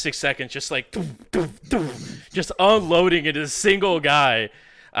last 6 seconds, just like just unloading into a single guy.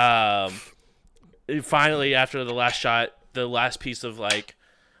 Finally, after the last shot, the last piece of like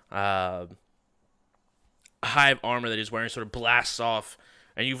hive armor that he's wearing sort of blasts off,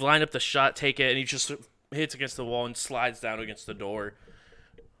 and you've lined up the shot, take it, and he just hits against the wall and slides down against the door.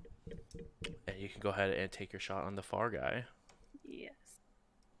 And you can go ahead and take your shot on the far guy. Yes.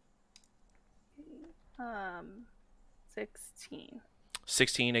 16.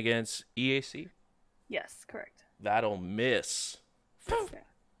 16 against EAC. Yes, correct. That'll miss. Okay.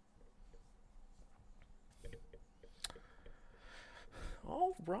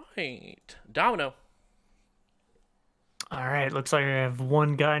 All right. Domino. All right, looks like I have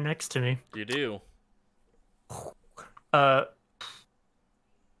one guy next to me. You do. I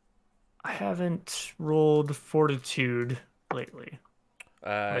haven't rolled fortitude lately.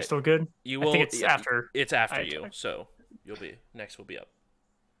 Am I still good? You I will. think it's after. It's after I you, attack. so you'll be next. Will be up.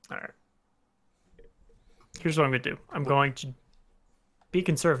 All right. Here's what I'm going to do. I'm going to be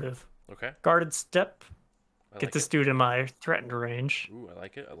conservative. Okay. Guarded step. I Get like this dude in my threatened range. Ooh, I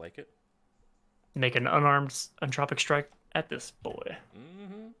like it. I like it. Make an unarmed entropic strike at this boy.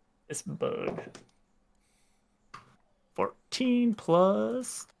 Mm-hmm. This bug. 14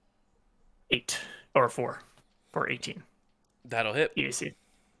 plus 8. Or 4. For 18. That'll hit. EAC.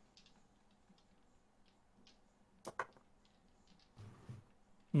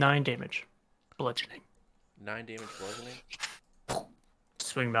 Nine damage. Bludgeoning. 9 damage bludgeoning.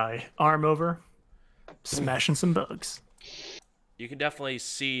 Swing my arm over. Smashing some bugs. You can definitely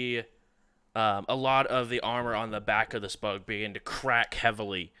see a lot of the armor on the back of this bug begin to crack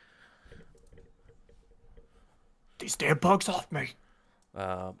heavily. These damn bugs off me.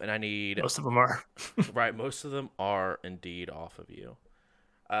 And I need Most of them are. right. Most of them are indeed off of you.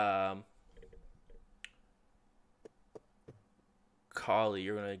 Collie,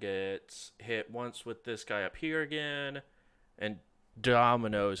 you're gonna get hit once with this guy up here again, and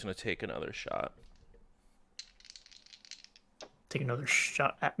Domino is gonna take another shot. Take another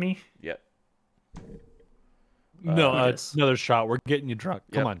shot at me. Yep. No, Yes. another shot. We're getting you drunk.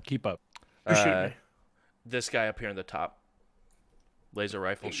 Come Yep. on, keep up. Who's shooting me? This guy up here in the top, laser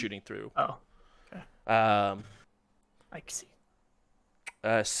rifle shooting through. Oh, Um, I can see.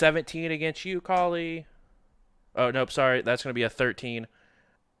 17 against you, Collie. Oh, nope, sorry. That's going to be a 13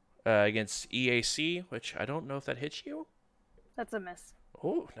 against EAC, which I don't know if that hits you. That's a miss.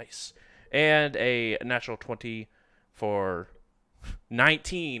 Oh, nice. And a natural 20 for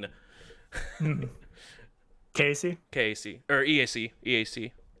 19. Casey? KAC. Or EAC.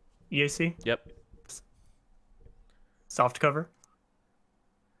 EAC. EAC? Yep. Soft cover?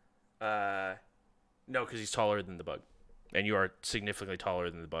 No, because he's taller than the bug. And you are significantly taller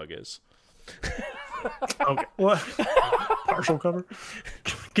than the bug is. Okay. What? Partial cover?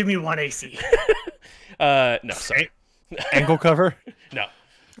 Give me 1 AC. No, sorry. Ankle cover. No.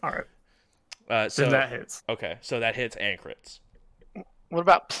 All right. So Then that hits. Okay, so that hits and crits. What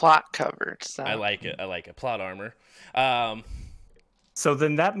about plot cover? Does that- I like it. Plot armor. So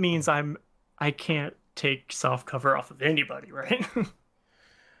then that means I can't take soft cover off of anybody, right?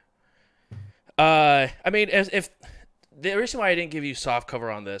 I mean, if the reason why I didn't give you soft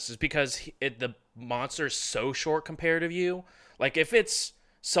cover on this is because the monster's so short compared to you. Like, if it's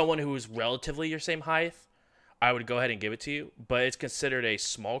someone who is relatively your same height, I would go ahead and give it to you. But it's considered a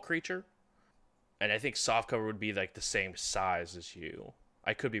small creature, and I think soft cover would be like the same size as you.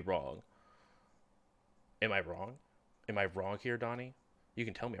 I could be wrong. Am I wrong? Am I wrong here, Donnie? You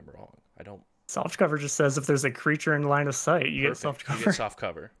can tell me I'm wrong. I don't. Soft cover just says if there's a creature in line of sight, you get soft cover. You get soft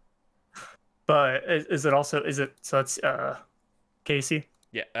cover. But is it so it's Casey?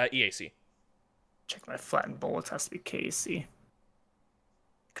 Yeah, EAC. Check my flattened bullets, has to be Casey.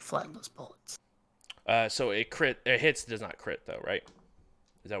 Can flatten those bullets. So it hits, does not crit though, right?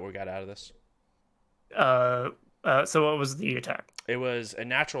 Is that what we got out of this? So what was the attack? It was a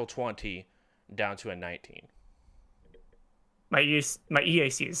natural 20 down to a 19. My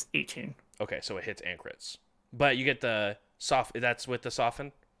EAC is 18. Okay, so it hits and crits. But you get the soft, that's with the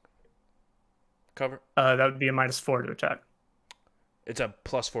soften cover? That would be a -4 to attack. It's a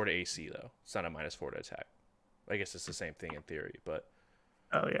 +4 to AC though. It's not a -4 to attack. I guess it's the same thing in theory, but.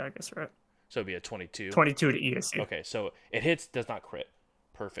 Oh yeah, I guess right. So it'd be a 22. 22 to EAC. Okay, so it hits, does not crit.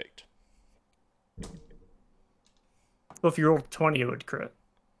 Perfect. Well, if you roll 20, it would crit.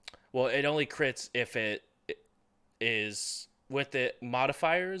 Well, it only crits if it is with the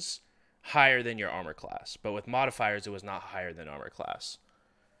modifiers higher than your armor class. But with modifiers, it was not higher than armor class.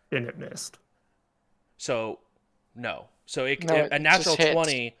 And it missed. So, no. So No, a it natural just hits.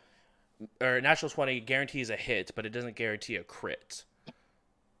 20 or a natural 20 guarantees a hit, but it doesn't guarantee a crit.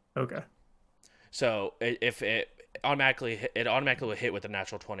 Okay. So if it automatically will hit with a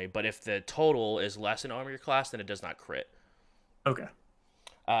natural 20, but if the total is less in armor class, then it does not crit. Okay.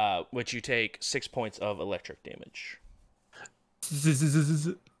 Which you take 6 points of electric damage.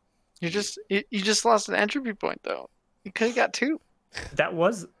 You just lost an entropy point though. You could have got 2. That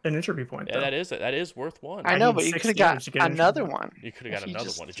was an entropy point. Yeah, Though. that is worth 1. I know, need but you 6 could have damage got to get an another entropy one. You could have got You another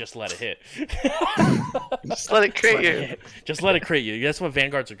just- one. Just let it hit. Just let it crit you. Just let it crit you. That's what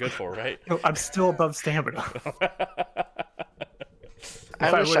Vanguards are good for, right? No, I'm still above stamina. I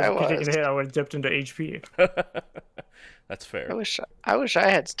If I wish would I have taken was. a hit, I would have dipped into HP. That's fair. I wish I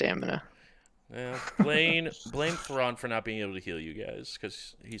had stamina. Yeah, blame Theron for not being able to heal you guys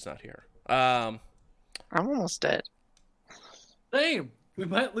because he's not here. I'm almost dead. Same. We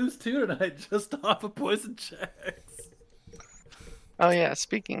might lose 2 tonight just off of poison checks. Oh yeah,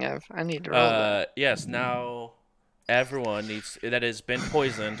 speaking of, I need to roll that. Yes, now everyone that has been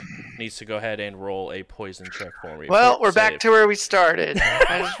poisoned needs to go ahead and roll a poison check for me. Well, Fort we're back save. to where we started.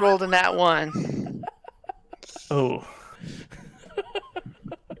 I just rolled a nat 1. Oh.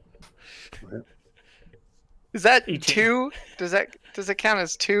 Is that 18. 2? Does it count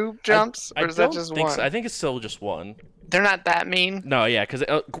as 2 jumps, or is that don't just think 1? so. I think it's still just 1. They're not that mean. No, yeah, because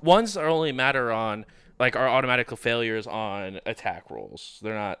ones are only matter on are automatic failures on attack rolls.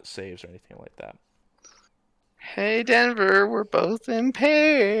 They're not saves or anything like that. Hey Denver, we're both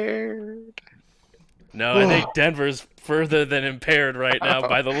impaired. No, I think Denver's further than impaired right now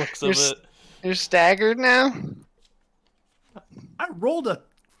by the looks of You're it. You're staggered now? I rolled a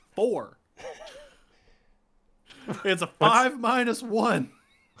 4. It's a 5 minus 1.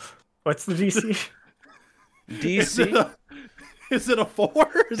 What's the DC? DC? Is it a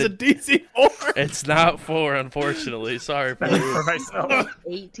 4? Is it DC 4? It's not 4, unfortunately. Sorry for you. For myself.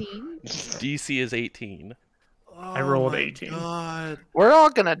 18. DC is 18. I rolled my 18. God. We're all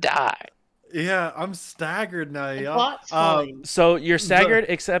gonna die. Yeah, I'm staggered now, y'all. Plot's fine. So you're staggered,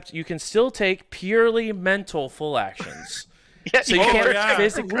 except you can still take purely mental full actions. Yeah, So you Oh, can't yeah.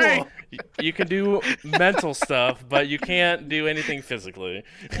 physically. You can do mental stuff, but you can't do anything physically.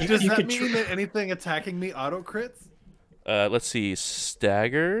 Does you that could mean that anything attacking me auto crits? Let's see.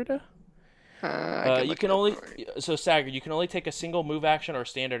 Staggered. You can only staggered. You can only take a single move action or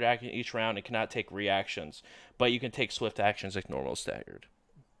standard action each round, and cannot take reactions. But you can take swift actions like normal staggered.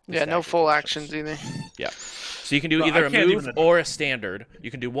 Yeah, no Staggered full actions. actions either. Yeah. So you can do But I either a can't move even- or a standard. You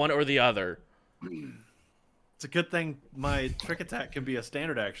can do one or the other. It's a good thing my trick attack can be a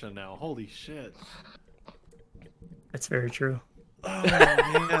standard action now. Holy shit. That's very true. Oh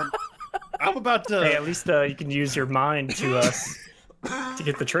man. I'm about to. Hey, at least you can use your mind to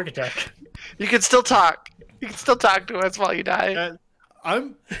get the trick attack. You can still talk. You can still talk to us while you die.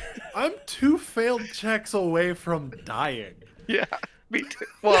 I'm 2 failed checks away from dying. Yeah, me too.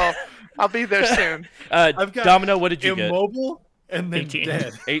 Well, I'll be there soon. I've got Domino, what did you get? immobile and then 18.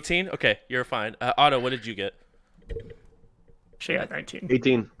 dead. 18? Okay, you're fine. Otto, what did you get? She got 19.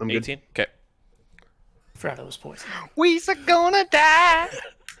 18. I'm good. 18? Okay. Forgot it was poison. We's gonna die.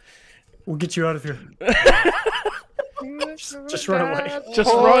 We'll get you out of here. Just run away.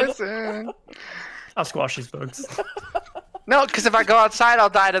 Just run. Poison. I'll squash these bugs. No, because if I go outside, I'll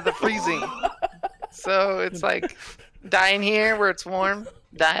die to the freezing. So it's like die in here where it's warm,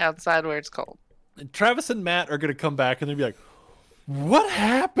 die outside where it's cold. And Travis and Matt are gonna come back and they'll be like, "What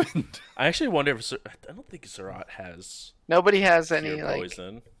happened?" I actually wonder if I don't think Zerat has Nobody has any pure like.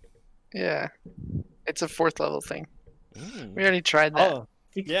 poison. Yeah, it's a 4th level thing. Mm. We already tried that. Oh,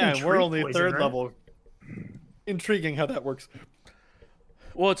 You can yeah, and we're treat only poison, 3rd right? level. Intriguing how that works.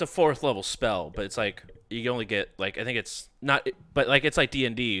 Well, it's a 4th level spell, but it's like you only get like I think it's not, but like it's like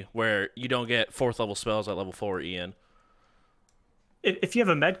D&D where you don't get 4th level spells at level 4. Ian. If you have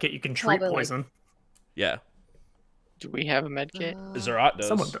a med kit, you can treat Probably, like- poison. Yeah, Do we have a med kit? Zerat does.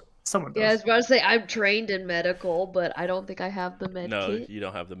 Someone Yeah, I was does. about to say I'm trained in medical, but I don't think I have the med No, kit, you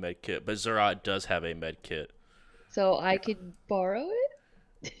don't have the med kit, but Zerat does have a med kit. so I could borrow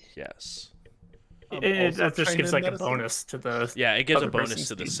it. Yes. Also That just trained gives in like medicine. a bonus to the. Yeah, it gives a Other bonus person's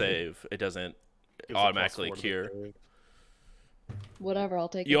to the speed. save. It doesn't Gives a automatically +4 to the cure. save. Whatever, I'll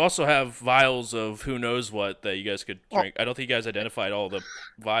take You it. also have vials of who knows what that you guys could drink. I don't think you guys identified all the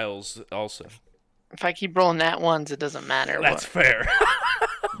vials also. If I keep rolling that ones, it doesn't matter. That's what. fair.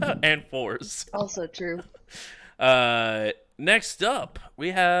 And 4s. Also true. Next up,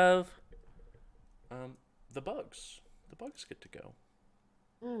 we have the bugs. The bugs get to go.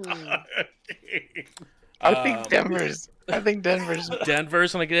 Mm. I think Denver's.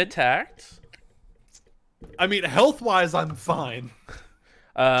 Denver's gonna get attacked. I mean, health-wise, I'm fine.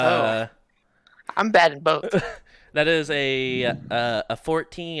 I'm bad in both. That is a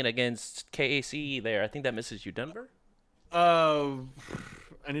 14 against KAC there. I think that misses you, Denver. I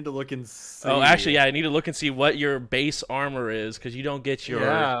need to look and see. Oh, actually, yeah, I need to look and see what your base armor is because you don't get your.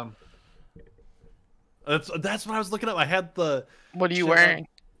 Yeah. That's what I was looking up. I had the What are you Shit, wearing?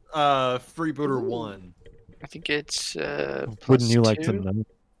 Freebooter 1. I think it's Wouldn't you like to +2? know?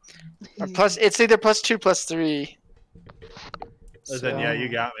 Or plus, it's either +2, +3. Then yeah, you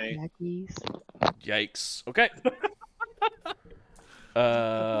got me. Jackies. Yikes. Okay.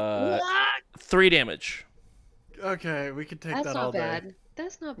 3 damage. Okay, we can take That's that all not day. bad.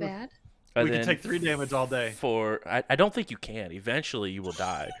 That's not bad. And We can then take 3 damage all day. I don't think you can. Eventually, you will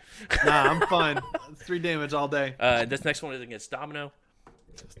die. Nah, I'm fine. 3 damage all day. This next one is against Domino,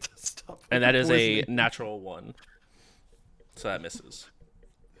 Stop and that is a poisoning. natural 1. So that misses.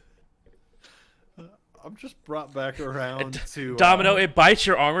 I'm just brought back around to Domino, it bites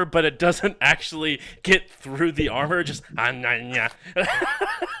your armor, but it doesn't actually get through the armor. Just Have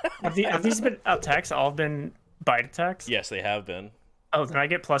these been attacks all been bite attacks? yes, they have been. Oh, then I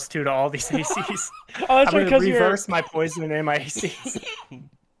get +2 to all these ACs. Oh, I'm gonna reverse my poison and my ACs.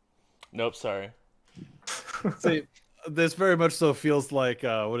 Nope, sorry. See, this very much so feels like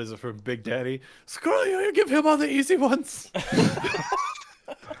what is it from Big Daddy? Screw you give him all the easy ones.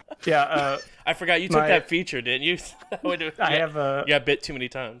 Yeah, I forgot you took My- that feature, didn't you? I have a. You got bit too many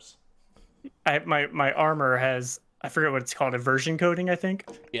times. My armor has, I forget what it's called, aversion coding, I think.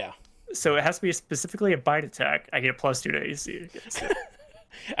 Yeah. So it has to be specifically a bite attack. I get a +2 to AC.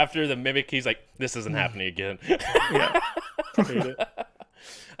 After the mimic, he's like, "This isn't happening again." Yeah. Okay.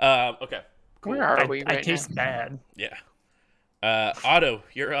 Cool. Where are we I right taste now? bad. Yeah. Otto,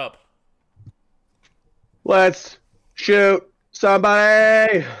 you're up. Let's shoot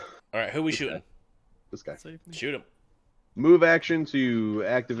somebody. All right, who we shooting? This guy. Shoot him. Move action to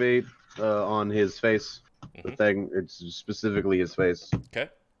activate on his face. The Mhm. thing, it's specifically his face. Okay.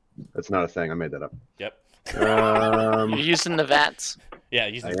 That's not a thing. I made that up. Yep. You're using the VATS. Yeah,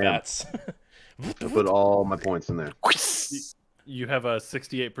 use the I am. bats. I put all my points in there. You have a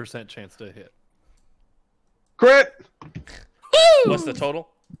 68% chance to hit. Crit. What's the total?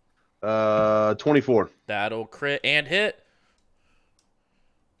 24. That'll crit and hit.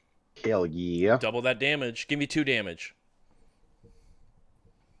 Hell yeah. Double that damage. Give me 2 damage.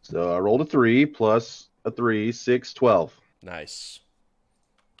 So I rolled a 3 plus a 3, 6, 12. Nice.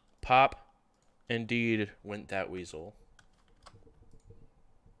 Pop. Indeed went that weasel.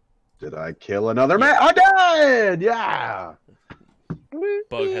 Did I kill another man? I did! Yeah!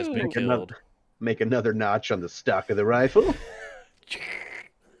 Bug has been Make another, killed. make another notch on the stock of the rifle.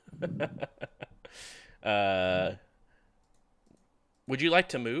 Would you like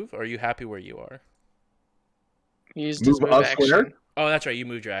to move, or are you happy where you are? Use this Move move elsewhere? action. Oh, that's right. You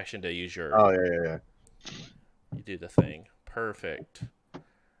moved your action to use your. Oh, yeah. You do the thing. Perfect.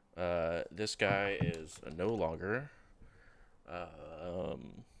 This guy is no longer.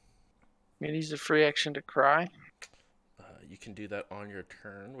 I'm gonna use a free action to cry. You can do that on your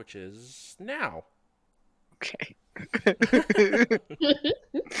turn, which is now. Okay.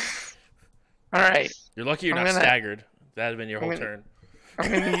 All right. You're lucky you're I'm not gonna- staggered. That'd have been your I'm whole gonna- turn.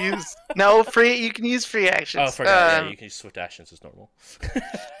 I'm gonna use no free. You can use free actions. Oh, I forgot. Yeah, you can use swift actions as normal.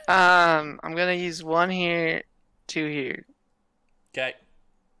 I'm gonna use one here, two here. Okay.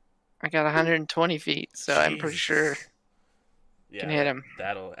 I got 120 feet, so I'm pretty sure Yeah, can hit him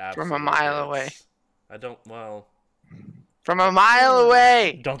That'll from absolutely a mile hit. away. I don't. Well, From a mile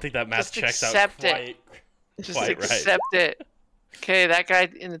away. don't think that math Just checks out accept it. quite. Just quite right. accept it. Okay, that guy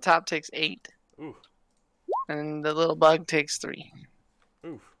in the top takes 8, Ooh, and the little bug takes 3.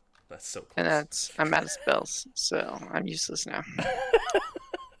 ooh, that's so close. And I'm out of spells, so I'm useless now.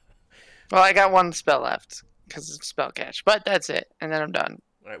 Well, I got one spell left because of spell catch, but that's it, and then I'm done.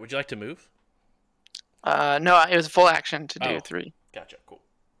 All right. Would you like to move? No, it was a full action to do Oh. 3. Gotcha. Cool.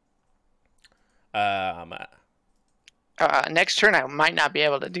 Next turn, I might not be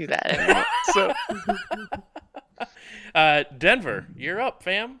able to do that anymore. So Denver, you're up,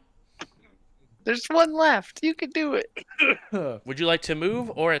 fam. there's one left. You can do it. Would you like to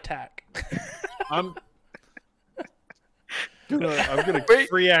move or attack? I'm gonna Wait.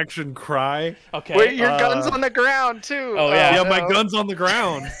 free action cry. Okay. Wait, your gun's on the ground too. Oh, yeah. Yeah, my no. gun's on the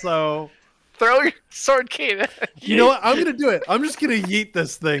ground, so Throw your sword cane. you know what? I'm gonna do it. I'm just gonna yeet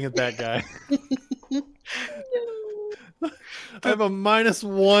this thing at that guy. I have a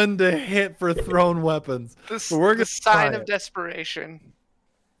 -1 to hit for thrown weapons. This But we're the gonna sign try of it. desperation.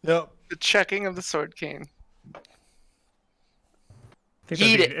 Yep. The checking of the sword cane. I think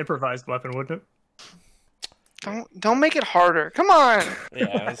Eat that'd be an improvised weapon, wouldn't it? Don't make it harder. Come on. Yeah,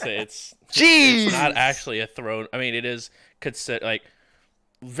 I would say it's Jeez. not actually a thrown. I mean, it is like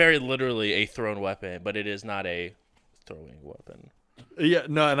very literally a thrown weapon, but it is not a throwing weapon. Yeah.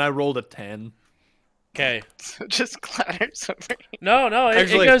 No, and I rolled a 10. Okay. So just clatters over. No,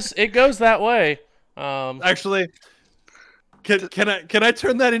 Actually- it goes that way. Actually, can I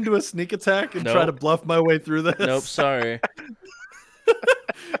turn that into a sneak attack and try Nope. to bluff my way through this? Nope, sorry.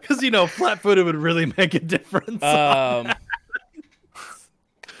 Because flat-footed would really make a difference.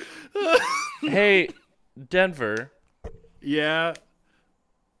 Hey, Denver, Yeah.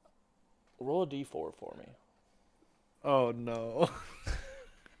 roll a d4 for me. Oh no.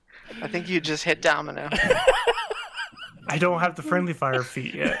 I think you just hit Domino. I don't have the friendly fire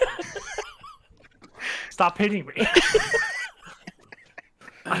feat yet. Stop hitting me.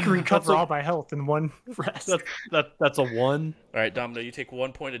 I can recover all my health in one rest. That's a 1. All right, Domino, you take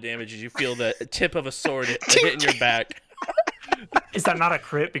 1 point of damage as you feel the tip of a sword hitting your back. Is that not a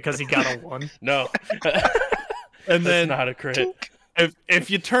crit because he got a 1? No, And that's then not a crit. if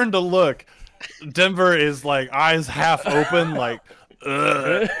you turn to look, Denver is like eyes half open, like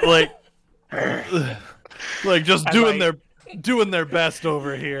like just As doing their best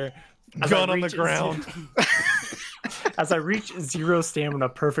over here. As Gun I on the reach ground. As I reach 0 stamina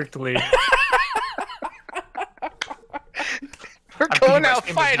perfectly, We're I'm getting going my out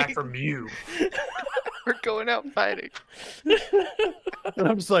stamina back fighting. from you. We're going out fighting. And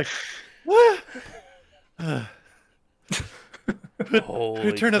I'm just like, Holy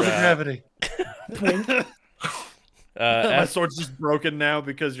return of the crap. gravity. My F- sword's just broken now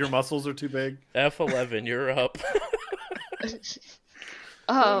because your muscles are too big. F11, you're up.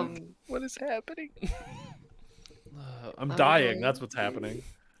 What is happening? I'm dying. That's what's happening.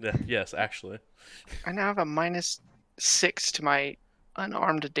 Yeah, yes, actually. I now have a -6 to my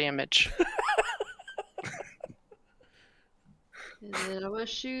unarmed damage. And then I'm gonna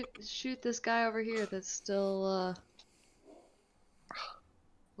shoot this guy over here that's still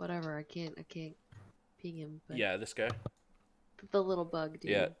whatever. I can't ping him. But Yeah, this guy. the little bug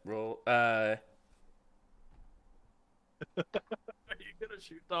dude. Yeah, roll. Are you gonna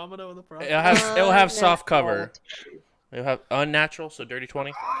shoot Domino in the process? It'll have soft Unnatural cover. It'll have unnatural, so dirty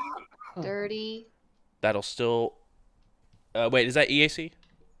 20. 20. Dirty. That'll still. Wait, is that EAC?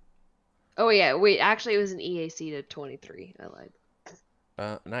 Oh yeah, wait. Actually, it was an EAC to 23. I lied.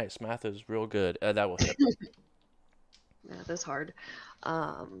 Nice. Math is real good. That will hit. Yeah, that's hard.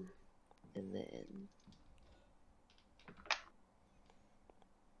 And then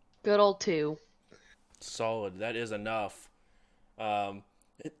Good old 2. Solid. That is enough.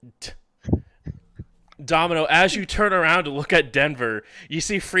 Domino, as you turn around to look at Denver, you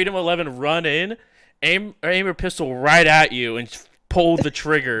see Freedom 11 run in, aim her pistol right at you, and pull the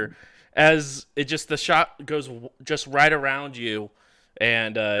trigger. As the shot goes just right around you,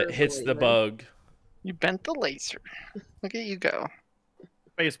 and hits the bug. You bent the laser. Look at you go.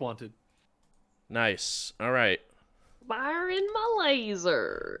 Face wanted. Nice. All right. Firing my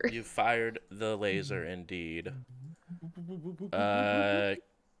laser. You fired the laser, indeed.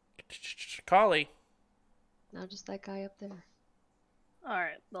 Collie. Now just that guy up there.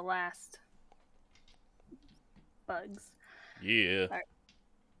 Alright, the last bugs. Yeah. Alright.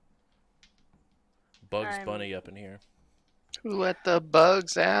 Bugs Bunny up in here. Who let the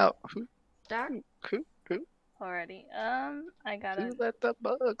bugs out? Who? Alrighty. I got Who a let the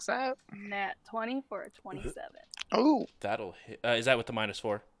bugs out? nat 20 for a 27. Oh. That'll hit. Is that with the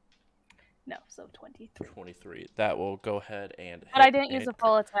 -4? No, so 23. 23. That will go ahead and But I didn't use a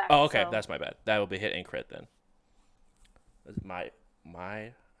full attack. Oh, okay. so- That's my bad. That will be hit and crit then. That's my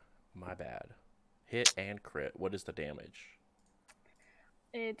bad. Hit and crit. What is the damage?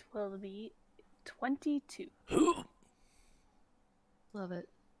 It will be 22. Love it.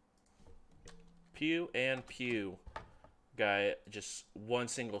 Pew and pew. Guy, just one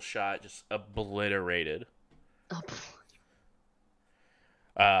single shot, just obliterated.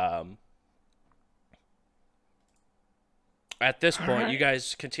 At this point, you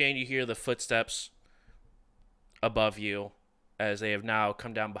guys continue to hear the footsteps above you as they have now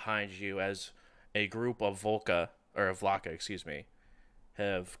come down behind you as a group of Vlaka, excuse me,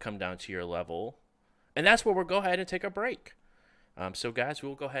 have come down to your level. And that's where we'll go ahead and take a break. So, guys,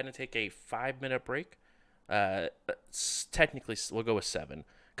 we'll go ahead and take a 5-minute break. Technically, we'll go with 7.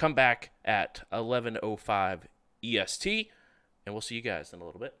 Come back at 11:05 EST, and we'll see you guys in a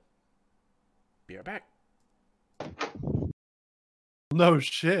little bit. Be right back. No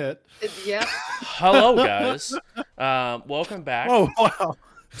shit. Yeah. Hello, guys. Welcome back Oh wow.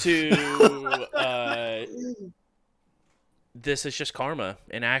 to This Is Just Karma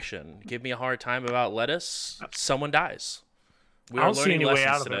in action. Give me a hard time about lettuce, someone dies. We I are don't see learning any way lessons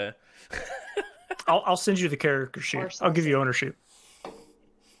out of today. I'll send you the character sheet. I'll give you ownership.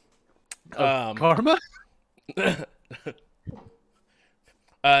 Karma?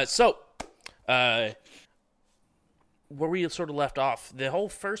 Where we sort of left off, the whole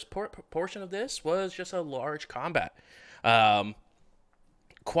first portion of this was just a large combat.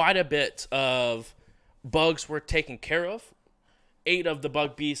 Quite a bit of bugs were taken care of. 8 of the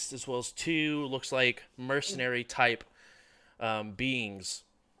bug beasts, as well as 2 looks like mercenary type beings.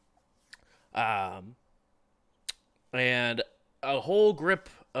 And a whole grip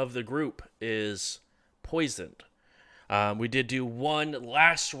of the group is poisoned. We did do one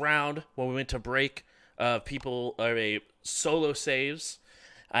last round when we went to break of solo saves,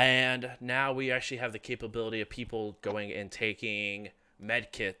 and now we actually have the capability of people going and taking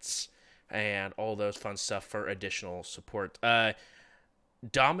med kits and all those fun stuff for additional support.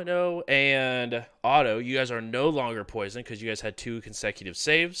 Domino and Otto, you guys are no longer poisoned because you guys had 2 consecutive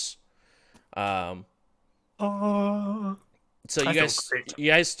saves. So you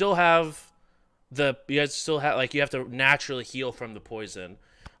guys still have you have to naturally heal from the poison,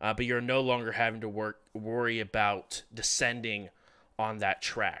 but you're no longer having to worry about descending on that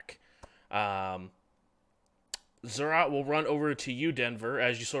track. Zerat will run over to you, Denver,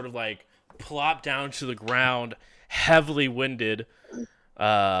 as you sort of like plop down to the ground, heavily winded.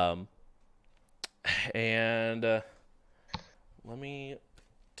 And let me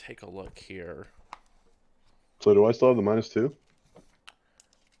take a look here. So do I still have the -2?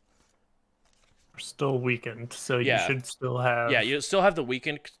 We're still weakened, so Yeah. you should still have. Yeah, you still have the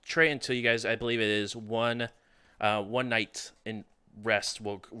weekend trait until you guys, I believe it is one night in rest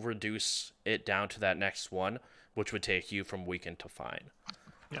will reduce it down to that next one, which would take you from weakened to fine.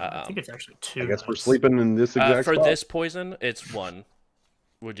 Yeah, I think it's actually 2. I guess we're nights. sleeping in this exact for spot. this poison, it's 1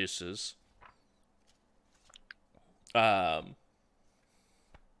 reduces. And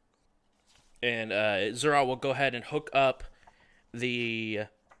Zerat will go ahead and hook up the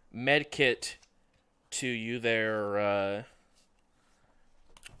med kit to you there,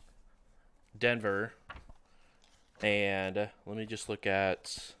 Denver. And let me just look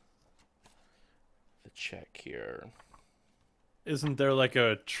at the check here. Isn't there like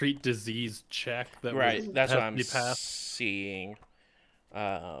a treat disease check that Right, would that's have what to I'm be passed? seeing. Do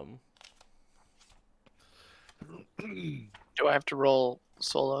I have to roll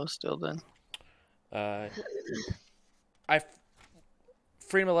solo still then?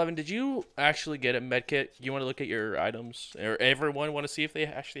 Freedom 11, did you actually get a med kit? You want to look at your items, or everyone want to see if they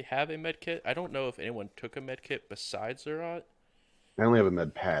actually have a med kit? I don't know if anyone took a med kit besides Zerat. I only have a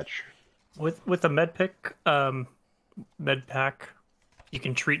med patch. With a med pack, you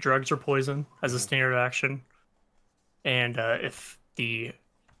can treat drugs or poison as a standard action, and if the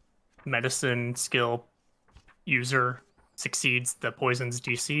medicine skill user succeeds the poison's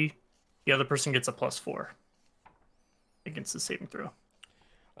DC, the other person gets a +4 against the saving throw.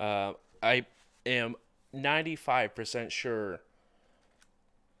 I am 95% sure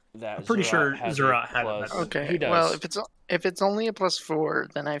that I'm pretty sure has Zerat a had a plus. medicine. Okay. He does. Well, if it's only a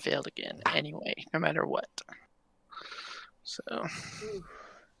 +4, then I failed again anyway, no matter what. So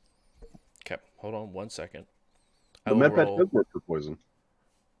Okay, hold on 1 second. The med patch does work for poison.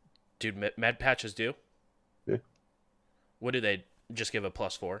 Dude, med patches do? Yeah. What do they just give a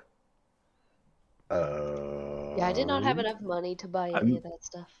 +4? Yeah, I did not have enough money to buy any of that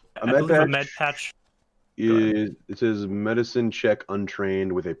stuff. I med believe a patch med patch. It says medicine check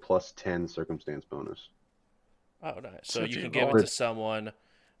untrained with a +10 circumstance bonus. Oh, nice. So Such you a can give it ball. to someone,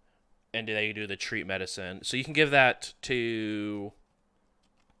 and they do the treat medicine. So you can give that to,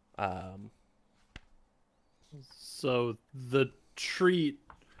 So the treat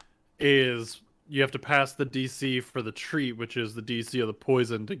is you have to pass the DC for the treat, which is the DC of the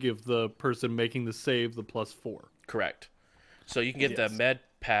poison, to give the person making the save the +4. correct. So you can give Yes. the med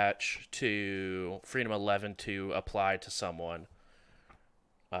patch to Freedom 11 to apply to someone,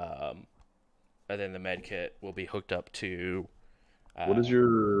 and then the med kit will be hooked up to. What is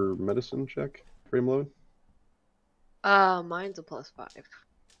your medicine check, Frame Load? Mine's a +5.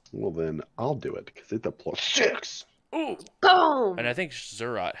 Well, then I'll do it because it's a +6. Ooh! Boom! And I think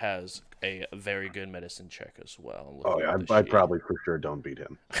Zerat has a very good medicine check as well. I'm Oh looking yeah, at the I sheet. probably for sure don't beat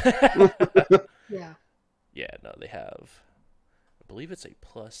him. Yeah. Yeah, no, they have. I believe it's a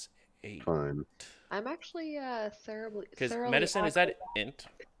 +8. Fine. I'm actually thoroughly. Because thoroughly medicine, is that int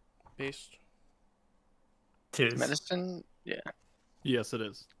based? Tis. medicine, yeah. Yes, it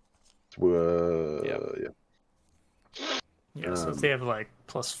is. Yeah, Yeah, so if they have like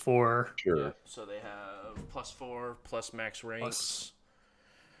 +4, sure. So they have +4 plus max ranks,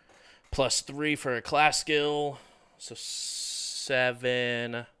 +3 for a class skill, so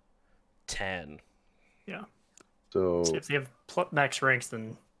 7, 10. yeah. So So if they have max ranks, then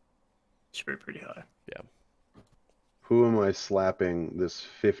it should be pretty high. who am I slapping this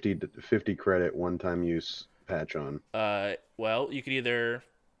 50 credit one-time use patch on? Well, you could either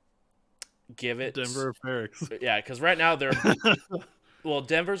give it Denver or Ferrix. Yeah, because right now they're well,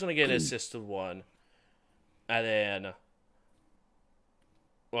 Denver's gonna get an assisted one, and then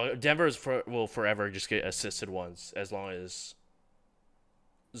Denver's will forever just get assisted ones as long as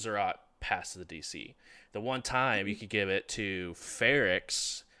Zerat passes the DC. The one time you could give it to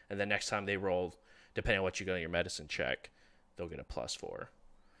Ferrix, and the next time they roll, depending on what you get on your medicine check, they'll get a +4.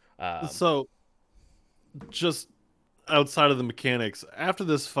 So, just outside of the mechanics, after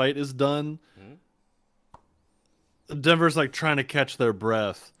this fight is done, Denver's like trying to catch their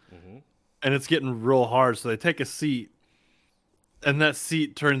breath, and it's getting real hard. So they take a seat, and that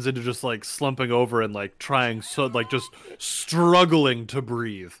seat turns into just like slumping over and like trying, so like just struggling to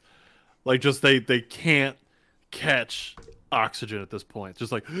breathe, like just they can't catch oxygen at this point.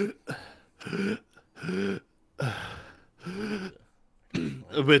 Just like,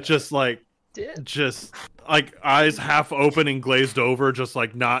 but just like. Just like eyes half open and glazed over, just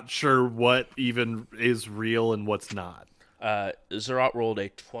like not sure what even is real and what's not. Zerat rolled a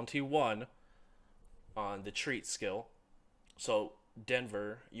 21 on the treat skill. So,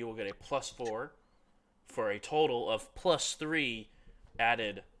 Denver, you will get a +4 for a total of +3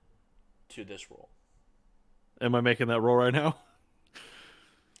 added to this roll. Am I making that roll right now?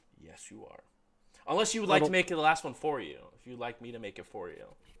 Yes, you are. Unless you would like to make it the last one for you. If you'd like me to make it for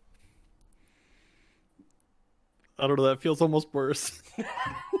you. I don't know. That feels almost worse.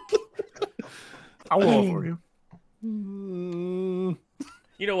 I'll roll for you.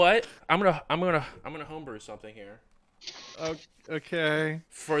 You know what? I'm gonna homebrew something here. Okay.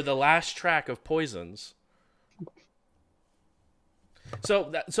 For the last track of poisons.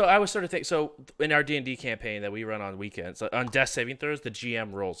 So I was sort of thinking. So in our D&D campaign that we run on weekends, on death saving throws, the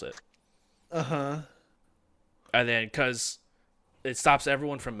GM rolls it. And then because it stops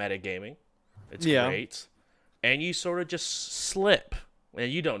everyone from metagaming, it's great. And you sort of just slip,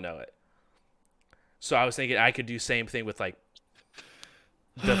 and you don't know it. So I was thinking I could do same thing with like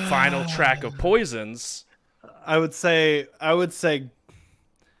the final track of poisons. I would say, But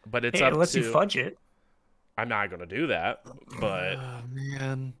it's Hey, up unless to. you fudge it. I'm not gonna do that, but oh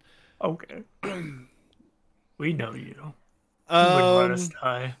man, Okay. We know you. Wouldn't let us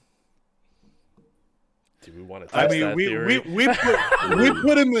die. Do we want to I test mean, that theory?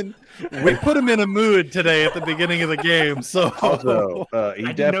 we put him in a mood today at the beginning of the game. So Also, he I didn't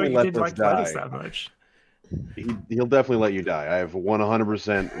know definitely you lets didn't us like Titus die. that much. He'll definitely let you die. I have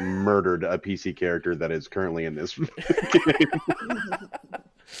 100% murdered a PC character that is currently in this game.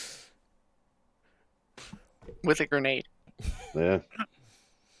 With a grenade. Yeah.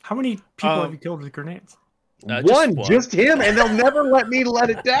 How many people have you killed with grenades? One, just him, and they'll never let me let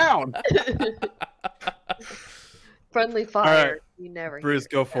it down. Friendly fire. You never. Bruce,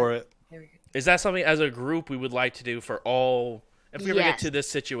 hear go for it. There we go. Is that something as a group we would like to do for all? If we ever get Yes. to this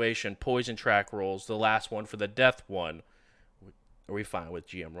situation, poison track rolls, the last one for the death one, are we fine with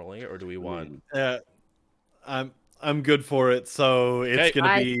GM rolling it, or do we want? I'm good for it. So it's Okay.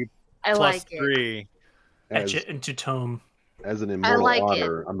 gonna be I plus like it. 3. Etch it into tome. As an immortal like it.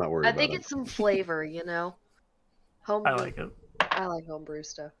 honor, I'm not worried I about think it. it's some flavor, you know. Homebrew. I like it. I like homebrew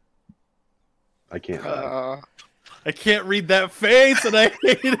stuff. I can't. I can't read that face, and I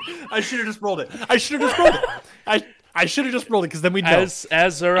hate it. I should have just rolled it. I should have just rolled it. I should have just rolled it because then we'd know. As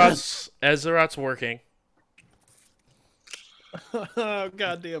Zerat's working, Oh,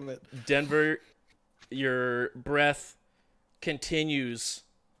 God damn it. Denver, your breath continues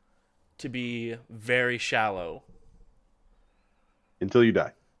to be very shallow. Until you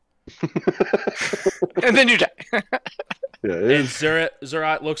die. And then you die. Yeah, it And is.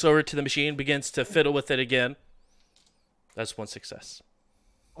 Zerat looks over to the machine, begins to fiddle with it again. That's one success.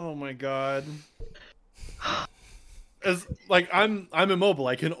 Oh my God. As like I'm immobile.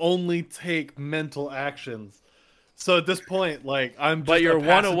 I can only take mental actions. So at this point, like I'm. But just you're a one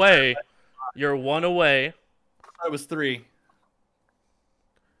passive- away. You're one away. I was 3.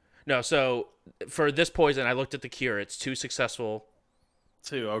 No, so for this poison, I looked at the cure. It's 2 successful.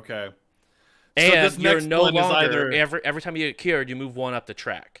 2. Okay. And this you're next no one is longer either- every time you get cured, you move 1 up the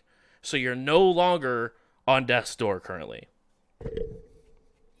track. So you're no longer on death's door currently.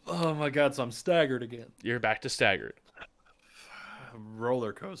 Oh my God. So I'm staggered again. You're back to staggered.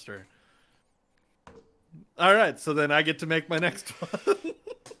 Roller coaster. All right. So then I get to make my next one.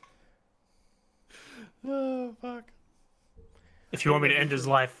 Oh fuck. If you want me to end his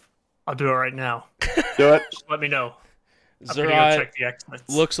life, I'll do it right now. Do it. Just let me know. I'm gonna go Zerat check the exits.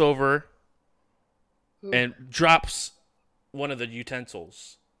 looks over and drops one of the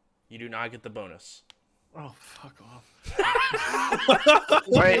utensils. You do not get the bonus. Oh fuck off.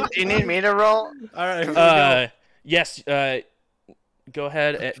 Wait, do you need me to roll? All right. Here we go. Yes. Go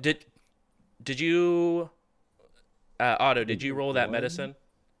ahead. Did you, Otto? Did you roll that medicine?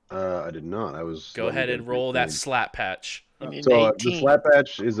 I did not. I was. Go ahead and roll that slap patch. You need So 18. the slap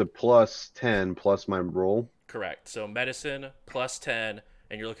patch is a plus 10 plus my roll. Correct. So medicine plus 10,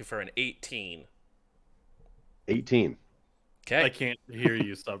 and you're looking for an 18. 18. Okay. I can't hear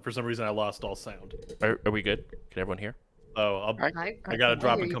you. Stuff. For some reason, I lost all sound. Are we good? Can everyone hear? Oh, I gotta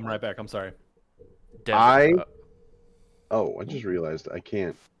drop and come right back. I'm sorry. Denver, Oh, I just realized I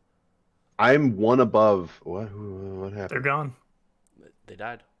can't. I'm 1 above. What happened? They're gone. they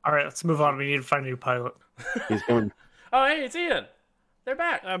died. All right, let's move on. We need to find a new pilot. He's going. Oh, hey, it's Ian. They're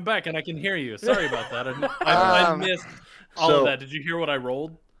back. I'm back and I can hear you. Sorry about that. I missed all So- of that. Did you hear what I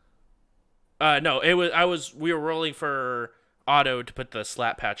rolled? No, it was. We were rolling for Otto to put the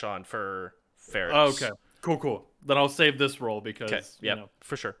slap patch on for Ferris. Oh, okay. Cool. Then I'll save this roll because Okay. you Yep. know.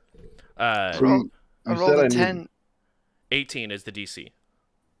 For sure. So I you rolled said I a need- 10. 18 is the DC.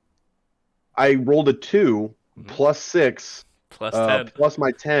 I rolled a 2 plus 6 Plus 10. plus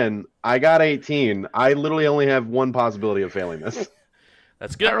my 10. I got 18. I literally only have 1 possibility of failing this.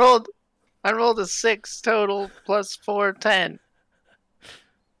 That's good. I rolled a 6 total plus 4, 10.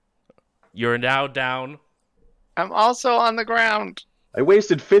 You're now down. I'm also on the ground. I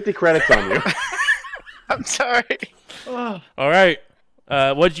wasted 50 credits on you. I'm sorry. Ah. All right.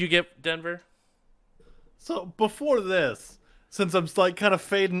 What did you get, Denver? So before this, since I'm like kind of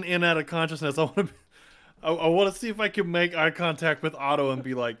fading in out of consciousness, I want to see if I can make eye contact with Otto and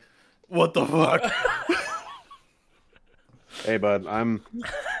be like, "What the fuck?" Hey, bud, I'm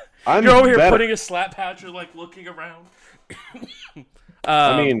You're over here better. putting a slap patch. You're like looking around.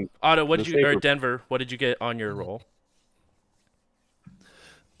 I mean, Otto, what the did you? Or safer- Denver, what did you get on your roll?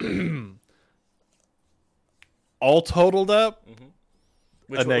 All totaled up,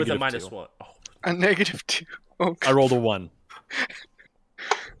 With a negative minus 2. 1. Oh, A -2. Oh, I rolled a 1.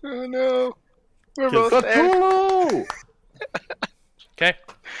 oh no. We're Kids- both there. Cthulhu! okay.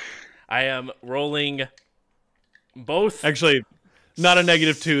 I am rolling both. Actually, not a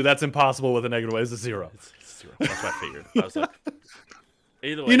 -2. That's impossible with a negative. It's a 0. It's 0. That's what I figured. I was like,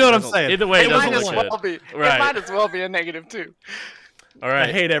 Either way, You know it what I'm doesn't- saying. Either way, it It doesn't might as look well good. be. Right. It might as well be a -2. All I right.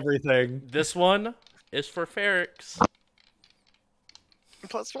 hate everything. This one is for Ferrix.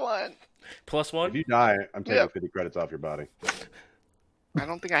 +1. Plus If 1. you die, I'm taking Yep. 50 credits off your body. I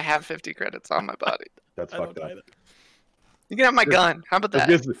don't think I have 50 credits on my body. That's I fucked don't up. either. You can have my gun. How about that?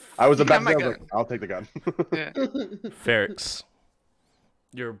 I was You about got my to say, I was gun. like, I'll take the gun. Yeah. Ferrix.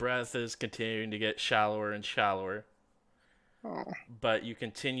 Your breath is continuing to get shallower and shallower, Oh. but you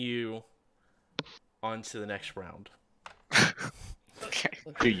continue on to the next round. Okay.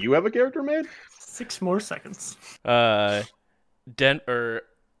 Do you have a character made? 6 more seconds.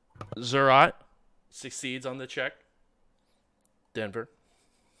 Zerat succeeds on the check. Denver.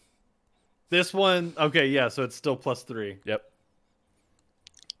 This one, okay, yeah, so it's still +3. Yep.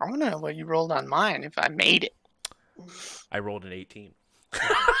 I want to know what you rolled on mine if I made it. I rolled an 18.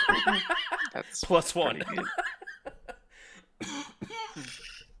 That's Plus 1. pretty good.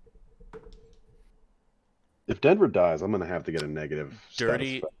 If Denver dies, I'm gonna have to get a negative.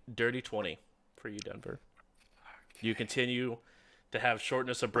 Dirty 20 for you, Denver. You continue to have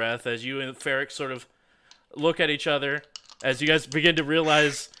shortness of breath as you and Ferrix sort of look at each other as you guys begin to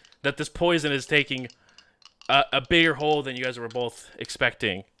realize that this poison is taking a bigger hold than you guys were both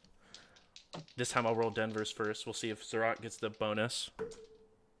expecting. This time I'll roll Denver's first. We'll see if Zerat gets the bonus.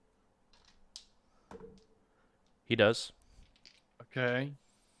 He does. Okay.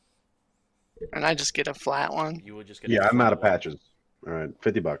 And I just get a flat one. You would just get Yeah, a I'm out of flat one. patches. All right,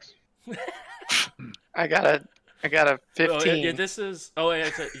 $50. I got a 15. Oh, yeah, this is. Oh, yeah,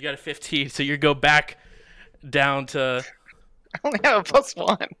 you got a 15, so you go back down to. I only have a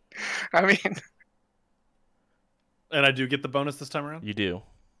 +1. I mean, And I do get the bonus this time around? You do.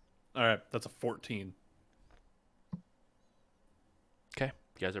 All right, that's a 14. Okay,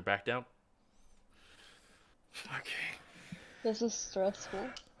 you guys are back down. Okay. This is stressful.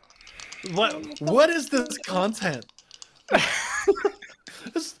 What is this content?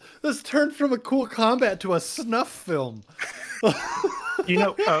 this turned from a cool combat to a snuff film. You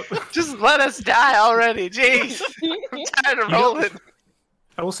know, just let us die already. Jeez. I'm tired of You know- rolling.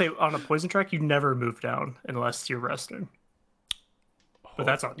 I will say on a poison track, you never move down unless you're resting. But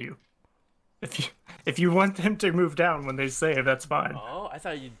that's on you. If you want them to move down when they save, that's fine. Oh, I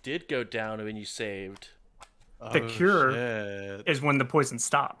thought you did go down when you saved. The cure shit. is when the poison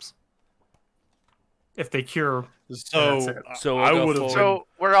stops. If they cure, So, that's it. So I we'll go would've- forward. So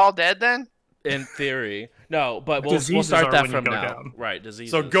we're all dead then? In theory, no, but we'll Diseases start are that when you from go now. down. Right, diseases.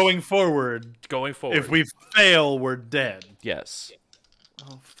 so going forward, going forward. if we fail, we're dead. yes,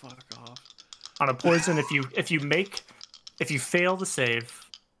 Oh, fuck off. on a poison, if you fail to save,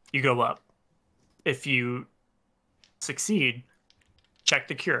 you go up. If you succeed, check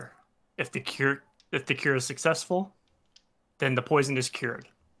the cure. If the cure is successful, then the poison is cured,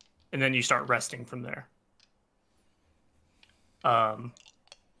 and then you start resting from there.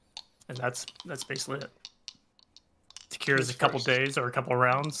 And that's basically it. The cure is a couple days or a couple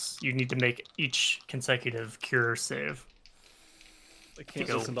rounds. You need to make each consecutive cure save. I can't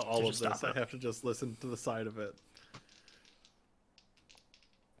go listen to all to of just this. stop I it. have to just listen to the side of it.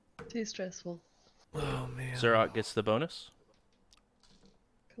 Too stressful. Oh, man. Zerat gets the bonus.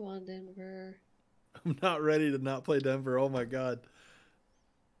 Come on, Denver. I'm not ready to not play Denver. Oh, my God.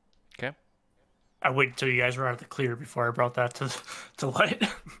 Okay. I waited until you guys were out of the clear before I brought that to light.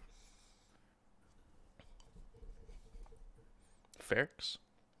 Ferrix.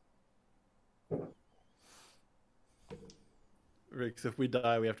 Rix, if we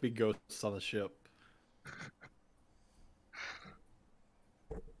die, we have to be ghosts on the ship.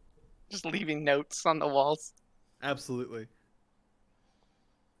 Just leaving notes on the walls. Absolutely.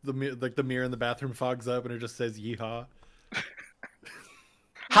 The mirror in the bathroom fogs up and it just says yeehaw.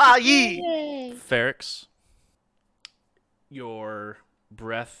 Ha ye! Yay! Ferrix. Your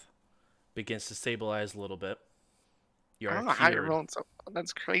breath begins to stabilize a little bit. You I are don't know how you're cured. rolling so.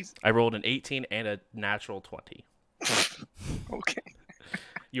 That's crazy. I rolled an 18 and a natural 20. Okay.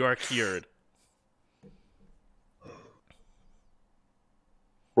 You are cured.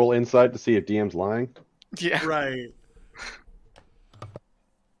 Roll insight to see if DM's lying. Yeah. Right.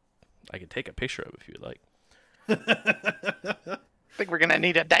 I can take a picture of it if you'd like. I think we're gonna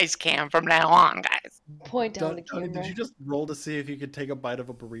need a dice cam from now on, guys. Point down the Johnny, camera. did you just roll to see if you could take a bite of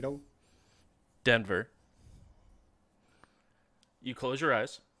a burrito? Denver. You close your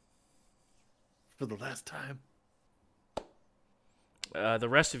eyes. For the last time. The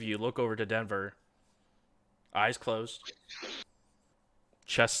rest of you look over to Denver. Eyes closed.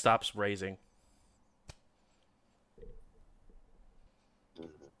 Chest stops raising.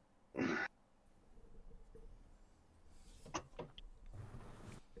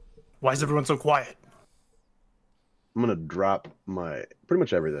 Why is everyone so quiet? I'm gonna drop my pretty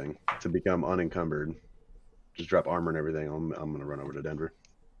much everything to become unencumbered. Just drop armor and everything. I'm gonna run over to Denver.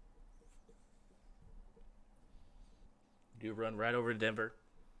 You run right over to Denver.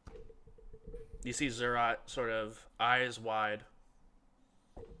 You see Zerat sort of eyes wide,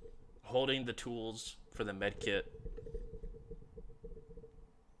 holding the tools for the med kit.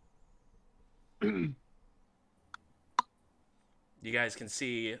 You guys can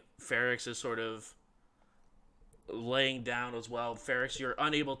see Ferrix is sort of laying down as well. Ferrix, you're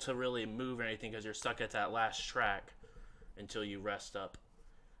unable to really move or anything because you're stuck at that last track until you rest up.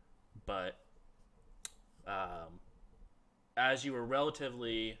 But as you were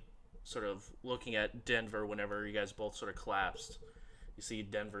relatively sort of looking at Denver whenever you guys both sort of collapsed, you see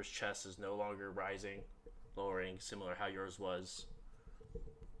Denver's chest is no longer rising, lowering, similar how yours was.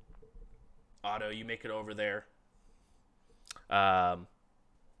 Otto, you make it over there.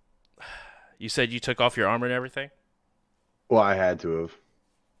 You said you took off your armor and everything? Well, I had to have.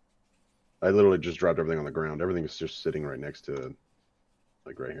 I literally just dropped everything on the ground. Everything is just sitting right next to,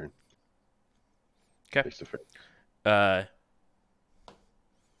 like right here. Okay. Next to Ferrix.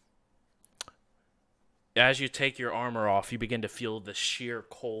 As you take your armor off, you begin to feel the sheer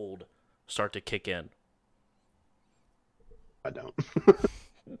cold start to kick in. I don't.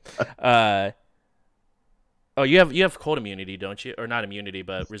 Oh, you have cold immunity, don't you? Or not immunity,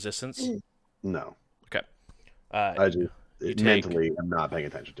 but resistance? No. Okay. I just take- mentally am not paying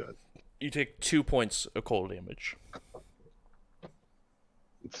attention to it. You take 2 points of cold damage.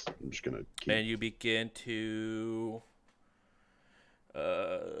 I'm just gonna keep. And you begin to...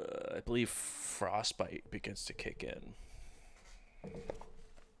 I believe frostbite begins to kick in.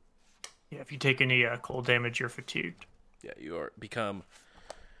 Yeah, if you take any cold damage, you're fatigued. Yeah, you are become...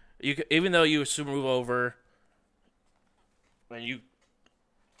 even though you move over, and you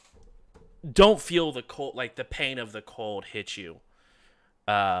don't feel the cold, like the pain of the cold hit you.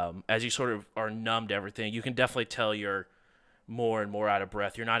 As you sort of are numb to everything, you can definitely tell you're more and more out of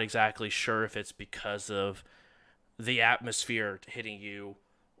breath. You're not exactly sure if it's because of the atmosphere hitting you,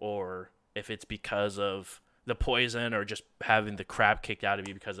 or if it's because of the poison, or just having the crap kicked out of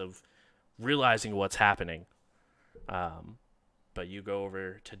you because of realizing what's happening. But you go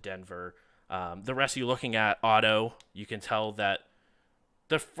over to Denver. The rest of you looking at Otto, you can tell that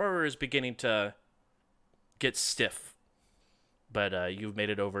the fur is beginning to get stiff. But you've made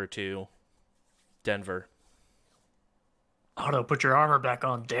it over to Denver. Otto, put your armor back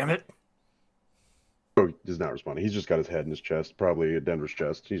on, damn it. Oh, he's not responding. He's just got his head in his chest, probably at Denver's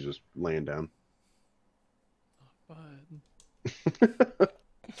chest. He's just laying down.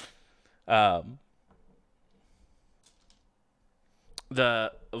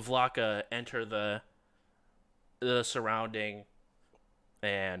 The Vlaka enter the surrounding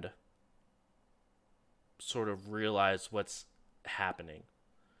and sort of realize what's happening,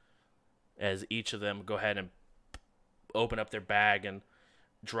 as each of them go ahead and open up their bag and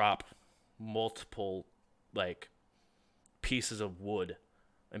drop multiple like pieces of wood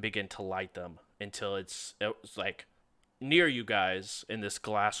and begin to light them until it's like near you guys in this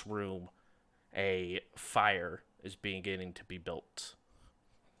glass room. A fire is beginning to be built.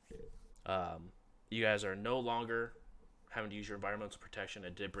 You guys are no longer having to use your environmental protection.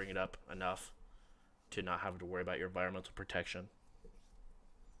 It did bring it up enough to not have to worry about your environmental protection.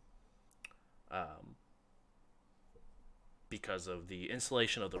 Because of the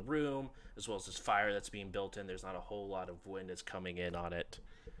insulation of the room, as well as this fire that's being built in, there's not a whole lot of wind that's coming in on it.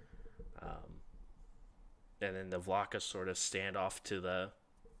 And then the Vlakas sort of stand off to the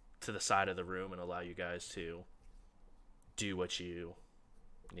side of the room and allow you guys to do what you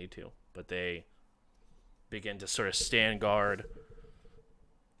need to. But they begin to sort of stand guard,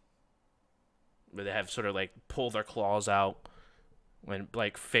 where they have sort of like pull their claws out and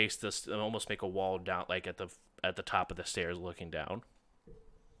like face this and almost make a wall down, like at the top of the stairs looking down.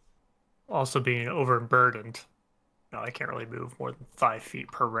 Also being overburdened. No, I can't really move more than 5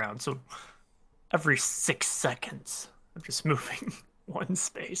 feet per round, so every 6 seconds, I'm just moving one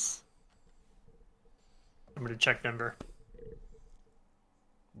space. I'm gonna check Denver.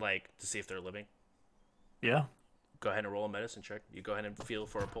 Like, to see if they're living? Yeah. Go ahead and roll a medicine check. You go ahead and feel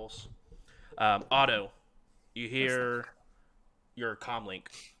for a pulse. Otto, you hear your comlink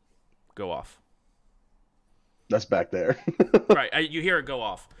go off. That's back there. Right, you hear it go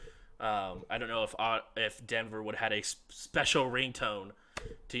off. I don't know if Denver would have had a special ringtone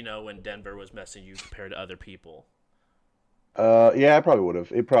to know when Denver was messaging you compared to other people. Yeah, I probably would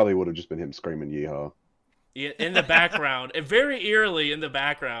have. It probably would have just been him screaming "Yeehaw!" In the background, and very eerily in the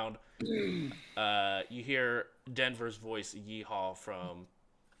background, you hear Denver's voice "Yeehaw" from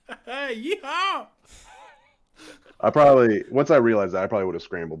Hey, yeehaw! I probably once I realized that I probably would have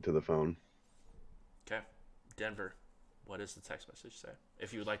scrambled to the phone. Okay. Denver, what does the text message say?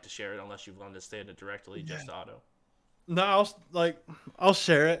 If you would like to share it, unless you want to send it directly just to Otto. No, I'll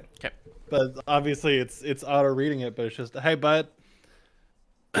share it. Okay. But obviously it's auto reading it, but it's just, hey bud,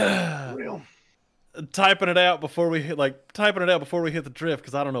 Real. typing it out before we hit the drift,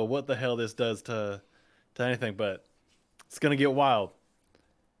 because I don't know what the hell this does to anything, but it's gonna get wild.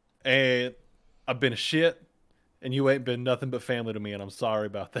 And I've been a shit, and you ain't been nothing but family to me, and I'm sorry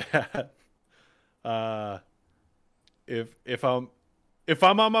about that. If I'm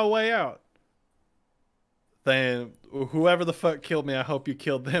on my way out, then whoever the fuck killed me, I hope you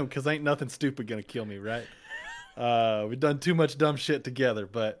killed them, because ain't nothing stupid gonna kill me, right? We've done too much dumb shit together,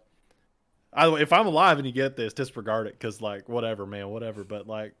 but either way, if I'm alive and you get this, disregard it, because like whatever, man, whatever. But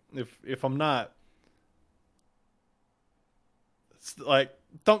like if I'm not, it's like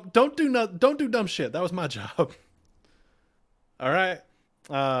don't do dumb shit. That was my job. All right,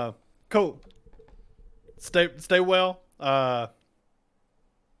 cool. Stay well. Love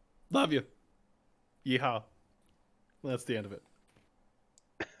you. Yeehaw. That's the end of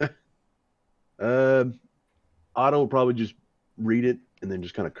it. Otto will probably just read it and then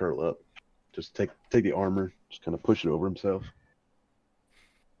just kind of curl up. Just take the armor, just kind of push it over himself.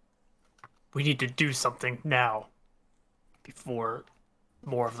 We need to do something now before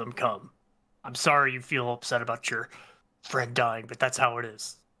more of them come. I'm sorry you feel upset about your friend dying, but that's how it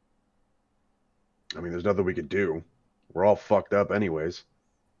is. I mean, there's nothing we could do. We're all fucked up anyways.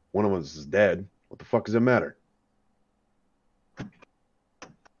 One of us is dead. What the fuck does it matter?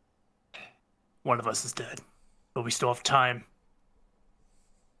 One of us is dead, but we still have time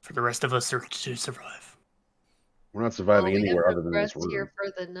for the rest of us to survive. We're not surviving we anywhere have other than this rest room. here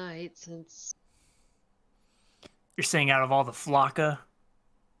for the night, since You're saying out of all the Flocka,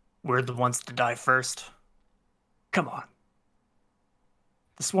 we're the ones to die first? Come on.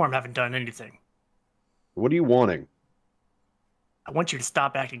 The Swarm haven't done anything. What are you wanting? I want you to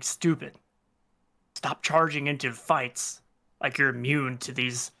stop acting stupid. Stop charging into fights like you're immune to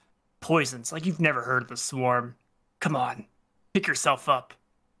these poisons, like you've never heard of the Swarm. Come on. Pick yourself up.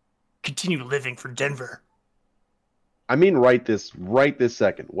 Continue living for Denver. I mean right this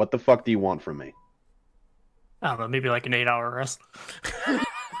second. What the fuck do you want from me? I don't know, maybe like an 8-hour rest.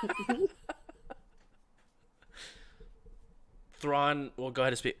 Thrawn will go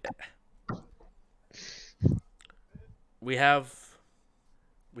ahead and speak. We have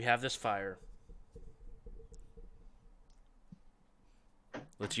this fire.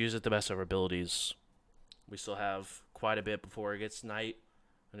 Let's use it the best of our abilities. We still have quite a bit before it gets night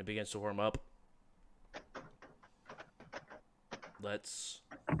and it begins to warm up. Let's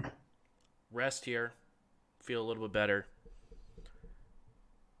rest here, feel a little bit better.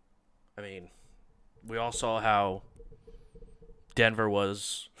 I mean, we all saw how Denver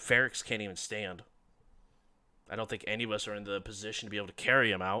was. Ferrix can't even stand. I don't think any of us are in the position to be able to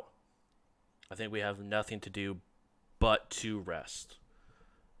carry him out. I think we have nothing to do but to rest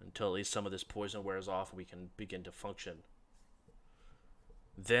until at least some of this poison wears off and we can begin to function.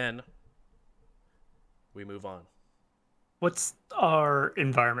 Then we move on. What's our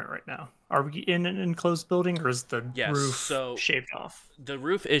environment right now? Are we in an enclosed building, or is the roof shaved off? The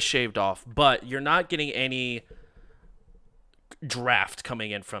roof is shaved off, but you're not getting any draft coming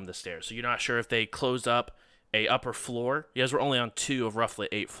in from the stairs. So you're not sure if they closed up a upper floor. You guys were only on 2 of roughly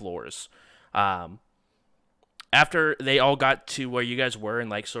 8 floors. After they all got to where you guys were and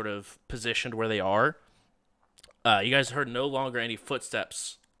like sort of positioned where they are, you guys heard no longer any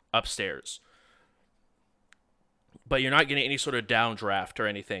footsteps upstairs. But you're not getting any sort of downdraft or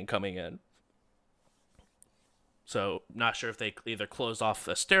anything coming in. So, not sure if they either closed off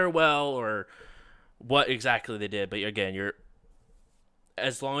a stairwell or what exactly they did. But again,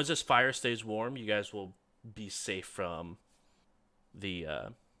 as long as this fire stays warm, you guys will be safe from the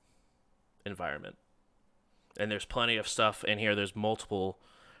environment. And there's plenty of stuff in here. There's multiple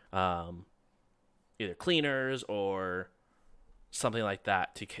either cleaners or something like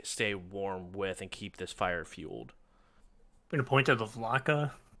that to stay warm with and keep this fire fueled. I'm going to point to the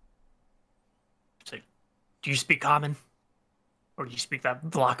Vlaka. Say, do you speak common? Or do you speak that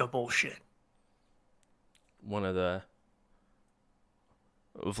Vlaka bullshit? One of the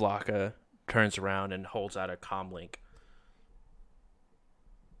Vlaka turns around and holds out a comlink.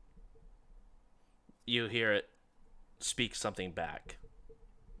 You hear it speak something back.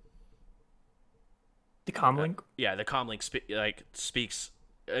 The comlink? Yeah, the comlink speaks.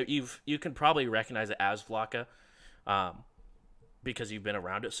 You can probably recognize it as Vlaka, because you've been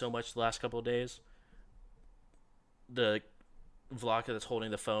around it so much the last couple of days. The Vlaka that's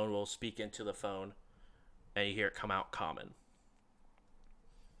holding the phone will speak into the phone, and you hear it come out common.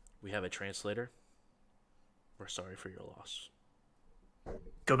 We have a translator. We're sorry for your loss.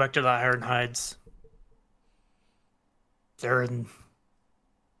 Go back to the Iron Hides. They're in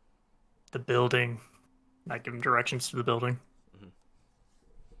the building. I give them directions to the building. Mhm.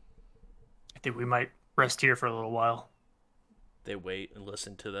 I think we might rest here for a little while. They wait and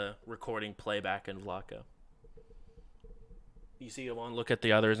listen to the recording playback in Vlaka. You see one look at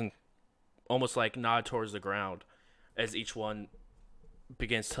the others and almost like nod towards the ground as each one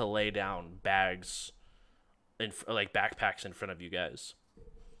begins to lay down bags, like backpacks in front of you guys.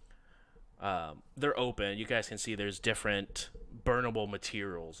 They're open. You guys can see there's different burnable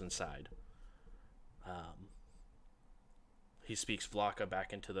materials inside. He speaks Vlaka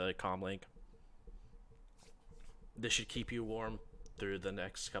back into the comlink. This should keep you warm through the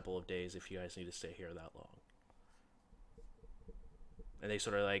next couple of days if you guys need to stay here that long. And they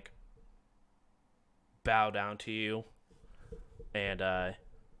sort of like bow down to you and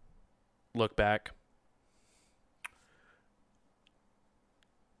look back.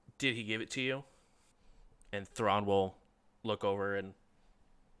 Did he give it to you? And Thrawn will look over and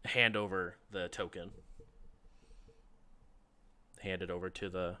hand over the token. Hand it over to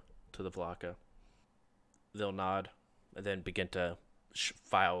the Vlaka. They'll nod and then begin to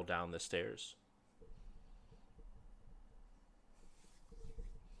file down the stairs.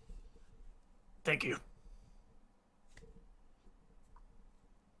 Thank you.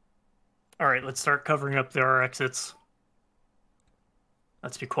 All right, let's start covering up our exits.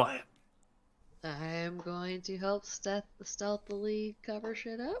 Let's be quiet. I'm going to help stealthily cover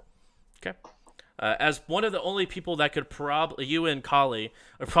shit up. Okay. As one of the only people that could probably, you and Kali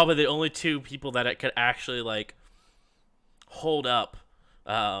are probably the only two people that it could actually like hold up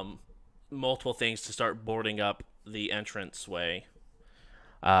multiple things to start boarding up the entranceway.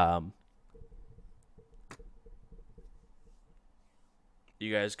 You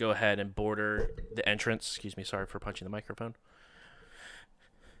guys go ahead and border the entrance. Excuse me, sorry for punching the microphone.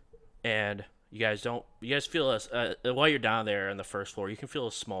 And you guys feel while you're down there on the first floor, you can feel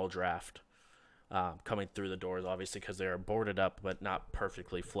a small draft coming through the doors, obviously, because they're boarded up, but not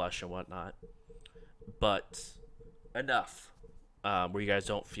perfectly flush and whatnot. But enough where you guys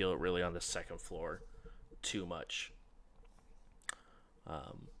don't feel it really on the second floor too much.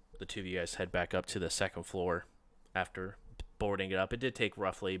 The two of you guys head back up to the second floor after boarding it up. It did take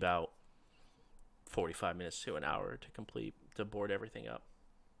roughly about 45 minutes to an hour to board everything up.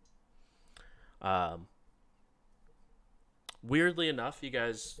 Weirdly enough, you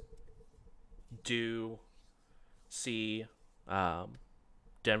guys do see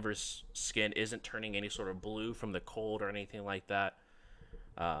Denver's skin isn't turning any sort of blue from the cold or anything like that.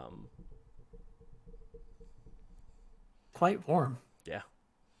 Quite warm. Yeah.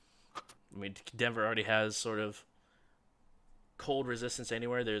 I mean, Denver already has sort of cold resistance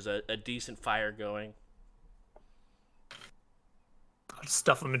anywhere. There's a decent fire going. I'll just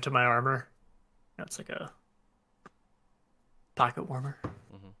stuff them into my armor. That's like a pocket warmer.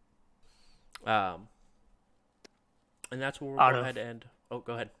 And that's where we'll go ahead and... Oh,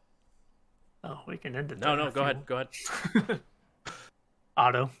 go ahead. Oh, we can end it. No, go ahead. Go ahead.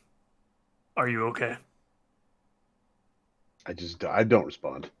 Otto, are you okay? I don't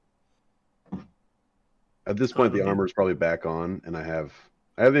respond. At this point, the armor is probably back on, and I have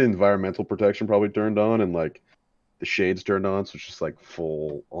the environmental protection probably turned on, and like the shades turned on, so it's just like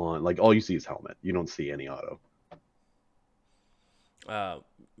full on. Like all you see is helmet. You don't see any Otto.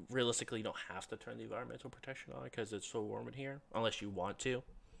 Realistically, you don't have to turn the environmental protection on because it's so warm in here, unless you want to.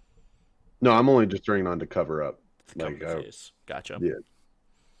 No, I'm only just turning it on to cover up. Cover the face. Gotcha.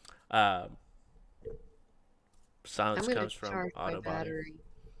 Yeah. Silence comes from Otto body.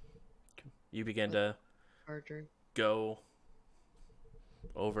 You begin to go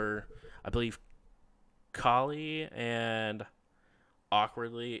over, I believe, Kali, and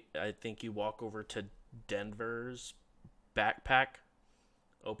awkwardly, I think you walk over to Denver's backpack.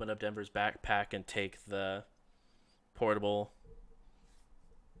 Open up Denver's backpack and take the portable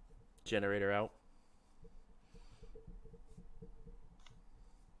generator out.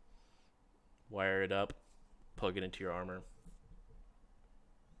 Wire it up. Plug it into your armor.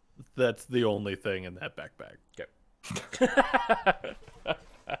 That's the only thing in that backpack. Okay.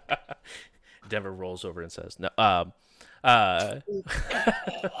 Denver rolls over and says, "No,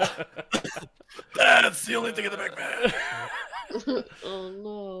 that's the only thing in the backpack." Oh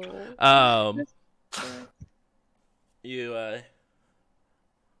no. You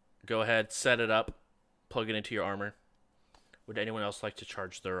go ahead, set it up, plug it into your armor. Would anyone else like to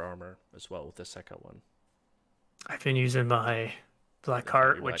charge their armor as well with the second one? I've been using my black Yeah,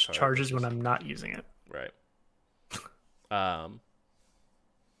 heart, your black which heart, charges which when is- I'm not using it. Right.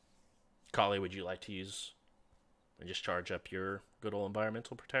 Kali, would you like to use and just charge up your good old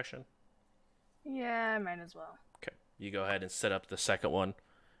environmental protection? Yeah, I might as well. Okay. You go ahead and set up the second one,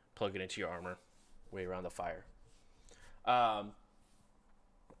 plug it into your armor, way around the fire.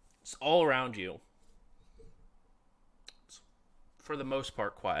 It's all around you. It's, for the most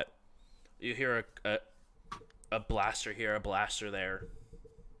part, quiet. You hear a blaster here, a blaster there,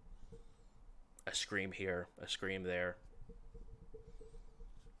 a scream here, a scream there.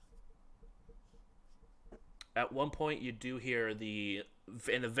 At one point, you do hear in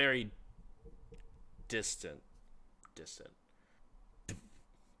a very distant,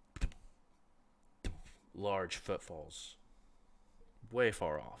 large footfalls, way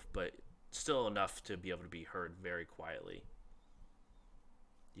far off, but still enough to be able to be heard very quietly.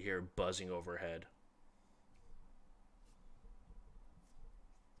 You hear buzzing overhead.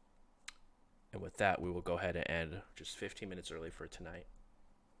 And with that, we will go ahead and end just 15 minutes early for tonight.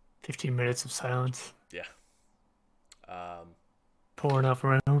 15 minutes of silence. Yeah. Pouring out for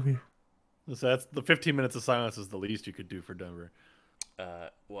my movie. So that's the 15 minutes of silence is the least you could do for Denver.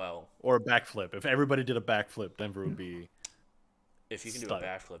 Well, Or a backflip. If everybody did a backflip, Denver would be. if you can do a Stunning.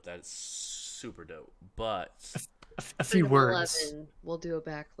 backflip, that's super dope. But A few Freedom words. 11 will do a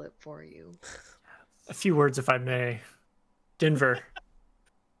backflip for you. A few words, if I may. Denver.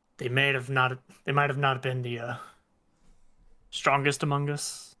 They might have not been the strongest among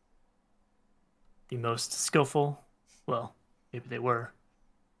us. The most skillful. Well, maybe they were.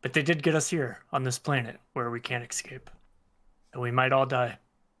 But they did get us here on this planet where we can't escape. And we might all die.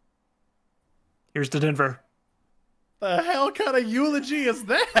 Here's to Denver. The hell kind of eulogy is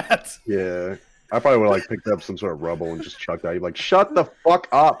that? Yeah. I probably would have like picked up some sort of rubble and just chucked out. You'd be like, shut the fuck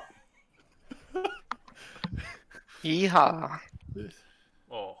up. Yeehaw.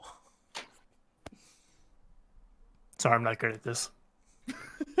 oh, Sorry, I'm not good at this.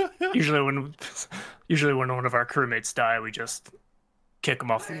 Usually when one of our crewmates die, we just kick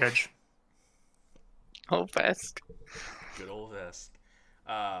them off the edge. Oh, Vesk. good old Vesk.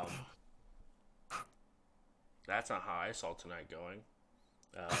 That's not how I saw tonight going.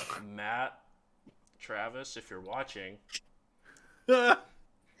 Matt, Travis, if you're watching,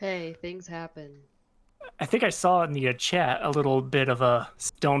 Hey, things happen. I think I saw in the chat a little bit of a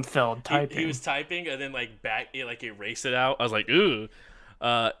Stonefeld typing. he was typing and then like like erased it out. I was like, ooh.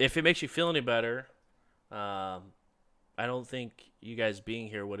 If it makes you feel any better, I don't think you guys being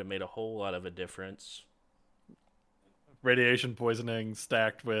here would have made a whole lot of a difference. Radiation poisoning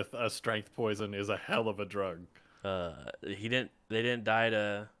stacked with a strength poison is a hell of a drug. They didn't die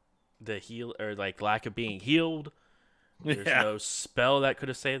to the heal or like lack of being healed. There's Yeah. no spell that could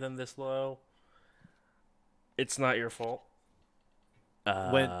have saved them this low. It's not your fault.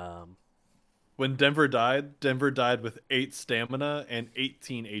 When Denver died with 8 stamina and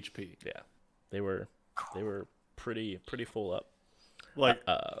 18 HP. Yeah, they were pretty full up. Like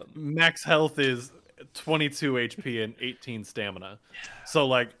max health is 22 HP and 18 stamina. So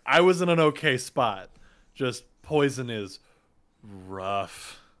like I was in an okay spot. Just poison is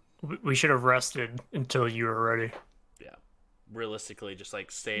rough. We should have rested until you were ready. Yeah, realistically, just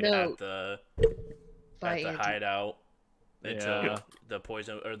like stayed No. at the By Andy. hideout until Yeah. the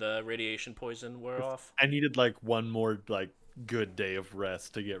poison or the radiation poison wore off. I needed like one more like good day of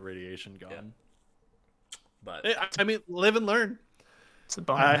rest to get radiation gone. Yeah. But I mean, live and learn. It's a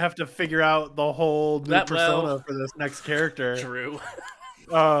bummer. I have to figure out the whole new That- persona well, for this next character. Drew,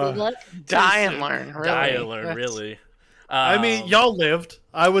 Good Uh, luck. Die and learn, really. die and learn, That's- really. I mean, y'all lived.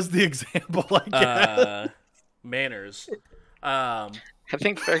 I was the example, I guess. Manners. I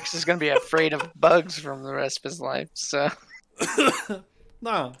think Fergus is going to be afraid of bugs from the rest of his life, so.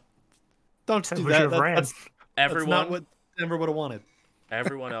 No, don't Said do we that. should have ran. That's Everyone, not what Denver would have wanted.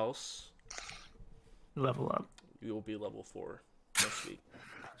 everyone else, Level up. you will be level 4 next week.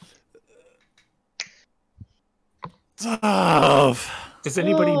 Tough. Does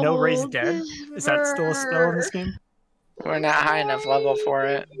anybody know Ray's Oh, dead? Is that still a spell in this game? We're not high enough level for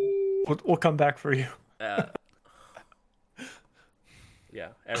it. We'll come back for you. Yeah,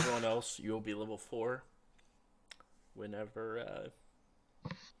 everyone else, you will be level 4 whenever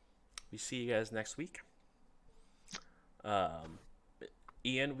we see you guys next week.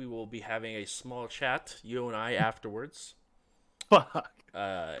 Ian, we will be having a small chat, you and I, afterwards. Fuck.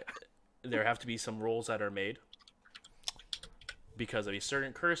 There have to be some rolls that are made because of a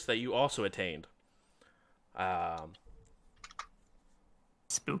certain curse that you also attained.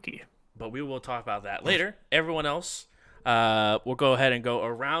 Spooky. But we will talk about that later. Everyone else, we'll go ahead and go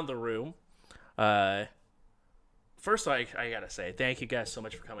around the room. first I gotta say thank you guys so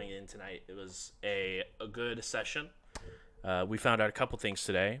much for coming in tonight. It was a good session. We found out a couple things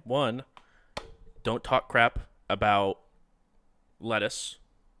today. One, don't talk crap about lettuce.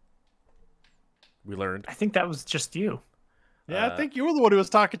 We learned. I think that was just you. Yeah, I think you were the one who was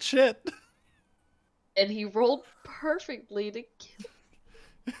talking shit. And he rolled perfectly to kill.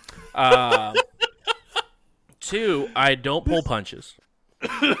 Two, I don't pull punches.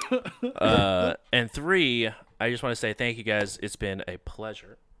 And three, I just want to say thank you guys. It's been a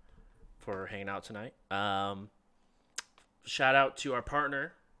pleasure for hanging out tonight. Shout out to our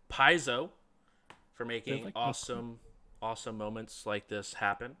partner, Paizo, for making awesome moments like this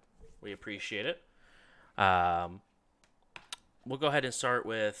happen. We appreciate it. We'll go ahead and start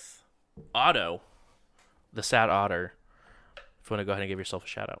with Otto, the sad otter. If you want to go ahead and give yourself a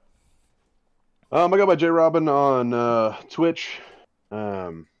shout out. I got my J Robin on Twitch.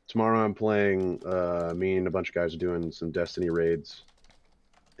 Tomorrow I'm playing. Me and a bunch of guys are doing some Destiny raids,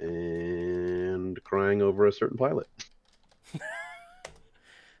 and crying over a certain pilot.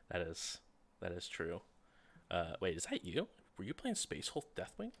 That is true. Wait, is that you? Were you playing Space Hulk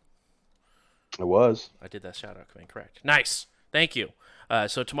Deathwing? I was. I did that shout out command correct. Nice. Thank you.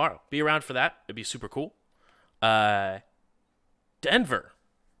 So tomorrow, be around for that. It'd be super cool. Denver.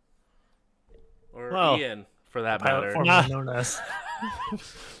 Or Ian, for that matter.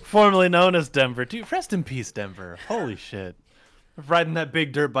 Formerly known as Denver. Dude, rest in peace, Denver. Holy shit. Riding that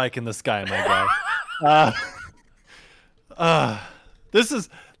big dirt bike in the sky, my guy. This is...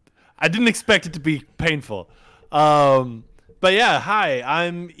 I didn't expect it to be painful. But yeah, hi,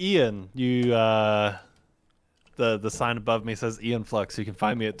 I'm Ian. You, the sign above me says Ian Flux. You can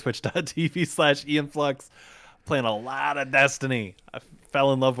find me at twitch.tv/IanFlux. Playing a lot of Destiny. I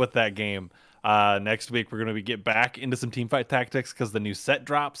fell in love with that game. Next week, we're going to get back into some teamfight tactics because the new set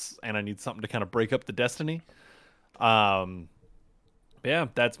drops, and I need something to kind of break up the Destiny. Yeah,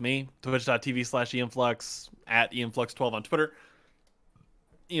 that's me. Twitch.tv/IanFlux, at IanFlux12 on Twitter.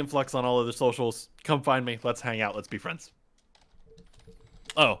 IanFlux on all other socials. Come find me. Let's hang out. Let's be friends.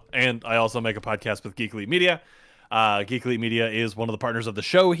 Oh, and I also make a podcast with Geek Elite Media. Geek Elite Media is one of the partners of the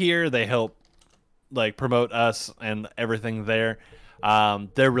show here. They help promote us and everything there.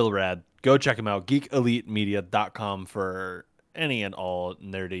 They're real rad. Go check them out. GeekEliteMedia.com for any and all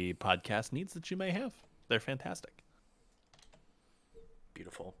nerdy podcast needs that you may have. They're fantastic.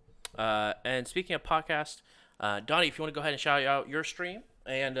 Beautiful. And speaking of podcast, Donnie, if you want to go ahead and shout out your stream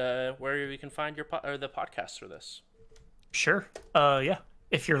and where you can find your the podcast for this. Sure. Yeah.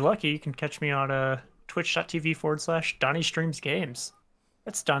 If you're lucky, you can catch me on twitch.tv/Donnie Streams Games.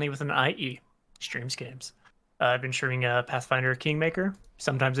 That's Donnie with an IE. Streams Games. I've been streaming Pathfinder Kingmaker.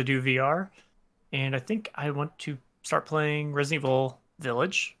 Sometimes I do VR. And I think I want to start playing Resident Evil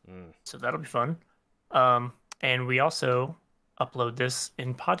Village. So that'll be fun. And we also upload this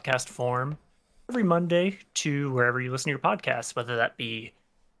in podcast form every Monday to wherever you listen to your podcasts, whether that be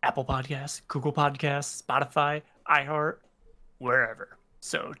Apple Podcasts, Google Podcasts, Spotify, iHeart, wherever.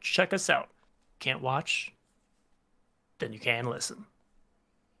 So check us out. Can't watch? Then you can listen.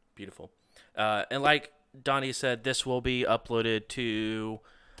 Beautiful. And like Donnie said, this will be uploaded to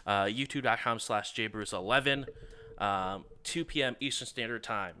youtube.com/jbruce11, 2 p.m. Eastern Standard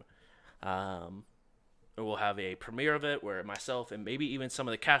Time. We'll have a premiere of it where myself and maybe even some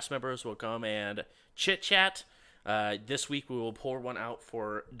of the cast members will come and chit-chat. This week we will pour one out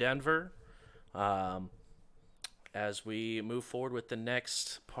for Denver as we move forward with the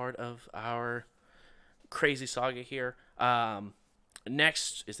next part of our crazy saga here.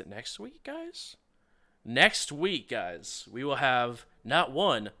 Is it next week, guys? Next week, guys, we will have not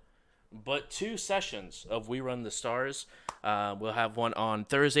one, but 2 sessions of We Run the Stars. We'll have one on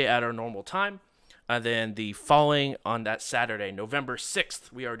Thursday at our normal time. And then the following on that Saturday, November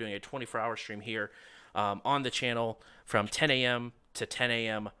 6th, we are doing a 24-hour stream here on the channel from 10 a.m. to 10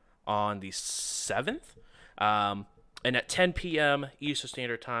 a.m. on the 7th. And at 10 p.m. Eastern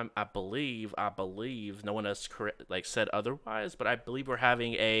Standard Time, I believe, no one has said otherwise, but I believe we're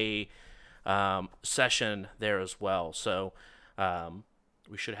having a session there as well. So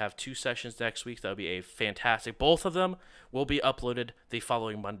we should have 2 sessions next week. That'll be a fantastic. Both of them will be uploaded the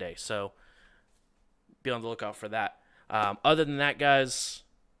following Monday. So be on the lookout for that. Other than that, guys,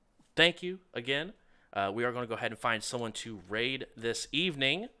 thank you again. We are going to go ahead and find someone to raid this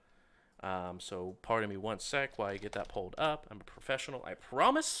evening. So pardon me one sec while I get that pulled up. I'm a professional, I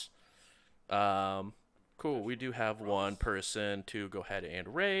promise. Cool. We do have one person to go ahead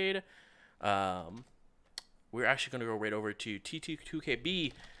and raid. We're actually going to go right over to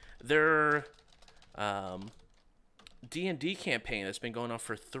T2KB. Their D&D campaign that's been going on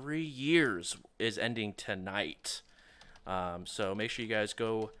for 3 years is ending tonight. So make sure you guys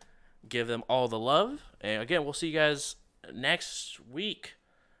go give them all the love. And again, we'll see you guys next week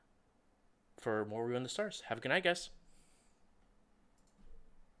for more Ruin the Stars. Have a good night, guys.